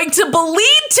was going to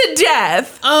bleed to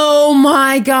death. Oh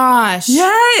my gosh.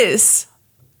 Yes.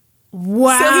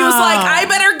 Wow. So he was like, I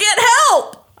better get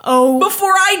help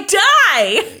before I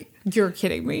die. You're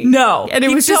kidding me. No. And it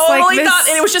he was just totally like this. thought,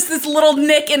 and it was just this little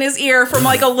nick in his ear from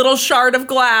like a little shard of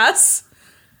glass.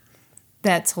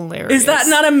 That's hilarious. Is that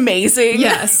not amazing?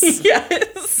 Yes.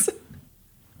 Yes.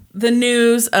 The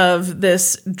news of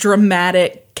this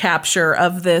dramatic capture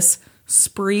of this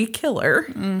spree killer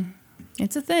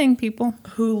It's a thing, people.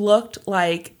 who looked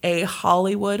like a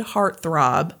Hollywood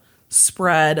heartthrob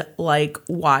spread like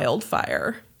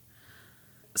wildfire.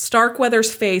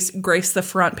 Starkweather's face graced the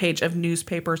front page of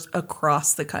newspapers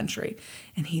across the country,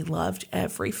 and he loved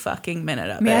every fucking minute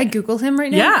of it. May I Google him right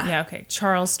now? Yeah. Yeah, okay.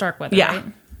 Charles Starkweather, Yeah. right?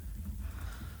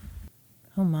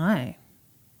 Oh my.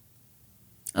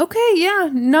 Okay, yeah,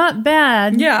 not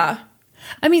bad. Yeah.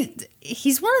 I mean,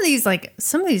 he's one of these, like,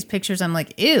 some of these pictures I'm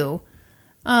like, ew.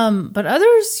 But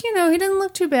others, he didn't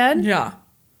look too bad. Yeah.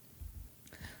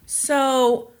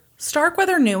 So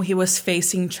Starkweather knew he was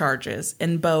facing charges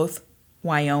in both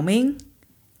Wyoming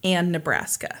and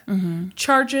Nebraska.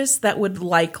 Charges that would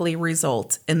likely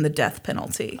result in the death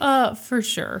penalty. For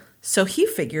sure. So he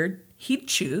figured he'd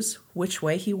choose which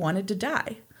way he wanted to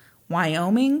die.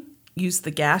 Wyoming used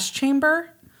the gas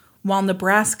chamber, while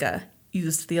Nebraska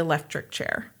used the electric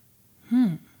chair.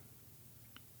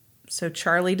 So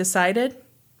Charlie decided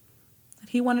that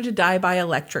he wanted to die by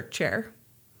electric chair.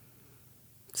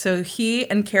 So he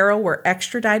and Carol were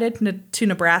extradited to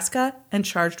Nebraska and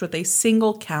charged with a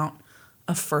single count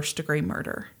of first-degree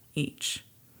murder each.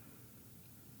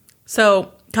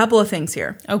 So, a couple of things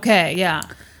here. Okay, yeah.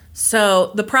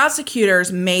 So the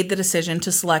prosecutors made the decision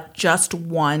to select just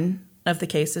one of the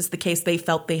cases, the case they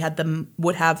felt they had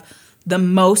would have the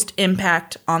most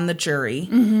impact on the jury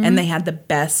and they had the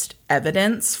best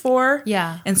evidence for.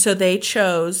 Yeah. And so they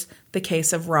chose the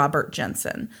case of Robert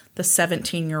Jensen, the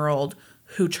 17-year-old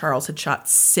who Charles had shot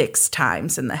 6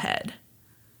 times in the head.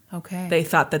 Okay. They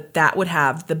thought that that would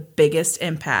have the biggest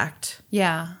impact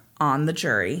yeah. on the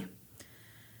jury.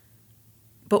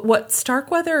 But what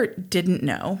Starkweather didn't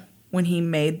know when he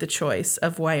made the choice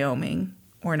of Wyoming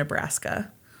or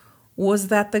Nebraska was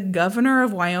that the governor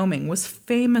of Wyoming was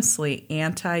famously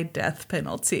anti-death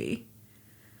penalty.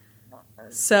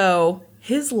 So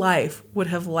his life would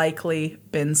have likely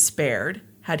been spared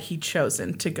had he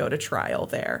chosen to go to trial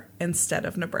there instead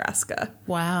of Nebraska.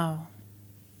 Wow.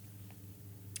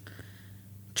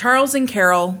 Charles and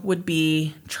Carol would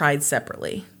be tried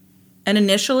separately. And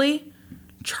initially,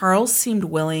 Charles seemed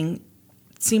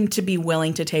to be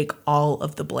willing to take all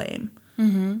of the blame.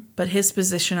 But his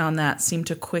position on that seemed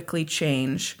to quickly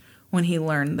change when he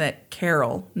learned that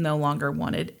Carol no longer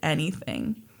wanted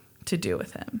anything to do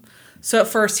with him. So at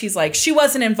first he's like, she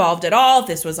wasn't involved at all.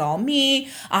 This was all me.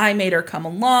 I made her come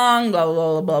along, blah,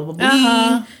 blah, blah, blah,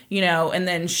 blah, and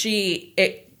then she,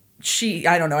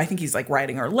 I don't know, I think he's like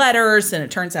writing her letters and it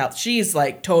turns out she's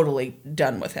like totally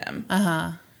done with him.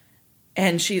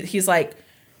 And he's like,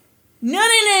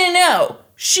 no.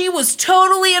 She was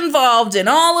totally involved in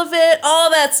all of it. All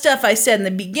that stuff I said in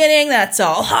the beginning, that's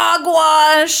all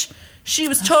hogwash. She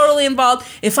was totally involved.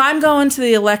 If I'm going to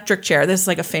the electric chair, this is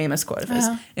like a famous quote of his.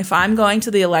 If I'm going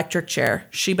to the electric chair,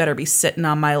 she better be sitting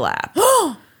on my lap.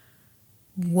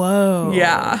 Whoa.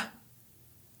 Yeah.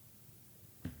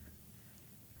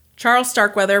 Charles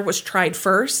Starkweather was tried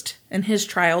first, and his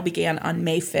trial began on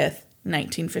May 5th,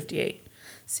 1958.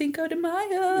 Cinco de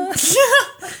Mayo.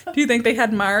 Do you think they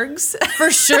had margs?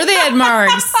 For sure they had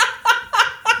margs.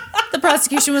 The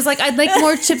prosecution was like, I'd like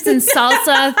more chips and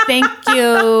salsa. Thank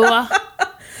you.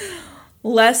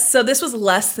 So this was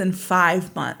less than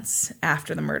 5 months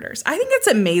after the murders. I think it's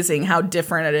amazing how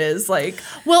different it is. Like,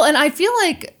 well, and I feel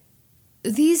like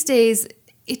these days,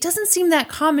 it doesn't seem that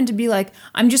common to be like,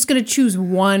 I'm just going to choose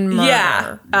one murder.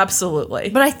 Yeah, absolutely.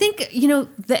 But I think,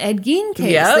 the Ed Gein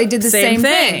case, they did the same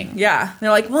thing. Yeah. They're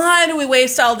like, why do we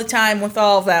waste all the time with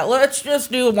all of that? Let's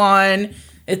just do one.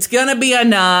 It's going to be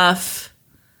enough.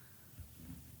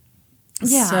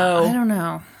 Yeah, so, I don't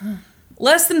know.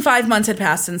 Less than 5 months had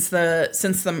passed since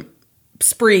the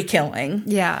spree killing.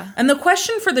 Yeah. And the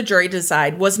question for the jury to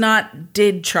decide was not,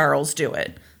 did Charles do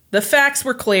it? The facts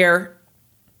were clear.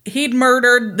 He'd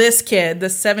murdered this kid,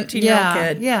 this 17-year-old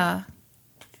kid. Yeah.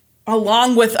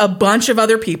 Along with a bunch of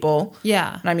other people.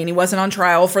 Yeah. I mean, he wasn't on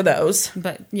trial for those.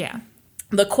 But, yeah.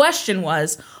 The question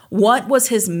was, what was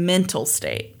his mental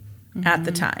state at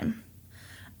the time?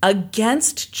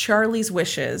 Against Charlie's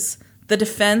wishes, the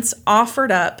defense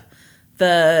offered up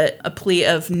a plea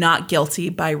of not guilty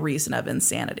by reason of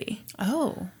insanity.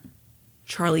 Oh.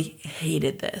 Charlie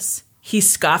hated this. He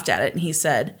scoffed at it and he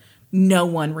said, no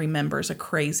one remembers a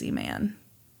crazy man.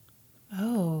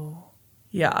 Oh.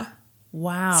 Yeah.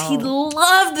 Wow. He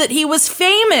loved that he was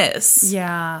famous.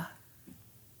 Yeah.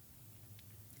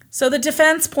 So the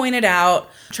defense pointed out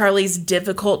Charlie's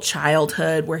difficult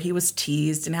childhood where he was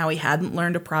teased and how he hadn't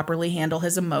learned to properly handle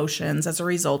his emotions as a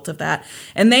result of that.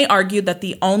 And they argued that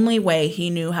the only way he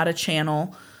knew how to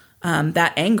channel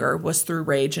that anger was through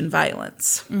rage and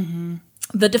violence. Mm-hmm.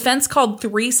 The defense called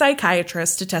 3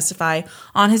 psychiatrists to testify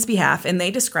on his behalf, and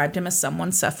they described him as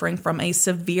someone suffering from a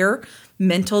severe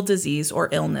mental disease or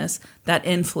illness that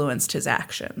influenced his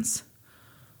actions.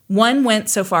 One went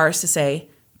so far as to say,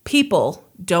 people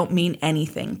don't mean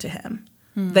anything to him.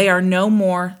 They are no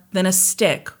more than a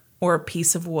stick or a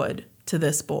piece of wood to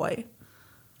this boy.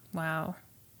 Wow.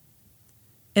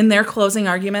 In their closing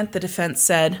argument, the defense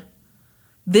said,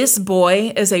 this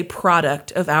boy is a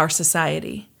product of our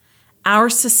society. Our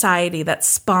society that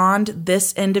spawned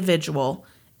this individual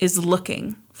is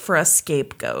looking for a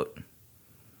scapegoat.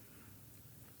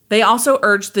 They also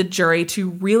urged the jury to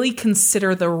really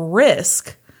consider the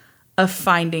risk of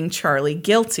finding Charlie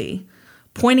guilty,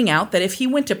 pointing out that if he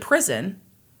went to prison,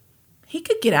 he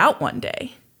could get out one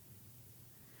day.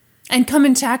 And come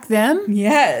and attack them?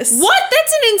 Yes. What?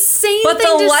 That's an insane But thing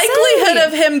the to likelihood say.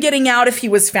 of him getting out if he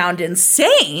was found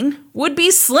insane would be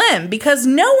slim, because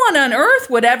no one on earth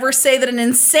would ever say that an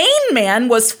insane man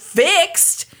was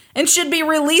fixed and should be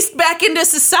released back into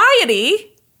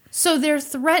society. So they're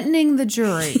threatening the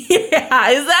jury. Yeah,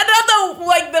 is that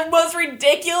not the most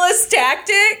ridiculous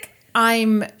tactic?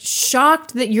 I'm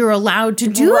shocked that you're allowed to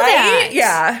do that.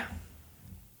 Yeah.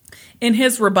 In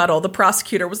his rebuttal, the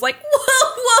prosecutor was like,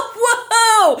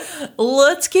 whoa,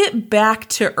 let's get back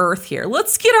to earth here.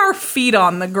 Let's get our feet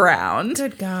on the ground.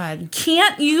 Good God.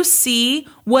 Can't you see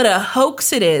what a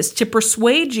hoax it is to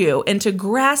persuade you into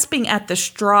grasping at the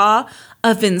straw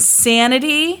of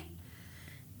insanity?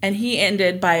 And he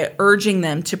ended by urging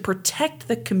them to protect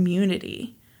the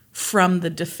community from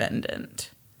the defendant.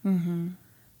 Mm-hmm.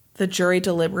 The jury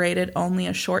deliberated only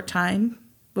a short time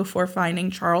before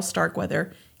finding Charles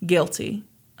Starkweather guilty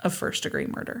of first-degree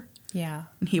murder. Yeah.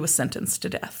 And he was sentenced to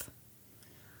death.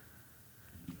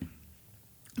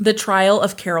 The trial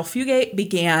of Carol Fugate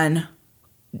began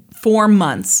 4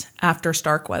 months after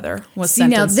Starkweather was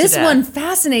sentenced to death. Now this one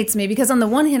fascinates me because on the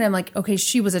one hand, I'm like, okay,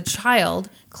 she was a child.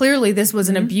 Clearly this was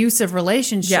an abusive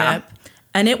relationship. Yeah.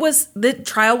 And the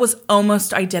trial was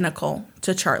almost identical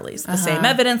to Charlie's. The same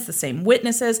evidence, the same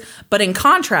witnesses. But in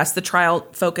contrast, the trial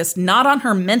focused not on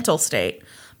her mental state,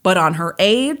 but on her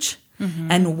age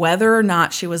and whether or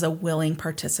not she was a willing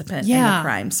participant in the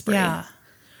crime spree. Yeah.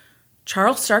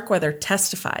 Charles Starkweather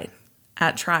testified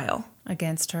at trial.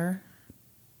 Against her?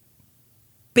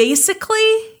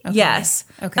 Basically, yes.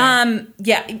 Okay.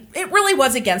 Yeah, it really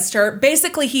was against her.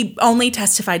 Basically, he only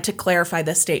testified to clarify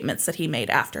the statements that he made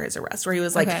after his arrest, where he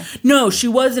was like, no, she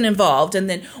wasn't involved. And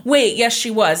then, wait, yes, she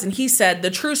was. And he said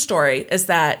the true story is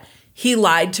that he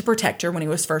lied to protect her when he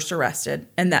was first arrested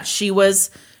and that she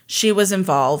was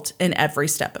involved in every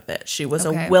step of it. She was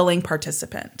a willing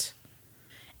participant.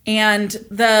 And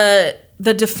the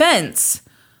defense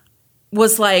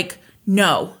was like,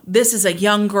 no, this is a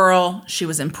young girl. She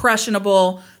was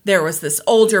impressionable. There was this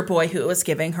older boy who was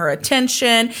giving her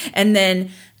attention. And then,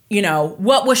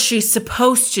 what was she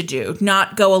supposed to do?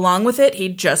 Not go along with it? He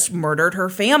just murdered her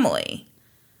family.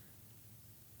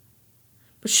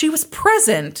 But she was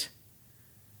present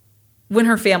when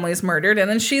her family was murdered. And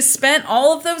then she spent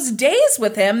all of those days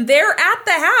with him there at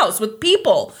the house with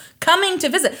people coming to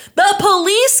visit. The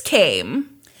police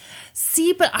came.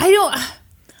 See, but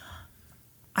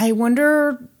I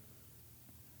wonder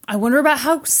about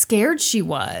how scared she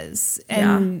was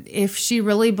and if she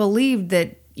really believed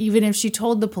that even if she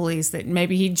told the police that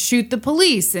maybe he'd shoot the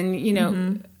police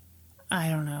and, I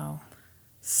don't know.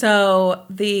 So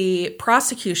the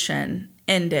prosecution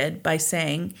ended by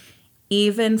saying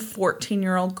even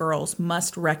 14-year-old girls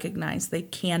must recognize they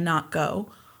cannot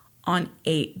go on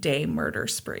 8-day murder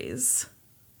sprees.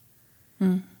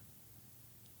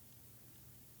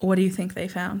 What do you think they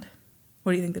found?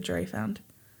 What do you think the jury found?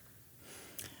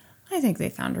 I think they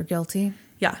found her guilty.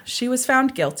 Yeah, she was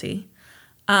found guilty.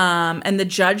 And the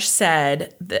judge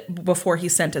said that before he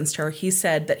sentenced her, he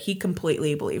said that he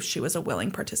completely believes she was a willing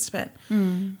participant.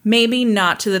 Maybe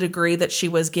not to the degree that she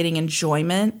was getting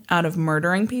enjoyment out of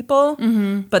murdering people,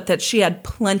 but that she had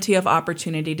plenty of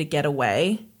opportunity to get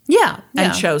away. Yeah.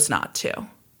 And chose not to.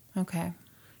 Okay.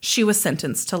 She was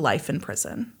sentenced to life in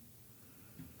prison.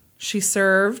 She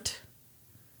served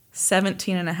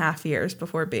 17 and a half years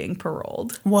before being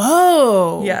paroled.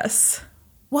 Whoa. Yes.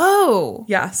 Whoa.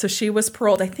 Yeah, so she was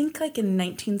paroled, I think, like in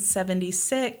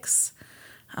 1976.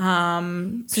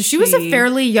 So she was a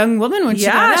fairly young woman when she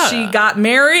got out. She got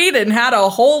married and had a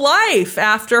whole life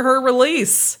after her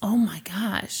release. Oh, my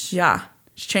gosh. Yeah.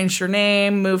 She changed her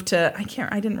name, moved to,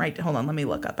 hold on, let me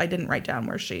look up. I didn't write down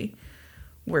where she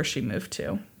moved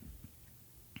to.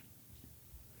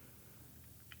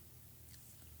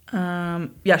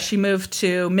 She moved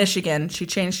to Michigan. She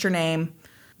changed her name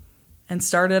and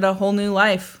started a whole new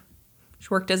life. She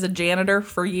worked as a janitor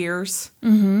for years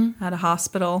at a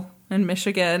hospital in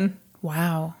Michigan.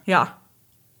 Wow. Yeah.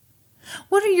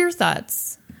 What are your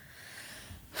thoughts?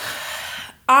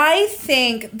 I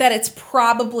think that it's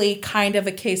probably kind of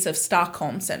a case of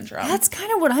Stockholm Syndrome. That's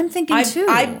kind of what I'm thinking, too.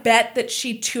 I bet that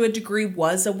she, to a degree,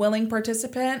 was a willing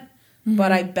participant,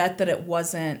 but I bet that it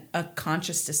wasn't a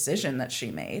conscious decision that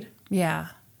she made. Yeah.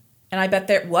 And I bet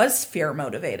that it was fear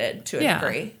motivated to a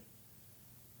degree.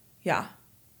 Yeah.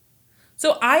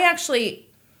 So I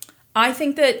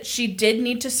think that she did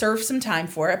need to serve some time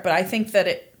for it, but I think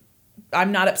that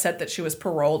I'm not upset that she was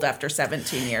paroled after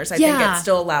 17 years. I think it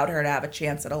still allowed her to have a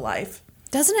chance at a life.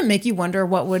 Doesn't it make you wonder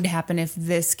what would happen if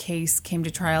this case came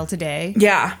to trial today?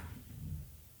 Yeah.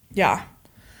 Yeah.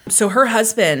 So her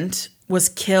husband was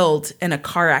killed in a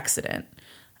car accident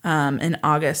in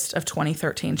August of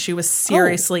 2013. She was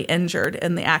seriously injured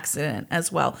in the accident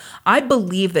as well. I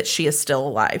believe that she is still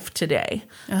alive today,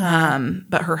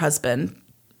 but her husband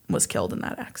was killed in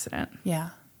that accident. Yeah.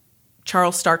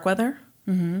 Charles Starkweather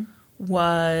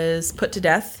was put to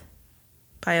death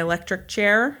by electric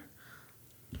chair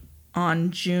on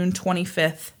June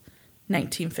 25th,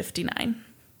 1959.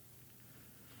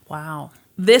 Wow.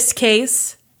 This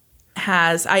case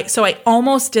I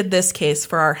almost did this case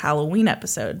for our Halloween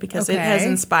episode because it has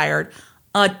inspired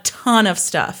a ton of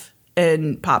stuff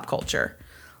in pop culture.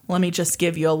 Let me just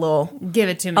give you a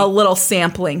little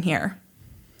sampling here.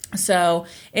 So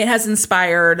it has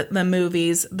inspired the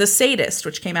movies The Sadist,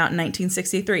 which came out in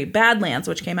 1963, Badlands,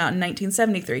 which came out in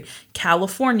 1973,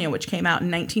 California, which came out in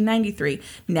 1993,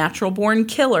 Natural Born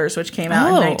Killers, which came out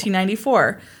in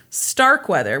 1994,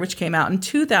 Starkweather, which came out in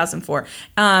 2004.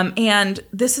 And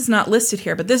this is not listed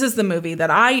here, but this is the movie that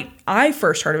I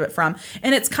first heard of it from.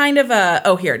 And it's kind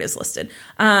of here it is listed.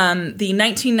 The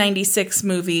 1996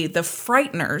 movie, The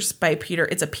Frighteners by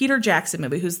it's a Peter Jackson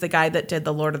movie, who's the guy that did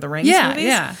the Lord of the Rings movies.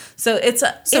 Yeah. So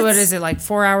what is it, like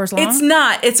 4 hours long? It's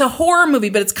not. It's a horror movie,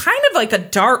 but it's kind of like a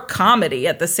dark comedy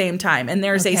at the same time. And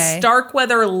there's a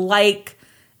Starkweather-like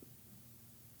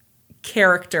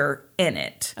character in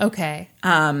it. Okay.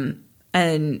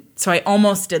 And so I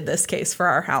almost did this case for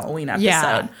our Halloween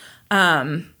episode.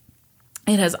 Yeah.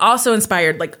 It has also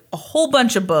inspired like a whole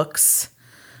bunch of books,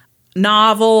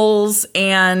 novels,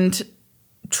 and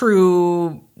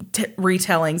true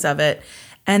retellings of it.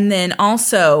 And then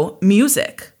also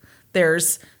music.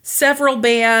 There's several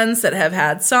bands that have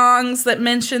had songs that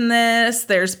mention this.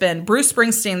 There's been Bruce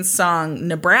Springsteen's song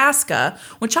Nebraska,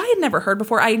 which I had never heard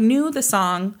before. I knew the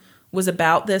song was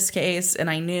about this case, and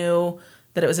I knew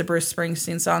that it was a Bruce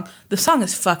Springsteen song. The song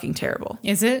is fucking terrible.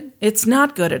 Is it? It's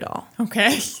not good at all.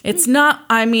 Okay. It's not,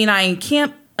 I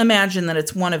can't imagine that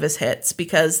it's one of his hits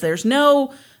because there's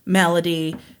no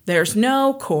melody. There's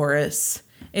no chorus.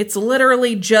 It's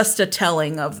literally just a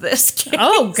telling of this case.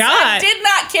 Oh, God. I did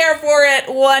not care for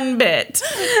it one bit.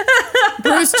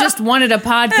 Bruce just wanted a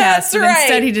podcast, That's and right.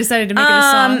 instead he decided to make it a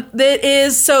song. That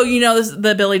is, so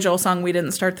the Billy Joel song, We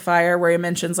Didn't Start the Fire, where he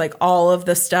mentions like all of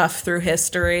the stuff through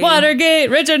history. Watergate,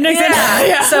 Richard Nixon.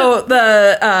 Yeah. So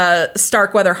the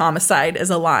Starkweather homicide is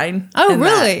a line. Oh, in that.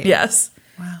 really? Yes.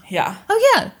 Wow. Yeah.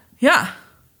 Oh, yeah. Yeah.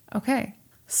 Okay.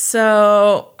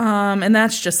 So, and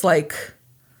that's just like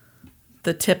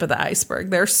the tip of the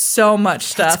iceberg. There's so much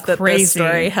stuff that crazy. this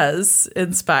story has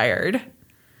inspired.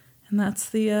 And that's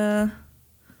the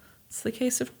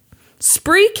case of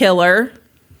spree killer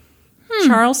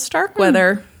Charles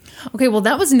Starkweather. Okay, well,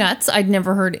 that was nuts. I'd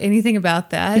never heard anything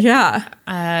about that. Yeah.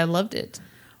 I loved it.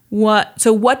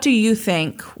 What do you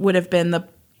think would have been the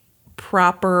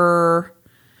proper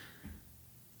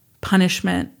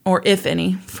punishment, or if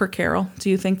any, for Carol? Do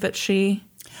you think that she...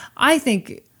 I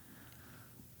think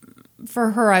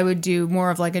for her, I would do more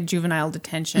of like a juvenile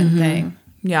detention thing.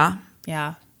 Yeah.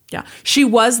 Yeah. Yeah. She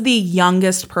was the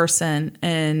youngest person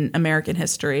in American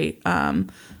history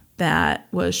that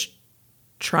was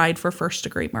tried for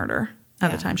first-degree murder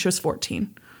at the time. She was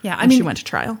 14. Yeah, I when mean, she went to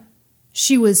trial.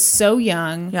 She was so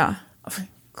young. Yeah.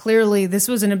 Clearly, this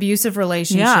was an abusive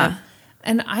relationship. Yeah.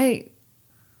 And I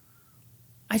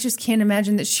just can't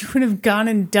imagine that she would have gone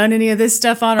and done any of this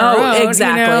stuff on her own. Oh,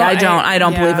 exactly. You know? I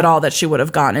don't believe at all that she would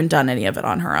have gone and done any of it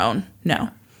on her own. No.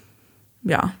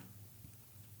 Yeah.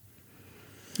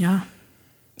 Yeah.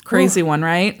 Crazy one,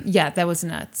 right? Yeah, that was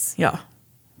nuts. Yeah.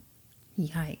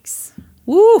 Yikes.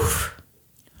 Woof.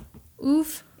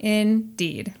 Oof,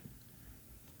 indeed.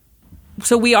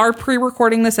 So we are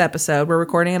pre-recording this episode. We're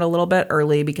recording it a little bit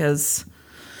early because...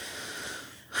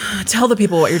 Tell the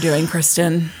people what you're doing,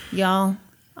 Kristen. Y'all,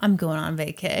 I'm going on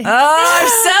vacay. Oh, I'm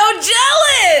so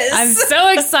jealous! I'm so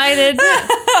excited.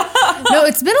 No,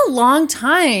 it's been a long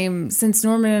time since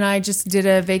Norman and I just did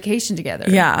a vacation together.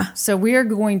 Yeah. So we are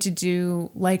going to do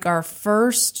like our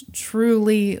first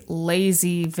truly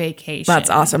lazy vacation. That's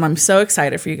awesome. I'm so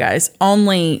excited for you guys.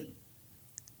 Only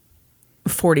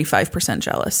 45%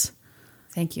 jealous.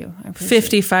 Thank you. I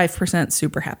appreciate it. 55%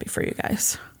 super happy for you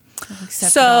guys.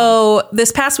 Accept it all. So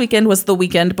this past weekend was the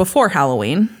weekend before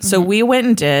Halloween. So we went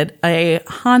and did a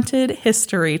haunted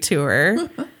history tour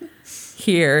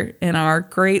here in our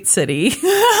great city,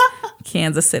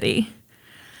 Kansas City.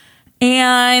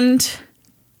 And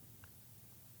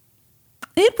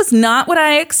it was not what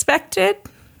I expected.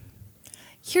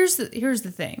 Here's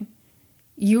the thing.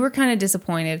 You were kind of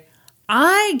disappointed.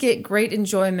 I get great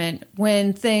enjoyment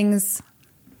when things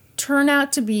turn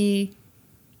out to be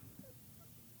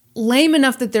lame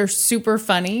enough that they're super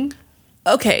funny.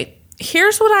 Okay,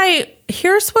 here's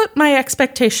what my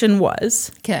expectation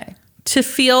was. Okay. To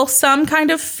feel some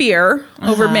kind of fear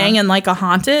over being in like a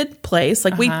haunted place.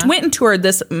 Like we went and toured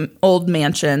this old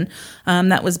mansion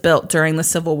that was built during the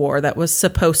Civil War that was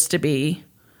supposed to be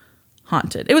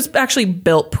haunted. It was actually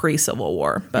built pre-Civil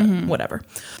War, but whatever.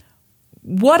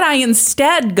 What I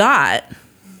instead got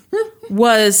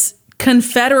was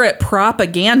Confederate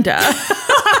propaganda.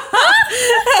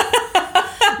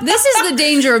 This is the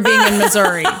danger of being in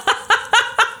Missouri.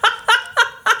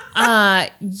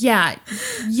 Yeah.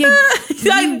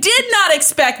 I did not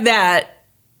expect that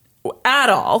at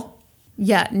all.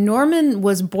 Yeah, Norman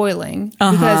was boiling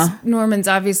because Norman's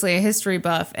obviously a history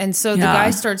buff. And so the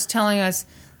guy starts telling us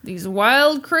these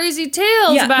wild, crazy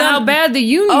tales about how bad the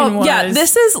Union was. Yeah,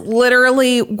 this is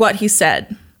literally what he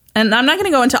said. And I'm not going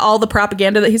to go into all the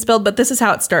propaganda that he spilled, but this is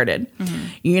how it started.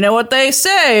 You know what they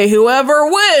say,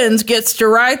 whoever wins gets to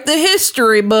write the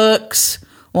history books.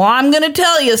 Well, I'm going to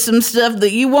tell you some stuff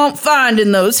that you won't find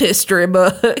in those history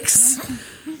books.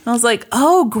 I was like,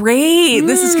 oh, great.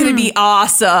 This is going to be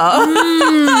awesome.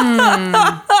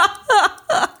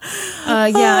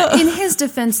 Yeah, in his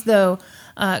defense, though,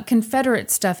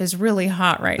 Confederate stuff is really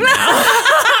hot right now.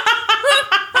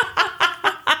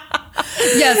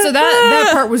 Yeah, so that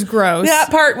part was gross. That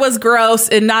part was gross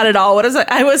and not at all what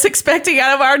I was expecting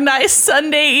out of our nice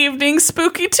Sunday evening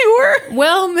spooky tour.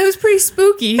 Well, it was pretty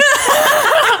spooky.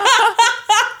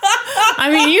 I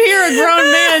mean, you hear a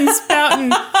grown man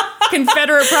spouting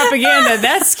Confederate propaganda,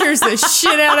 that scares the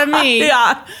shit out of me.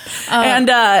 Yeah. And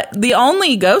the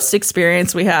only ghost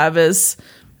experience we have is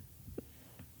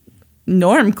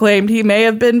Norm claimed he may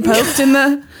have been poked in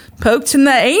the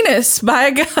anus by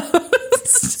a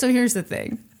ghost. So here's the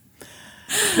thing.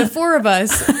 The four of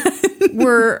us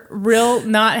were real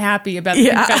not happy about the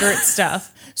Confederate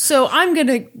stuff. So I'm going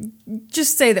to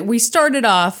just say that we started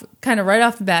off kind of right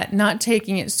off the bat not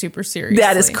taking it super seriously.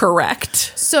 That is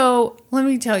correct. So let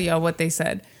me tell you all what they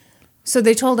said. So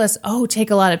they told us, oh, take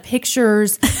a lot of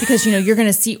pictures because, you're going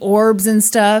to see orbs and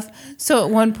stuff. So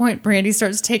at one point, Brandy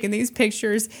starts taking these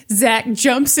pictures. Zach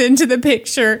jumps into the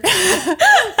picture.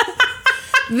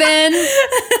 Then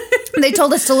they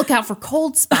told us to look out for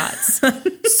cold spots.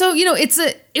 So,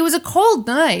 it was a cold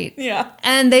night. Yeah.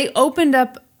 And they opened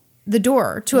up the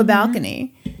door to a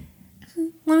balcony.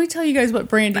 Let me tell you guys what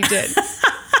Brandy did.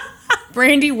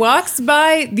 Brandy walks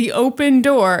by the open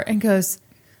door and goes,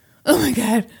 oh my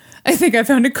God, I think I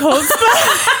found a cold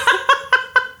spot.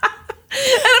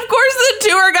 And of course the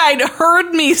tour guide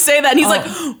heard me say that. And he's like,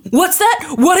 what's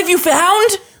that? What have you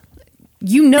found?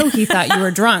 He thought you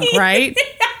were drunk, right?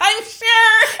 I'm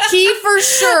sure. He for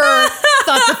sure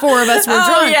thought the four of us were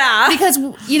drunk. Yeah. Because,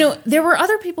 there were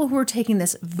other people who were taking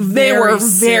this They were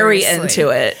very seriously. into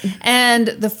it. And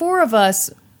the four of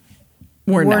us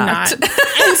We're not.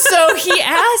 And so he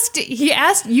asked,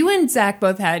 you and Zach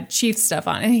both had Chief stuff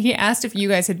on, and he asked if you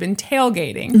guys had been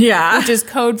tailgating. Yeah. Which is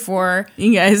code for,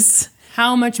 You guys,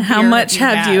 how much beer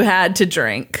have you had to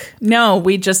drink? No,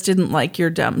 we just didn't like your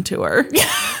dumb tour.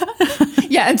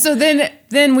 Yeah, and so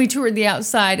then we toured the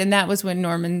outside, and that was when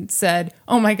Norman said,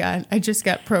 oh my God, I just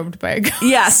got probed by a ghost.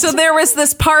 Yeah, so there was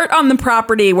this part on the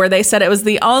property where they said it was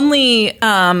the only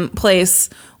place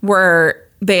where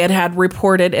they had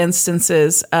reported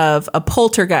instances of a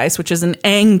poltergeist, which is an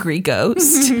angry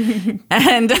ghost.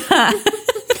 And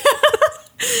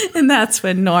that's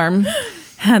when Norm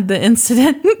had the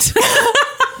incident.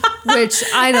 Which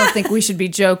I don't think we should be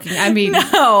joking. I mean,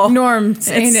 No. Norm's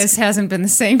anus hasn't been the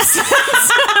same since.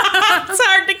 It's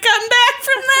hard to come back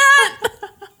from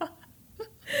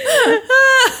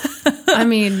that. I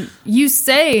mean, you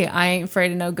say I ain't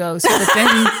afraid of no ghosts, but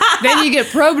then you get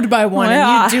probed by one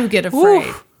Yeah. and you do get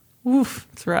afraid. Oof,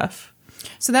 it's rough.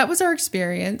 So that was our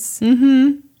experience.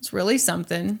 Mm-hmm. It's really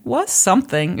something. Was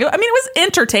something. I mean, it was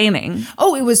entertaining.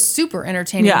 Oh, it was super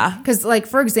entertaining. Yeah. Because,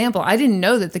 for example, I didn't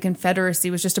know that the Confederacy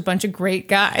was just a bunch of great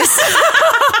guys.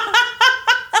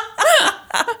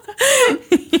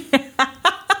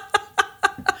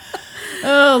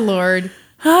 Oh, Lord.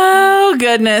 Oh,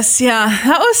 goodness. Yeah,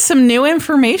 that was some new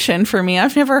information for me.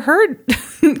 I've never heard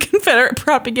Confederate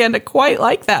propaganda quite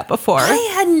like that before. I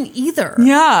hadn't either.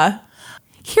 Yeah.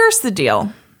 Here's the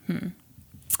deal.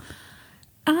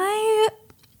 I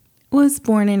was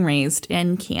born and raised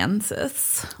in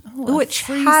Kansas, which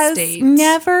free has state.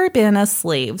 never been a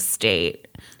slave state,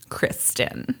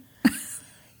 Kristen.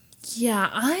 Yeah,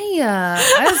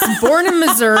 I was born in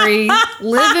Missouri,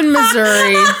 live in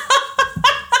Missouri.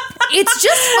 It's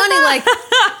just funny,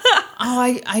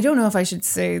 I don't know if I should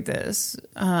say this.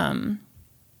 Norman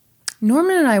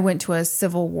and I went to a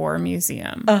Civil War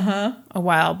museum a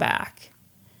while back,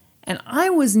 and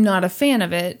I was not a fan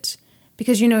of it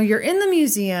because, you're in the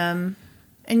museum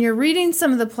and you're reading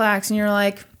some of the plaques and you're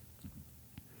like,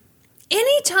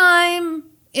 anytime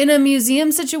in a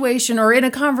museum situation or in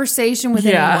a conversation with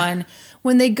anyone,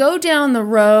 when they go down the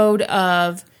road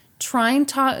of trying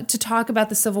to talk about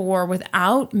the Civil War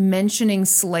without mentioning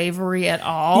slavery at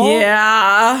all.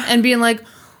 Yeah. And being like,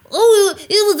 oh,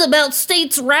 it was about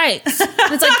states' rights.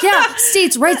 And it's like, yeah,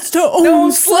 states' rights to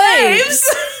own slaves.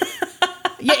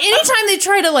 Yeah, anytime they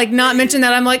try to not mention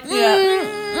that, I'm like,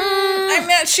 I'm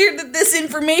not sure that this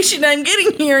information I'm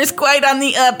getting here is quite on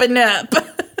the up and up.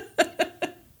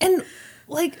 And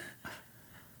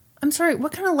I'm sorry,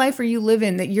 what kind of life are you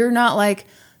living that you're not like,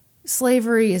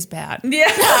 slavery is bad? Yeah.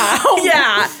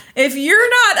 Yeah. If you're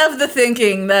not of the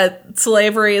thinking that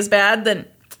slavery is bad, then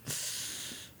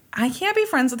I can't be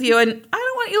friends with you, and I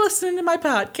don't want you listening to my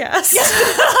podcast.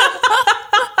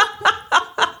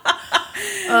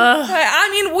 I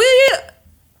mean,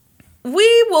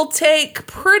 we will take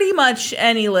pretty much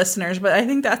any listeners, but I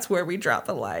think that's where we draw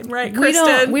the line, right,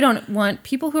 Kristen? We don't want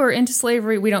people who are into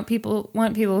slavery. We don't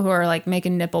want people who are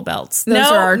making nipple belts. Those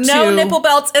are our no nipple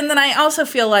belts. And then I also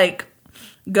feel like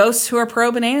ghosts who are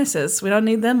probing anuses. We don't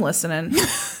need them listening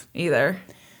either.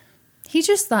 He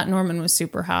just thought Norman was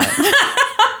super hot.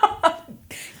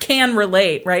 Can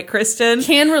relate, right, Kristen?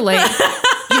 Can relate.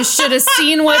 You should have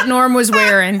seen what Norm was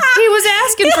wearing. He was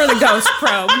asking for the ghost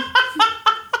probe.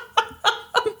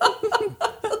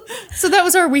 So that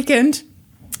was our weekend.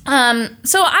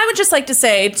 So I would just like to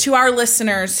say to our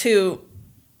listeners who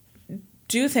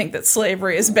do think that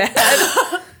slavery is bad,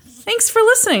 thanks for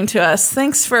listening to us.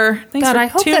 Thanks for I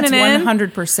hope tuning that's in.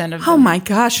 100% of Oh them. my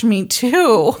gosh, me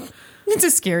too. It's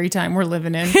a scary time we're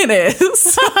living in. It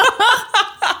is.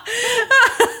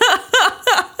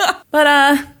 But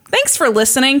thanks for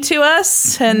listening to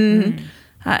us. And,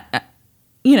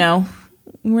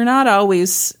 we're not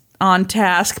always on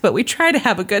task, but we try to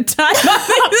have a good time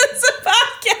on this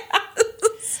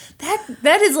podcast.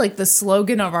 That is like the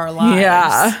slogan of our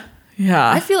lives.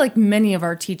 Yeah. I feel like many of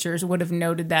our teachers would have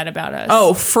noted that about us.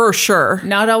 Oh, for sure.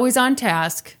 Not always on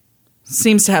task.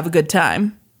 Seems to have a good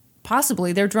time.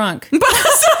 Possibly they're drunk.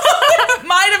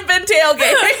 Might have been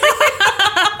tailgating.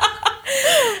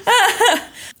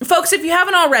 Folks, if you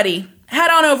haven't already,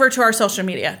 head on over to our social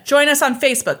media. Join us on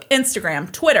Facebook,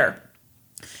 Instagram, Twitter.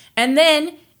 And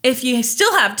then, if you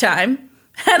still have time,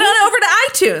 head on over to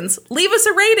iTunes. Leave us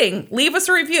a rating. Leave us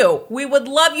a review. We would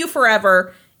love you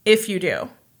forever if you do.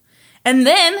 And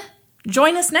then,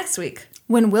 join us next week,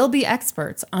 when we'll be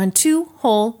experts on 2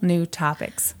 whole new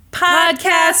topics.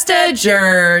 Podcast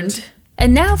adjourned.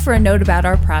 And now for a note about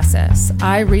our process.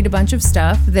 I read a bunch of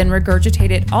stuff, then regurgitate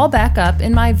it all back up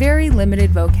in my very limited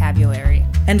vocabulary.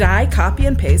 And I copy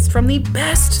and paste from the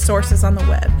best sources on the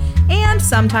web, and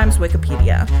sometimes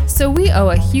Wikipedia. So we owe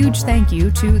a huge thank you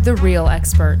to the real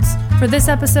experts. For this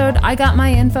episode, I got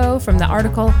my info from the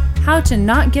article How to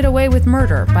Not Get Away with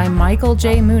Murder by Michael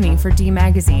J. Mooney for D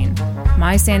Magazine.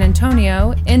 My San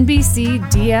Antonio, NBC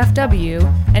DFW,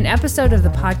 an episode of the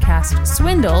podcast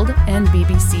Swindled, and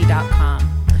BBC.com.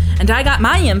 And I got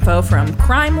my info from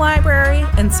Crime Library,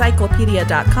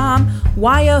 Encyclopedia.com,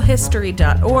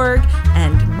 YOHistory.org,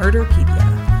 and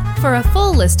Murderpedia. For a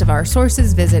full list of our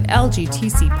sources, visit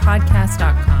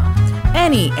lgtcpodcast.com.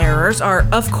 Any errors are,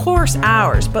 of course,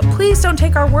 ours, but please don't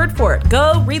take our word for it.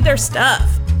 Go read their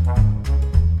stuff.